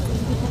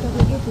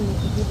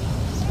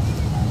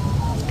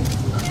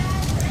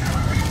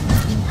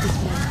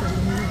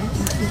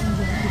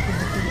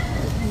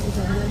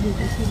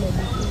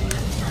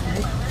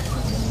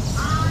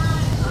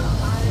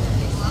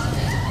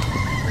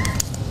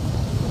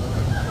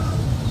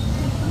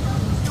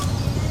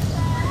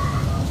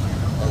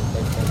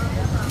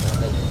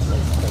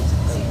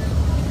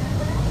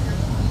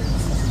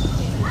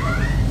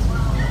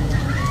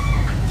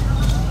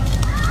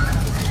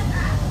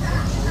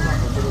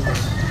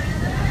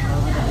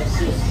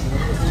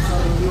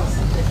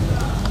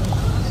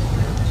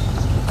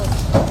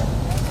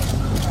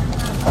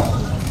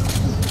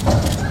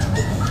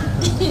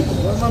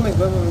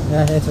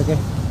Yeah, it's okay.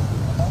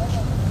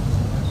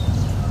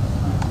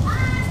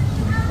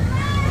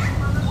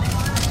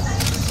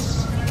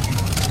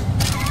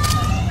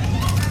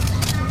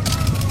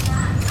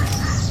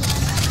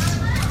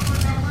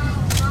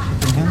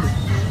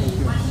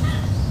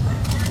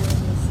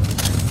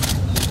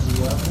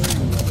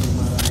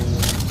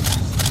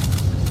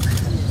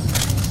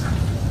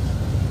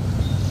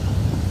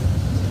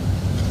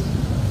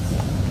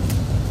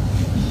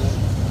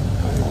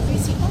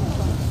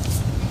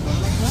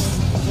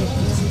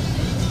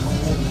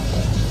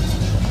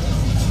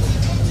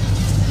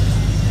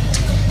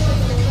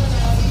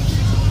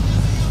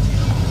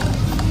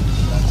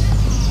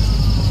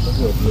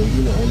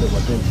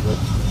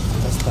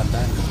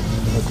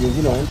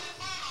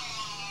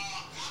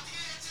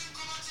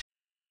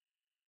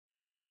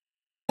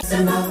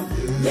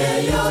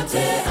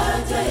 Yeyote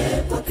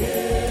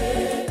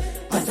atayepokea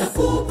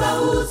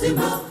atakupa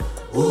uzima,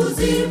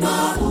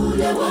 uzima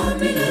ule wa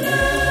milele.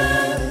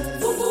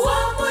 Fungua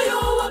moyo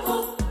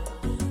wako,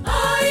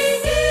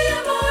 aingie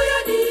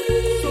moyoni.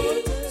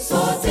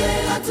 Sote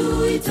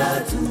atuita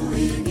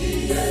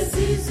tuingie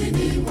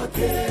zizini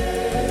mwake.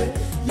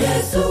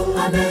 Yesu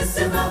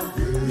amesema,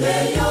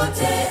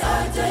 yeyote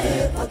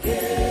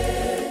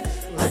atayepokea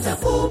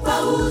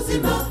atakupa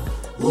uzima,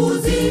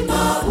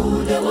 uzima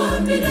ule wa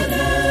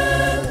milele.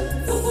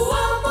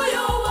 Fungua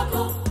moyo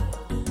wako,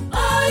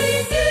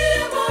 aingie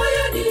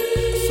moyoni.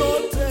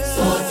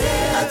 Sote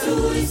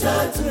atuita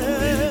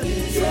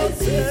tuingie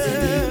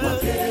zizini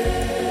mwake.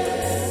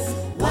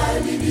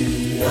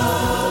 Walilia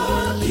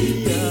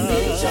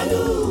kipindi cha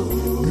Nuhu,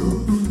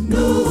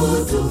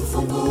 Nuhu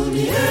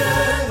tufungulie,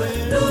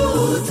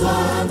 Nuhu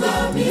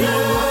tuangamie.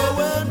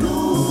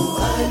 Nuhu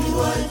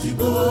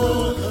aliwajibu,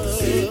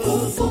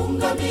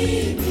 sikufunga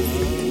mimi,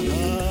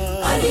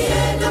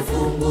 alienda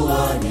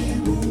funguani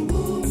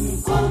Mungu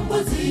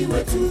mkombozi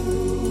wetu.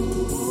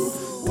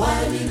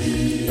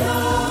 Walilia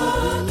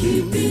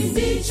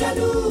kipindi cha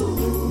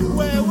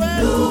Nuhu,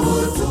 Nuhu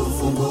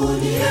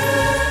tufungulie,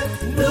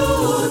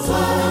 Nuhu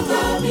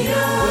tuangamie.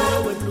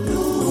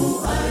 Nuhu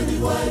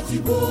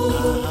aliwajibu,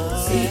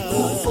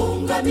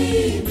 sikufunga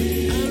mimi,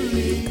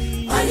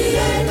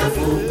 alienda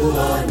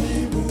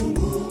funguani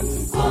Mungu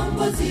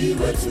mkombozi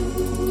wetu.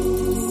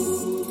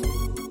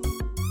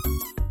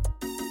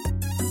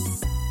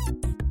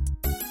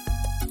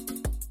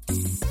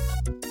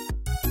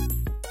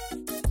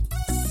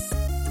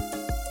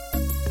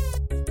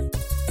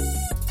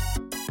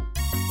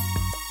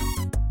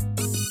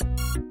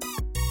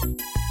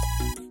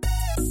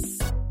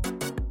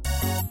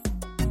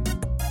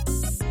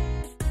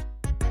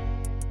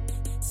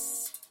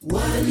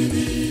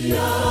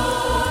 Walilia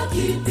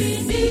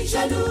kipindi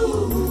cha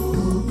Nuhu,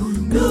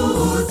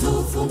 Nuhu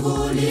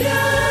tufungulie,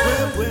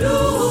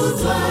 Nuhu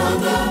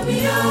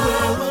tuangamie.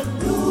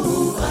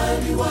 Nuhu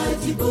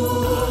aliwajibu,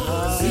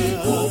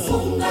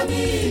 sikufunga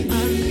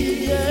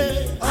mimi,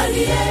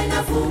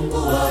 alienda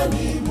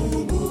funguani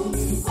Mungu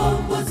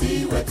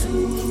mkombozi wetu.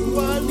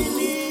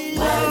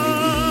 Walilia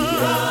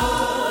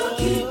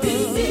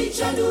kipindi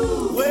cha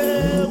Nuhu,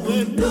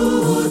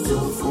 Nuhu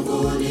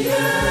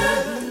tufungulie,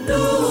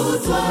 Nuhu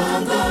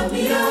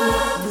tuangamia.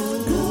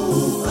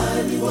 Nuhu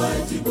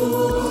aliwajibu,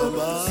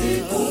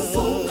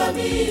 sikufunga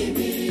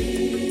mimi,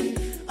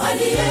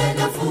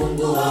 alienda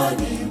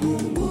funguani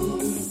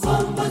Mungu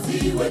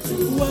mkombozi wetu.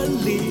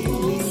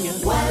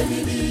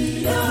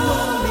 Walilia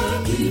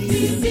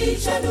kipindi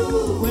cha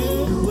Nuhu,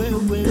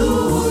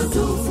 Nuhu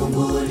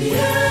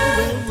tufungulie,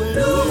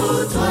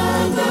 Nuhu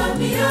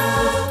tuangamia.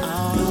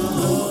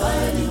 Nuhu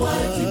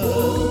aliwajibu,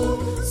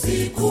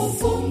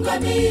 sikufunga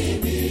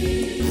mimi,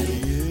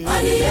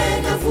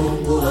 alienda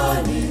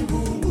funguani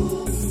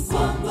Mungu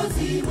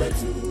mkombozi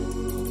wetu.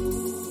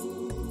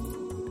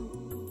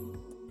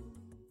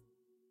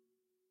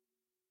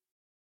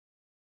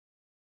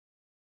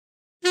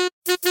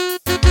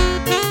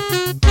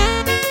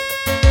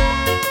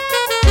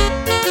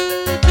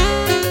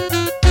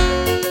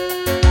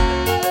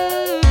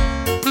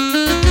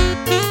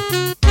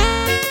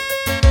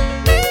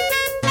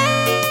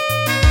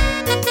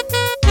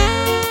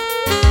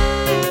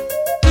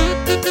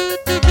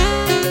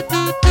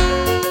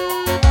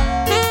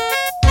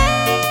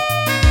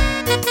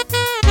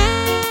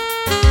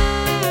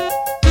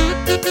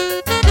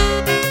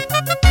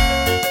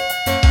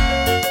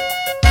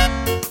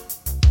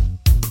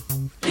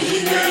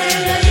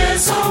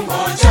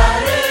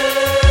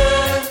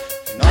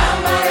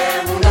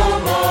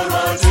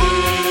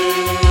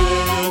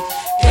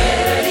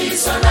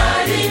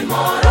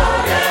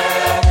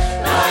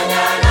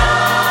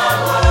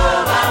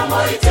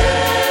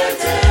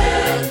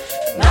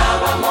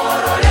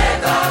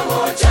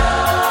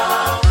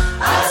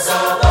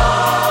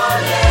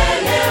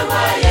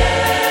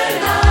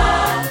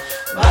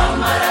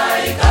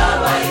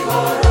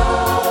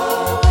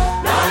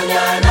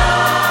 Nanya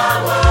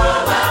nabo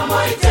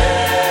bamoite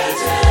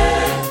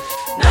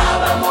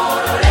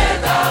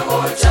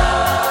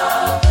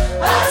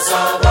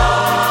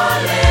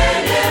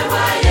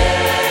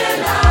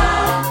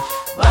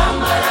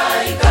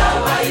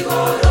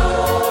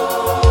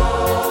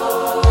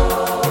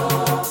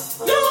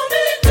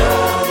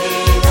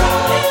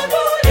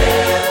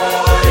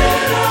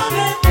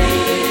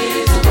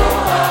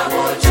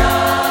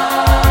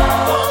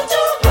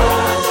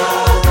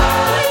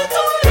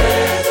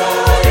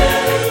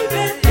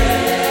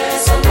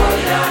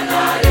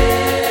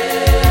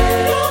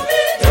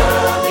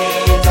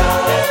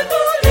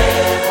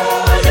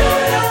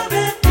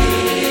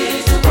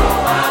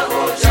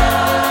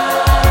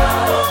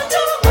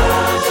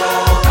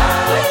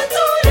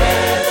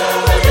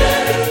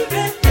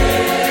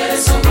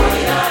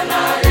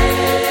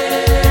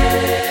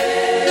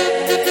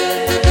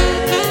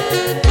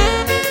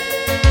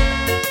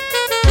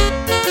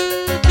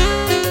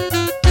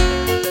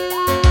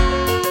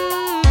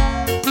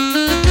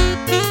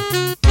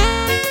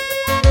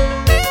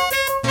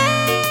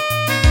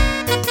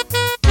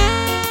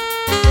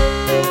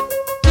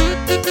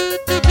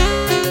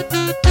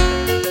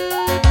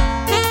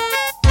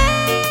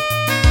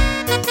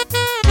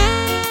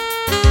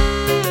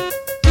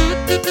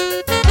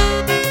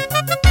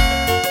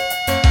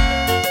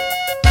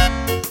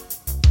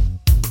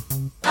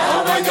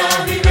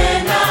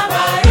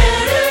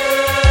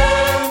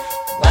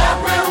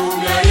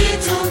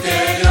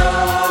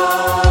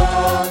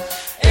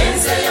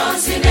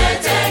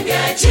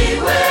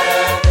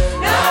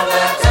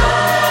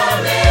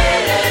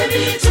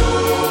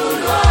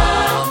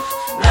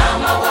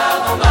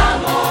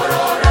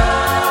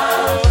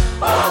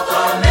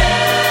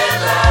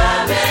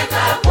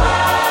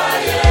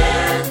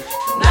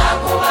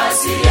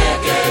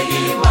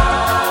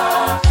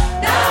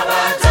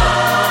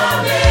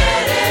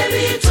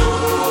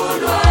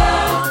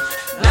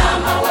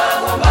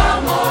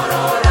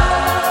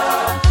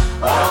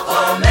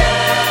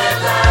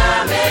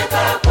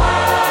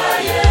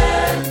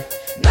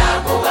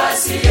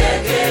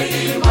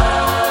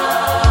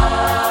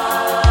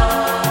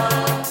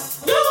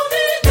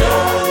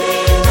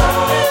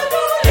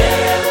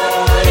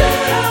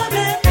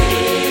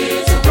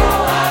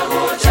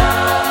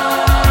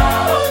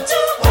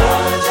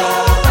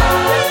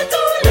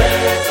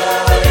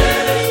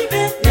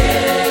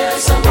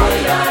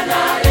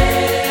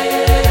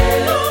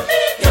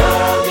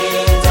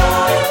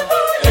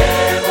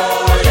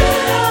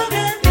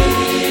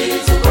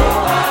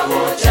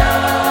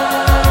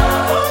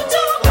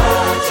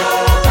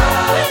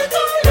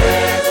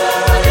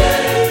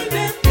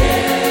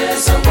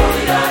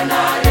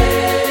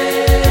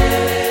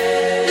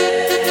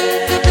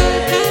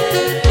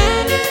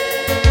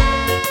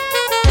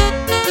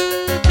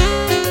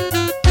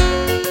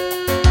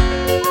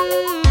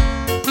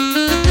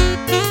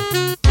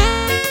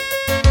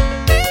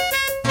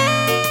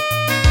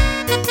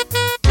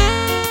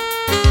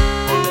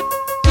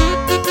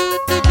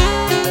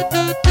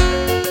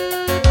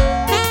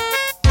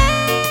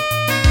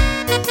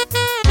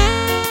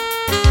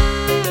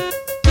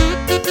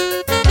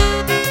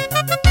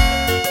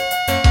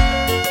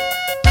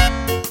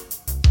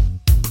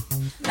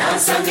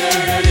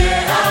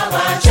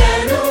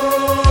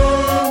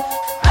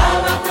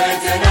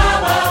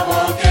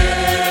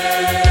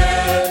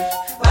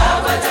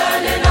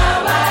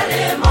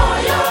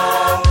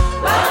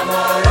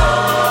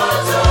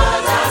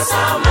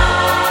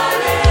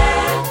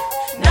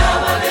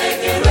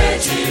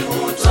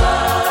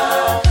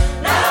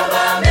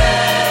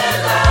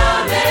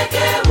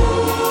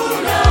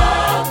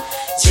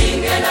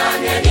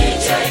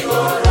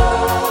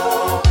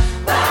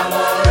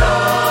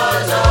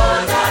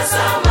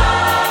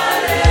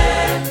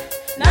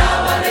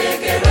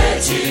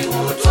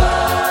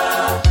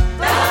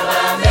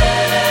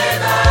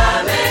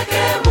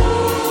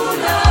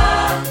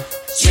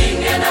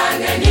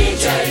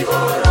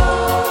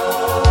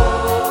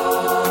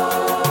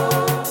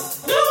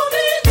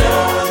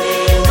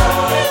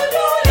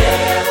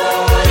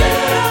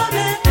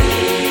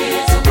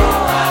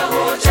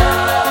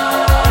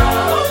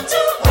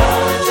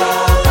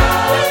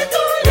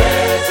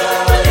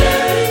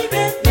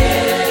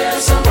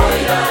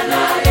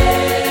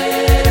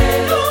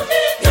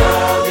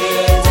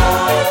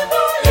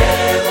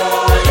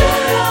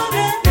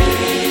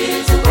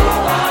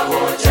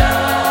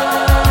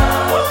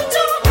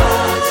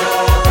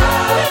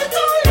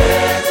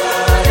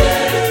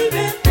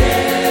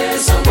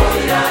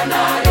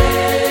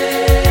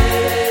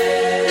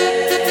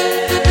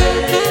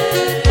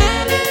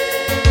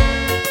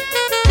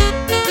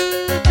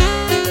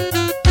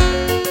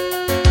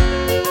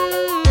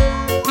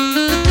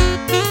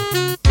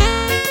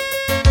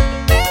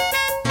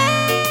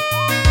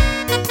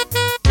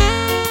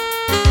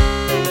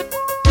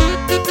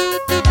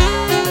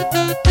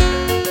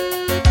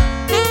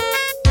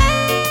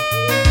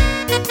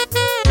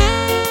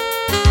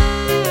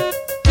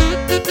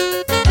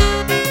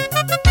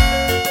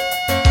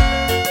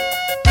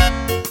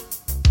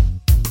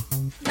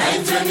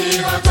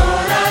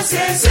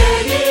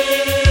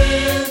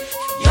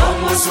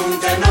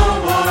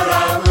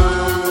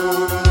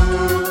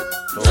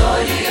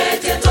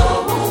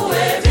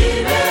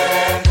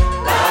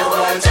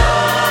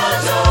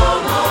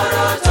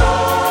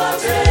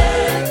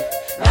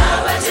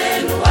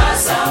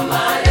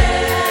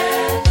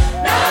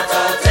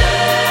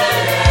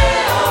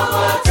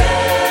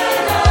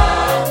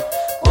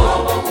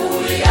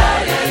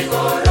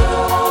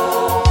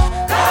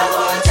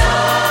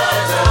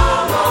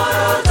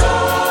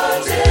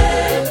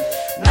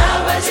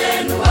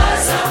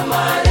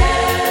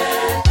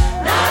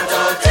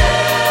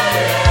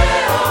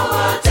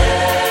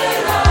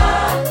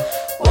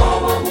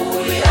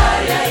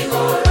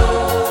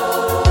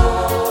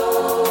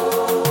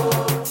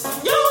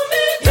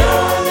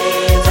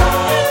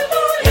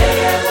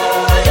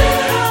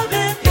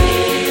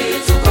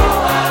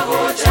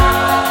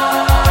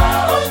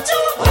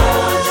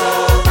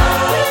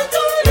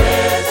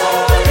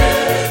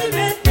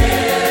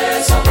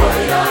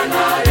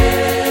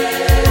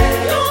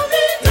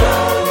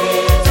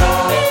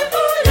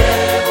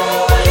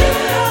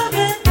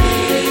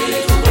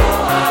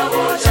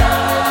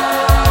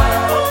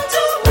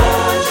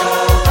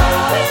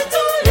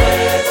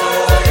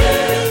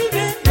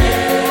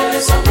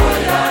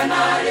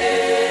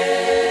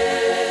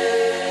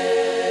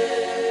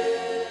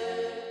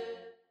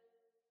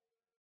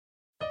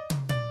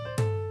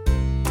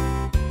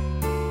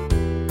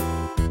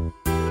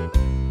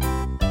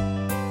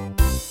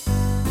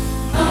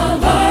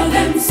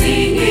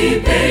sing, He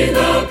paid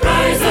the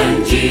price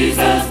and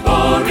Jesus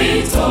bore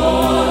it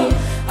all.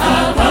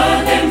 I've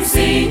heard them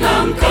sing,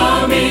 I'm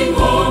coming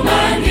home,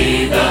 and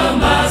hear the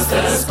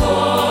Master's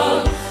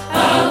call.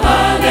 I've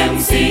heard them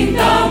sing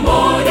the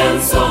modern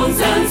songs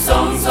and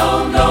songs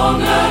of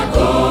long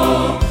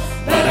ago.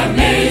 But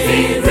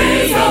amazing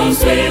grace, how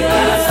sweet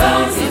the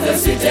sounds, is the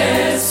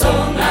sweetest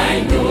song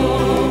I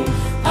know.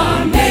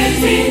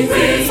 Amazing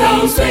grace, how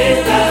sweet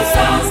the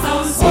sounds,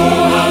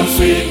 oh how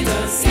sweet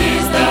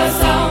is the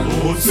sound.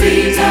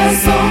 Sweeter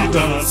song,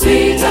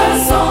 sweeter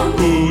song,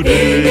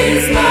 in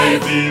this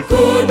life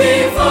could be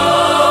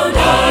found.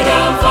 I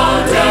have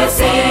found us,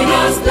 seen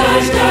us,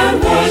 splashed and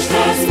washed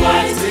us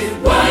white,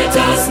 white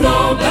as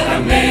snow. But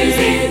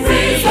amazing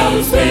grace, how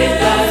sweet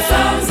the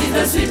sounds, is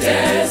the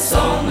sweetest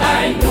song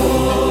I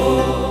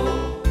know.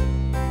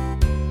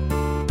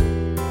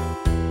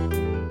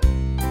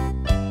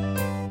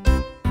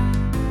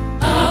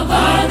 I've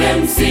heard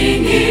them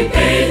sing, He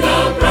paid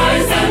the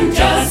price, and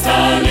just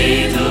a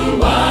little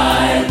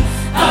while.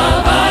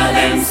 I've heard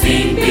them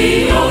sing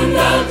beyond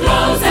the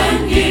clouds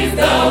and give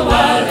the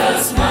world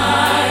a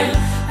smile.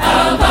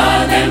 I've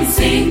heard them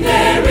sing,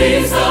 there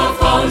is a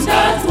fount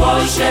that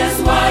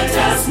washes white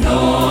as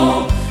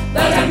snow.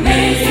 That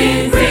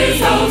amazing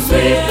grace, how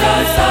sweet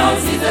the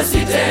sounds, is the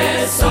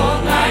sweetest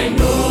song I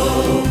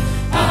know.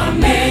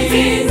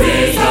 Amazing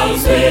grace, how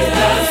sweet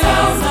the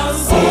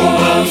sounds, oh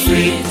how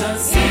sweet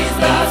is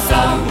the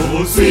sound.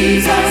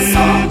 Sweeter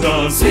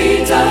song,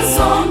 sweeter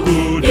song,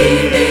 in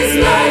this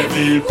life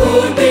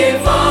could be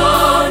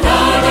found. I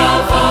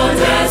have found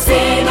us,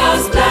 seen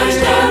us,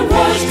 splashed and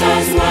washed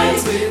us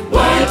white,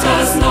 white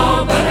as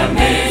snow. But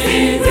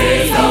amazing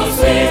grace, how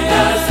sweet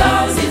the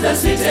sounds, is the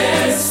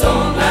sweetest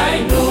song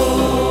I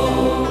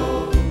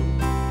know.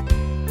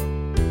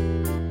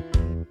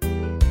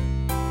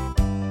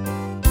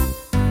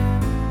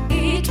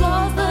 It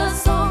was the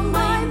song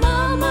my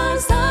mama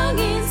sang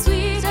in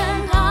sweet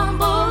and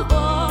humble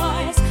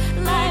voice,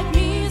 like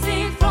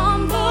music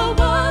from the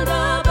world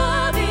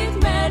above. It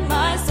made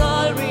my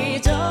soul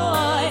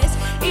rejoice.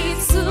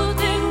 Its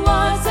soothing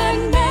voice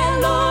and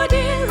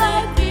melody,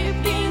 like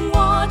dripping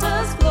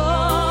waters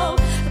flow.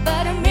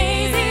 But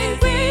amazing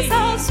grace,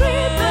 how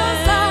sweet the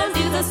sound,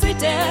 is the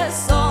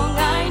sweetest song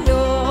I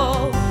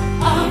know.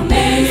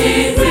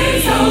 Amazing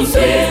grace, how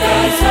sweet the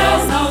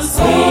sound,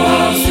 oh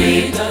how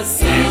sweet is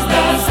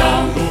the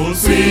sound.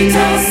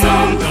 Sweeter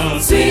song,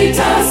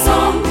 sweeter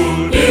song,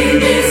 in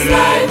this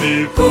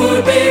life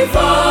could be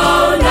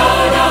found. I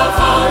have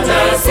found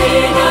us,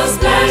 seen us,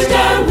 splashed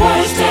and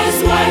washed us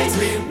white,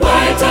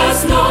 white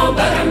as snow.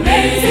 But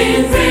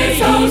amazing grace,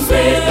 how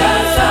sweet the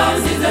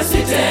sounds, is the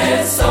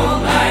sweetest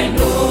song I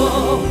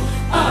know.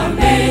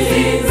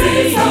 Amazing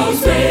grace, how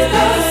sweet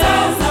the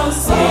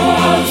sounds, oh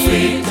how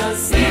sweet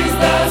is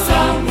the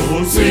sound.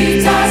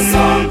 Sweeter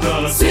song,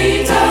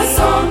 sweeter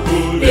song,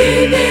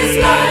 in this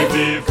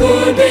life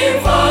could be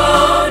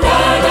found. I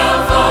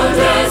have found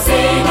us,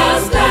 seen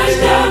us,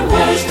 splashed and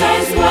washed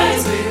us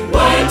white,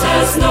 white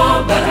as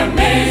snow. But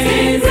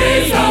amazing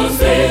grace, how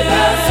sweet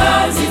the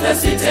sounds, is the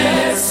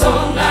sweetest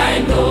song I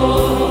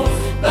know.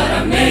 But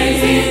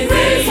amazing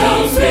grace,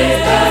 how sweet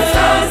the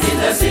sounds, is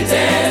the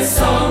sweetest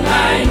song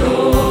I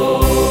know.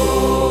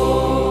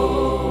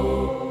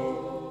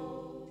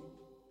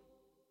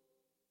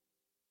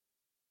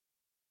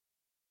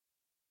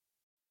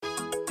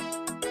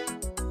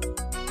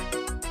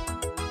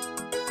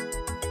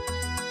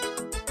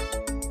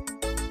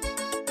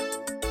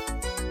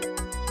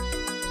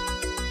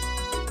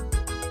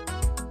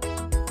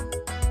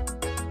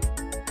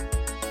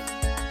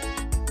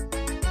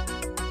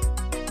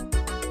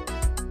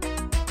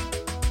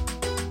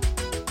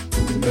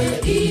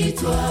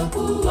 Tumeitwa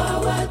kuwa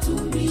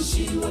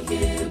watumishi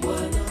wake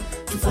Bwana,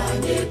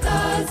 tufanye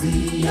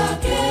kazi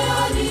yake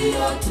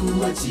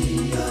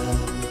aliyotuachia.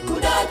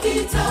 Muda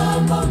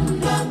kitambo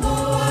mlango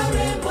wa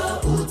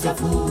rehema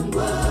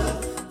utafungwa,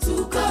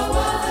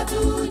 tukawa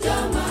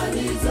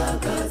hatujamaliza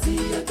kazi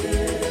yake.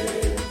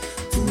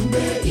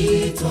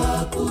 Tumeitwa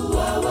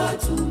kuwa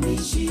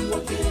watumishi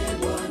wake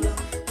Bwana,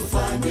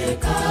 tufanye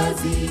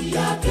kazi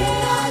yake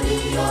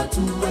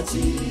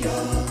aliyotuachia.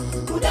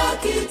 Muda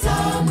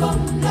kitambo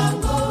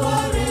mlango wa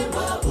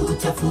rehema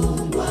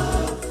utafungwa,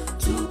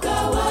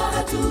 tukawa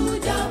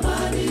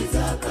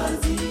hatujamaliza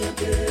kazi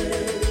yake.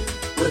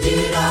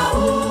 Ujira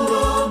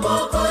huo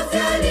Mwokozi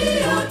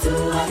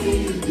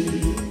aliyotuahidi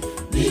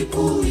ni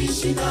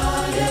kuishi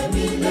naye